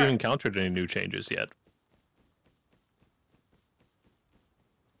don't know if we've encountered any new changes yet.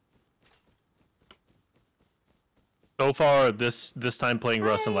 So far, this time playing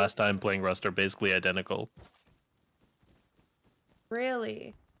Rust and last time playing Rust are basically identical.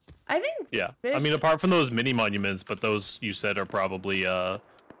 Really? I think. Yeah, I mean, apart from those mini monuments, but those you said are probably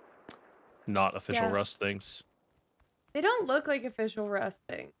not official Rust things. They don't look like official Rust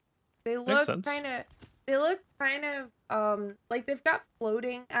things. They look kind of. They look kind of like they've got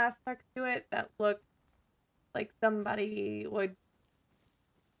floating aspects to it that look like somebody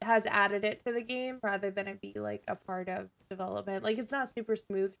has added it to the game rather than it be like a part of development. Like, it's not super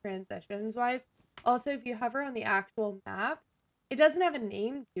smooth transitions wise. Also, if you hover on the actual map, it doesn't have a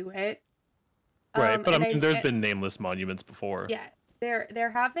name to it. Right, but I mean, there's been nameless monuments before. Yeah,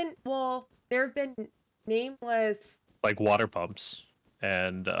 there haven't. Well, there have been nameless, like water pumps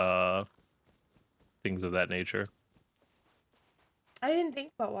and things of that nature. I didn't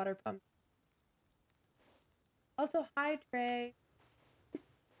think about water pumps. Also, hi Trey.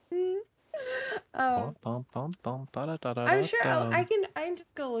 I'm sure I can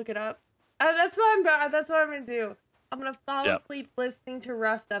just go look it up. That's what I'm gonna do. I'm gonna fall asleep listening to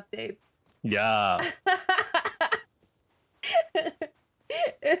Rust updates. Yeah.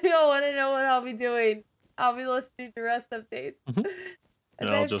 If y'all want to know what I'll be doing, I'll be listening to Rust updates. And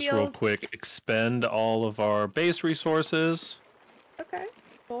I'll just real quick expend all of our base resources. Okay,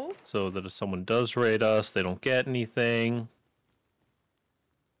 cool. So that if someone does raid us, they don't get anything.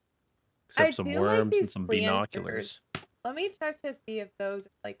 Except some worms and some binoculars. Let me check to see if those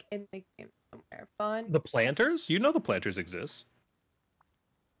are like in the game somewhere. Fun. The planters? You know the planters exist.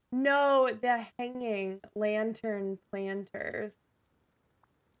 No, the hanging lantern planters.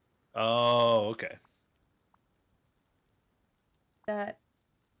 Oh, okay. That,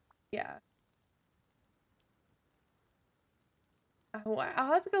 yeah.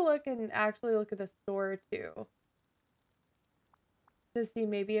 I'll have to go look and actually look at the store too. To see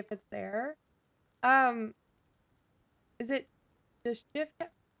maybe if it's there. Is it just shift?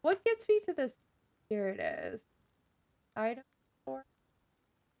 What gets me to this? Here it is. Item store.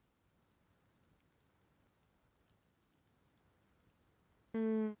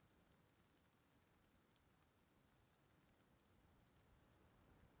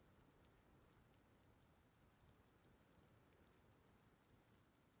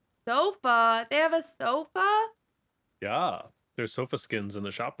 Sofa. They have a sofa? Yeah. There's sofa skins in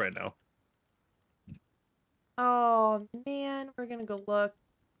the shop right now. Oh, man. We're gonna go look,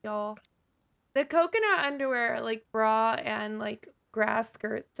 y'all. The coconut underwear, like, bra and, like, grass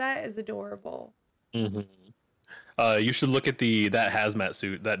skirt set is adorable. Mm-hmm. You should look at that hazmat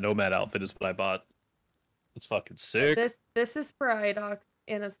suit. That nomad outfit is what I bought. It's fucking sick. This is for Idox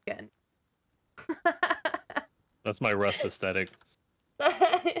in a skin. That's my Rust aesthetic.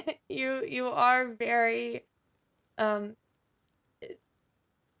 You are very I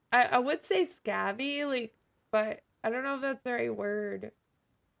would say scabby, like, but I don't know if that's the right word.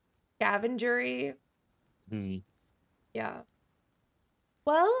 Scavengery. Yeah.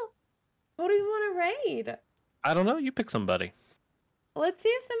 Well, what do you want to raid? I don't know. You pick somebody. Let's see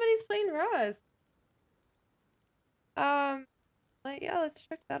if somebody's playing Rust. Let's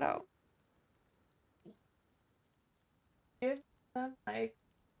check that out. Give them like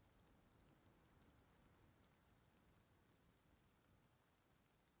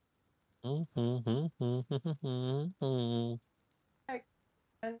and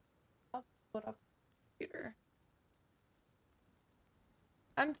I'll put up the computer.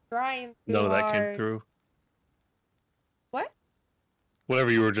 I'm trying too No, that hard. came through. What?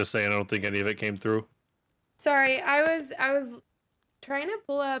 Whatever you were just saying, I don't think any of it came through. Sorry, I was trying to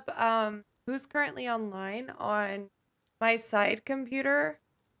pull up who's currently online on my side computer,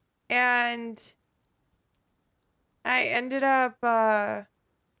 and I ended up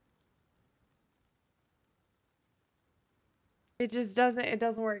it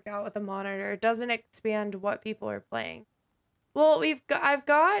doesn't work out with the monitor. It doesn't expand what people are playing. Well, I've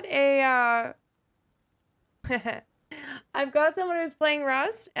got a I've got someone who's playing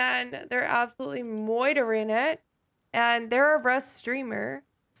Rust, and they're absolutely moitering it, and they're a Rust streamer.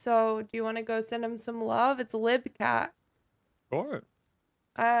 So, do you want to go send them some love? It's libcat. Sure.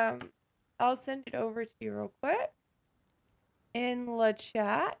 I'll send it over to you real quick in the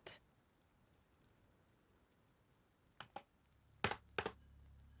chat.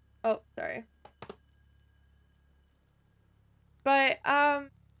 Oh, sorry. But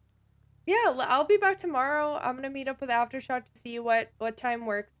yeah, I'll be back tomorrow. I'm gonna meet up with Aftershock to see what time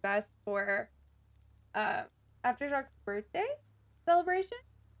works best for Aftershock's birthday celebration.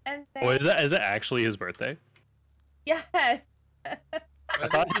 And then... Oh, is it actually his birthday? Yes. I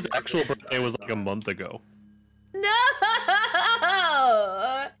thought his actual birthday was like a month ago. No,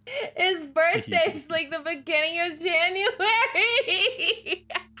 his birthday's like the beginning of January.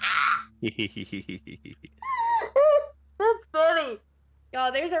 That's funny.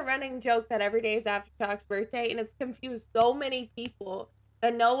 Y'all, there's a running joke that every day is Aftershock's birthday, and it's confused so many people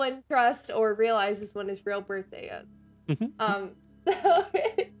that no one trusts or realizes when his real birthday is.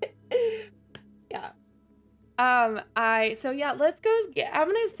 So yeah. Let's go I'm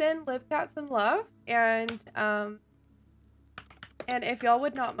gonna send LiveCat some love, and if y'all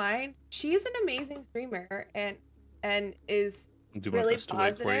would not mind, she's an amazing streamer, and and is Do my really best to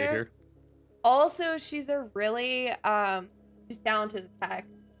wait for you positive. here. Also, she's a really she's down to the tech,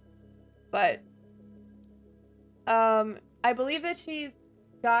 but I believe that she's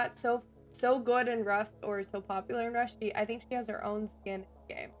got so good in Rust, or so popular in Rust. I think she has her own skin in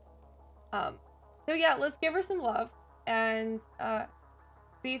the game. So yeah, let's give her some love and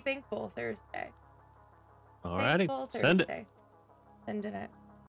be thankful Thursday. Alrighty, Thankful send it. Thursday. Send it.